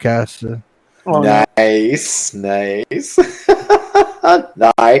damn. broadcaster. Nice. Nice.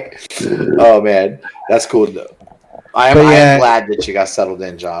 Oh, man. That's cool to know. I But am yeah. glad that you got settled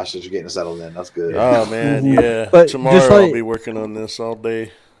in, Josh, that you're getting settled in. That's good. Oh man, yeah. But Tomorrow just like- I'll be working on this all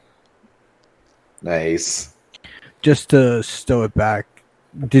day. Nice. Just to stow it back,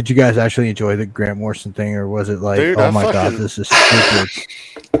 did you guys actually enjoy the Grant Morrison thing, or was it like, Dude, oh I my god, fucking- this is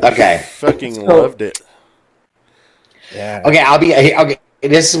stupid? Okay. Fucking loved it. Yeah. Okay, okay.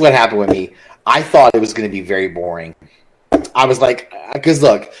 This is what happened with me. I thought it was going to be very boring. I was like, because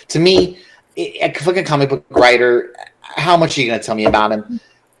look, to me, a fucking comic book writer, how much are you going to tell me about him?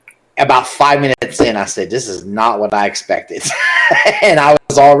 About 5 minutes in, I said, this is not what I expected. And I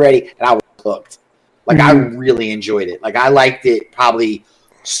was hooked. Like, I really enjoyed it. Like, I liked it probably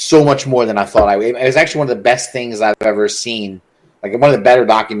so much more than I thought I would. It was actually one of the best things I've ever seen. Like, one of the better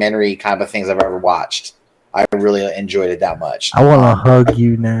documentary kind of things I've ever watched. I really enjoyed it that much. I want to hug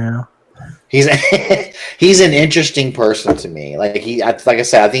you now. He's he's an interesting person to me. Like I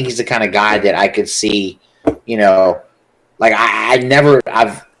said, I think he's the kind of guy that I could see. Like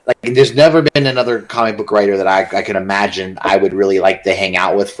there's never been another comic book writer that I can imagine I would really like to hang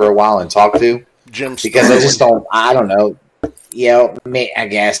out with for a while and talk to, Jim because I don't know. I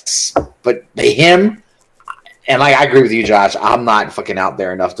guess, but him, and like I agree with you, Josh. I'm not fucking out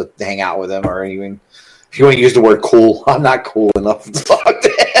there enough to hang out with him, or even if you want to use the word cool, I'm not cool enough to talk to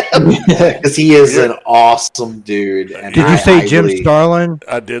him. Because he is an awesome dude. And Did you say Jim Starlin?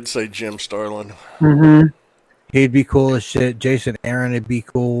 I did say Jim Starlin. Mm-hmm. He'd be cool as shit. Jason Aaron would be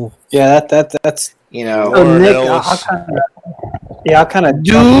cool. Yeah, that's. Oh, So Nick, Ellis. I'll kind of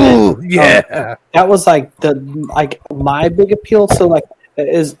Dude, yeah. that was like my big appeal. So like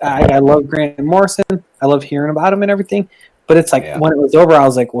I love Grant Morrison. I love hearing about him and everything. But it's like when it was over, I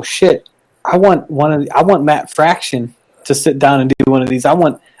was like, well, shit. I want Matt Fraction to sit down and do one of these. I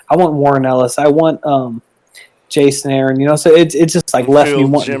want Warren Ellis. I want Jason Aaron. So it's just like left me Phil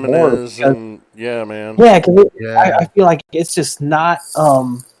wanting more. Jimenez and yeah, man. Yeah, because Yeah. I feel like it's just not.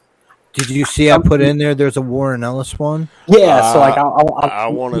 Did you see I put in there? There's a Warren Ellis one. Yeah, so like I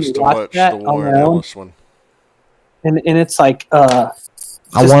want us to watch the Warren Ellis one. and it's like I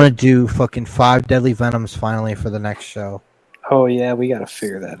want to do fucking 5 Deadly Venoms finally for the next show. oh yeah, we got to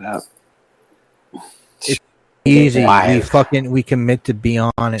figure that out. Easy. Why? We commit to be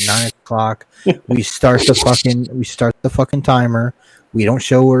on at 9:00. We start the fucking timer. We don't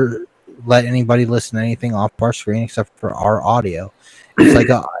show or let anybody listen to anything off our screen except for our audio.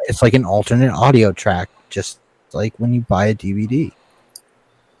 It's like an alternate audio track, just like when you buy a DVD.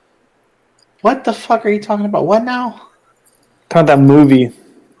 What the fuck are you talking about? What now? Talking about that movie.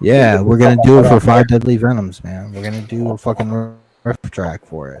 Yeah, we're gonna do it for 5 Deadly Venoms, man. We're gonna do a fucking riff track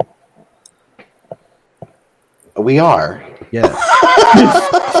for it. We are. Yes.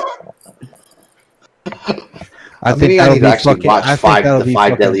 I Maybe I need to actually watch I think that'll the be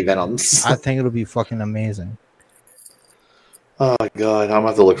five fucking- Deadly Venoms. I think it'll be fucking amazing. Oh my god, I'm gonna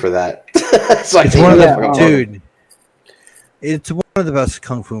have to look for that. So I It's think one of I the forgot. dude. It's one of the best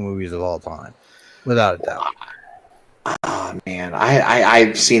kung fu movies of all time, without a doubt. Oh man,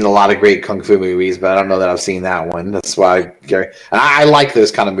 I've seen a lot of great kung fu movies, but I don't know that I've seen that one. That's why I like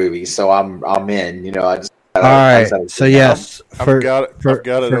those kind of movies, so I'm in. You know, I just All right. So yes, I've got it for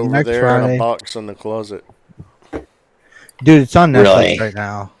over next there in Friday- a box in the closet. dude, it's on Netflix Really? right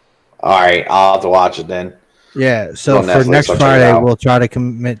now. All right, I'll have to watch it then. Yeah. So On for Netflix, next I'll check it Friday, out. we'll try to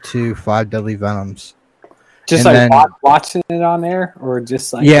commit to 5 Deadly Venoms. Just And like then- watching it on there, or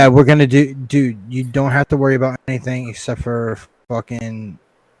just like Yeah, we're gonna do, dude. You don't have to worry about anything except for fucking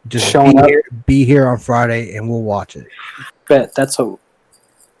just Showing up. be here on Friday, and we'll watch it. bet that's what.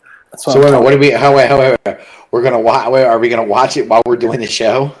 That's what. So I'm what do we? How wait, we're gonna watch? Are we gonna watch it while we're doing the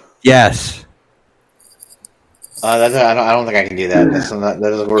show? Yes. I don't think I can do that. That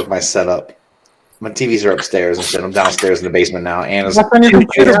doesn't work with my setup. My TVs are upstairs and shit. I'm downstairs in the basement now. Anna's What's on your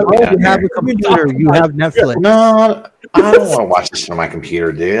computer, bro? You have a computer. You have Netflix. no, I don't want to watch this on my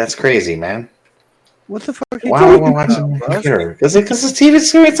computer, dude. That's crazy, man. What the fuck? Are you Why do I talking want to watch it on my about, bro? computer? Because the TV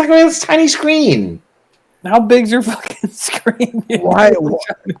screen, it's like a tiny screen. How big's your fucking screen? Why? Do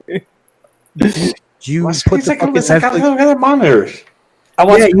you My put screen's the like fucking it's like Netflix? other monitors. I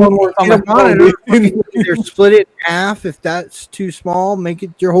watch Yeah, Clone you Wars on get my a phone, monitor. dude. Either split it in half. If that's too small, make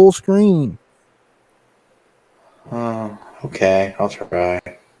it your whole screen. Oh, okay. I'll try.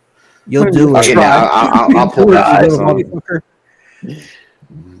 You'll do Okay, it. now I'll pull that. You motherfucker.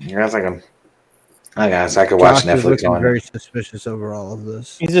 Yeah, I guess I could watch Josh is Netflix looking on. very suspicious over all of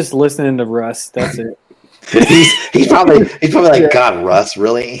this. He's just listening to Russ. That's it. he's probably like, God, Russ,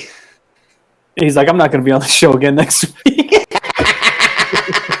 really? He's like, I'm not going to be on the show again next week.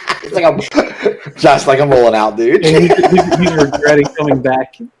 It's like Josh, like I'm rolling out, dude. And he's regretting coming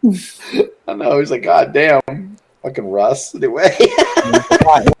back. I know. He's like, God damn, fucking Russ. Anyway.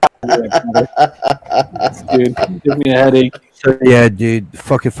 Dude, give me a headache. So yeah, dude,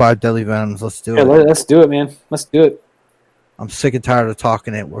 fucking 5 Deadly Venoms. Let's do Yeah, it. let's do it, man. Let's do it. I'm sick and tired of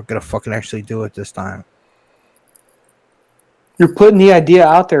talking it. We're gonna fucking actually do it this time. You're putting the idea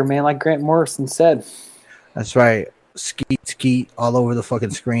out there, man, like Grant Morrison said. That's right. Skeet all over the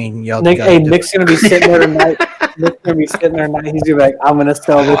fucking screen. Y'all Nick, gotta hey, do Nick's it. gonna be sitting there tonight. Nick's gonna be sitting there tonight. He's gonna be like, I'm gonna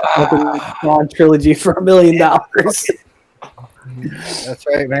sell this fucking Spawn trilogy for $1 million. That's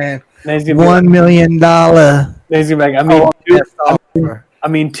right, man. And he's gonna be $1 million. like, he's gonna be like, Best offer.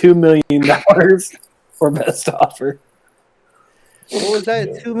 $2 million for best offer. What was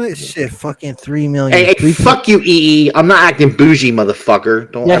that? 2 million? Shit, fucking 3 million. Hey, Three- fuck you, EE. I'm not acting bougie,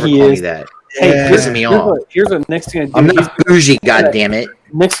 motherfucker. Don't Yeah, ever he call me is. that. Hey, Yeah. Pissing me off. Here's what Nick's gonna do. I'm not bougie, goddammit.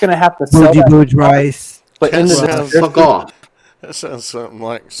 Nick's gonna have to sell Bougie that, Booge Rice. but in the Wow. description, Fuck off. That sounds something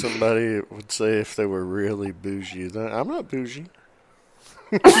like somebody would say if they were really bougie. I'm not bougie.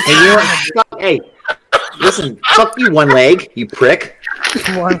 Hey, you know what? Fuck- hey, listen, fuck you, one leg, you prick.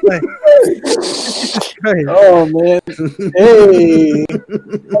 One way. oh man, hey,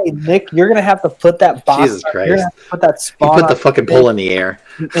 Nick, you're gonna have to put that box. Jesus You're Christ. gonna have to put that You spawn put the fucking pole in the air.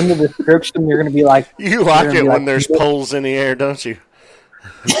 in the description. You're gonna be like, You like gonna it be when like, there's poles in the air, don't you?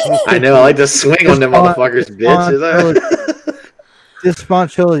 I know, I like to swing on them motherfuckers, bitch. This Spawn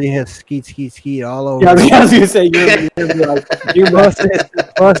trilogy has skeet all over. yeah, I was gonna say you're gonna be like, you must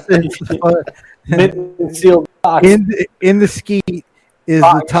busted. mint sealed box. In the skeet is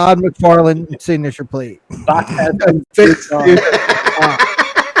the Todd McFarlane signature plate. Box has Fixed, on. dude.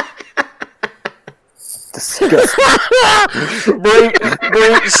 Disgusting. Brink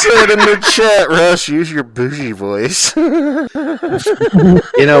said in the chat, Russ, use your bougie voice. You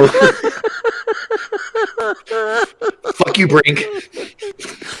know, fuck you, Brink.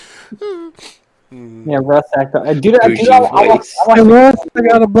 Yeah, Russ act. Dude, Bougie I want voice. I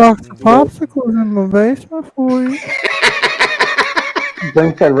got a box of popsicles in my basement for you.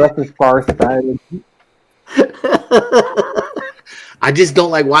 Brink said Russ is far-sighted. I just don't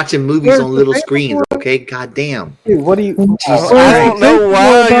like watching movies on little screens. Okay, goddamn. Dude, what do you? I don't know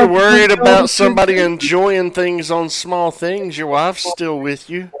why you're worried about somebody enjoying things on small things. Your wife's still with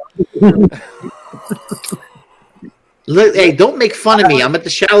you. Look, hey, don't make fun of me. I'm at the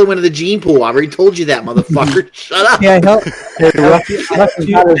shallow end of the gene pool. I already told you that, motherfucker. Shut up. Yeah,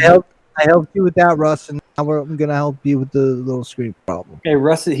 I helped you with that, Russ, and now I'm gonna help you with the little screen problem. Hey,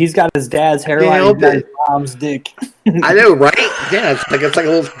 Russ, he's got his dad's hairline. Yeah, He's got his mom's dick. I know, right? Yeah, it's like a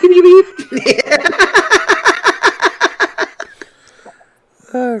little beep, beep.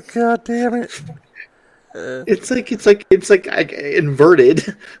 Oh, God damn it. It's like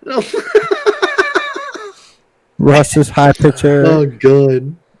inverted. Russ's high pitcher. Oh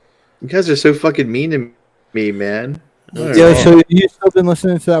god, you guys are so fucking mean to me, man. Yeah, so you still been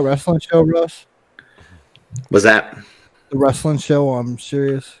listening to that wrestling show, Russ? Was that The wrestling show on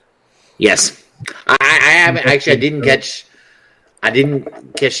Sirius? Yes, I haven't actually. I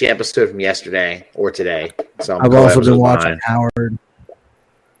didn't catch the episode from yesterday or today. So I've also been watching Howard.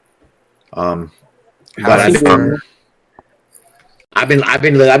 But I've been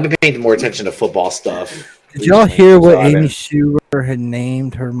paying more attention to football stuff. Did y'all hear what Amy Schumer had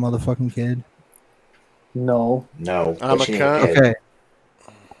named her motherfucking kid? No. I'm a cunt. Okay.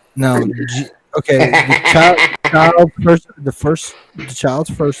 No. Okay. The child's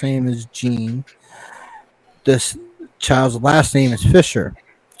first name is Jean. This child's last name is Fisher.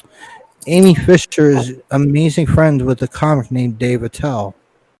 Amy Fisher is amazing friends with a comic named Dave Attell.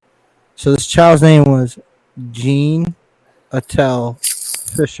 So this child's name was Jean Attell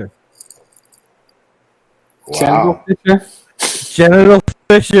Fisher. Wow. Genital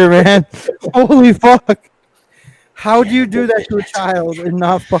Fisher, man. Holy fuck. How do you do that to a child and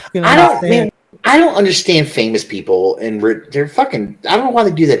not fucking understand? I don't understand famous people, and they're fucking. I don't know why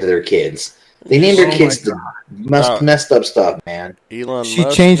they do that to their kids. They name their kids the messed up stuff, man. Elon She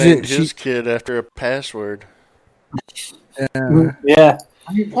Musk changed named it. his kid after a password. Yeah.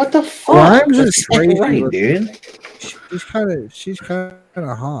 I mean, what the fuck? Grimes is That's not crazy, right, dude. She's kind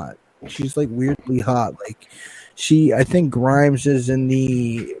of hot. She's like weirdly hot. Like I think Grimes is in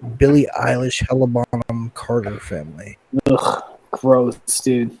the Billie Eilish Hella Bonham Carter family. Ugh, gross,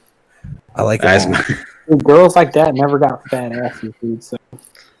 dude. I like That's that. Dude, girls like that never got fat asses, dude. So.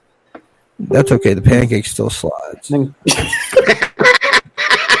 That's okay. The pancake still slides.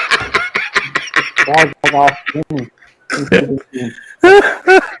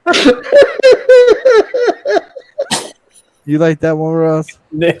 You like that one, Ross?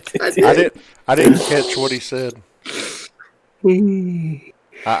 I didn't catch what he said.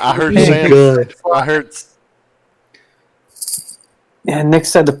 I heard Oh, Sam. God. I heard. Yeah, Nick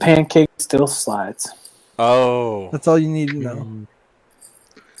said the pancake still slides. Oh, That's all you need to know.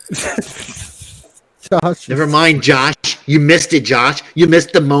 Josh, Never mind, Josh. You missed it, Josh. You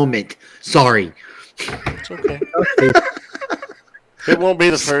missed the moment. Sorry. it's okay. It won't be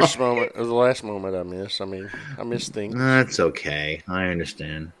the first moment or the last moment I miss. I mean, I miss things. That's okay. I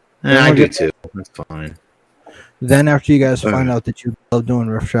understand. I do too. That's fine. Then after you guys find out that you love doing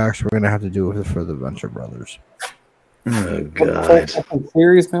riff tracks, we're gonna have to do it for the Venture Brothers. Oh god.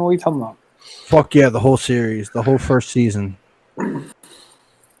 Serious, man? What are you talking about? Fuck yeah, the whole series, the whole first season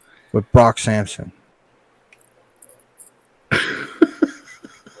with Brock Sampson.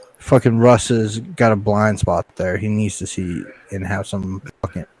 Fucking Russ has got a blind spot there. He needs to see and have some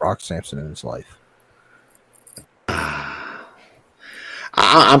fucking Brock Sampson in his life.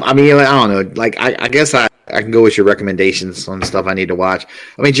 I mean, I don't know. Like, I guess I can go with your recommendations on stuff I need to watch.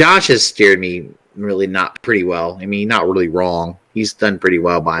 I mean, Josh has steered me really not pretty well. I mean, not really wrong. He's done pretty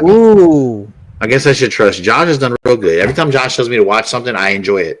well by me. Ooh. I guess I should trust. Josh has done real good. Every time Josh tells me to watch something, I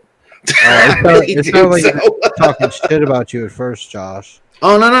enjoy it. It sounded like talking shit about you at first, Josh.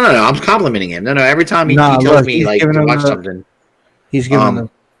 Oh, no. I'm complimenting him. No. Every time he tells look, me he's like giving to him watch the- something. He's giving the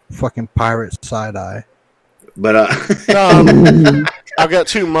fucking pirate side eye. But I've got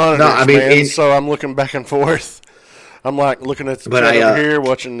two monitors, I mean, man, so I'm looking back and forth. I'm like looking at the But chat I, over here,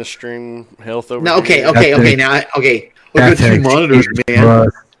 watching the stream health over no, here. okay. Now, okay. We'll go two monitors, man.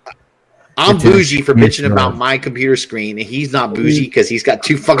 I'm bougie for bitching about my computer screen, and he's not bougie because he's got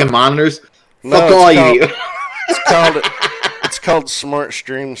two fucking monitors. No, Fuck it's all called- you. It's called Smart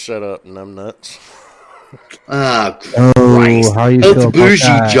Stream Setup, and I'm nuts. Ah, Oh, Christ. how you That's feel about bougie,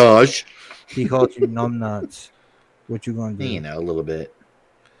 that? Josh. He called you numbnuts. What you gonna do? You know, a little bit.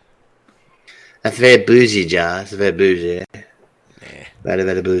 That's very bougie, Josh. That's very bougie. Very,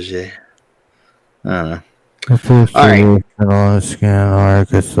 very bougie. I don't know. All right.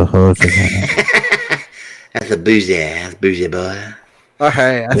 That's a bougie. That's bougie, boy.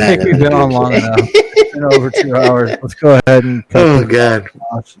 Okay, I think we've been on long enough. It's been over 2 hours. Let's go ahead and cut Oh, this God.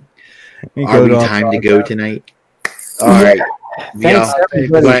 off. You Are we go to time to go tonight? All right. Thanks, Yeah.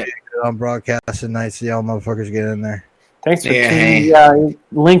 everybody. But- on broadcast tonight. See how motherfuckers get in there. Thanks for Yeah, tuning. hey. Yeah,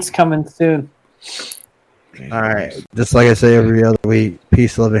 links coming soon. All right. Just like I say every other week,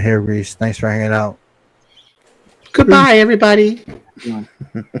 peace, love, and hair grease. Thanks for hanging out. Goodbye, everybody.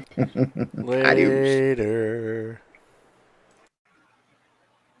 Later.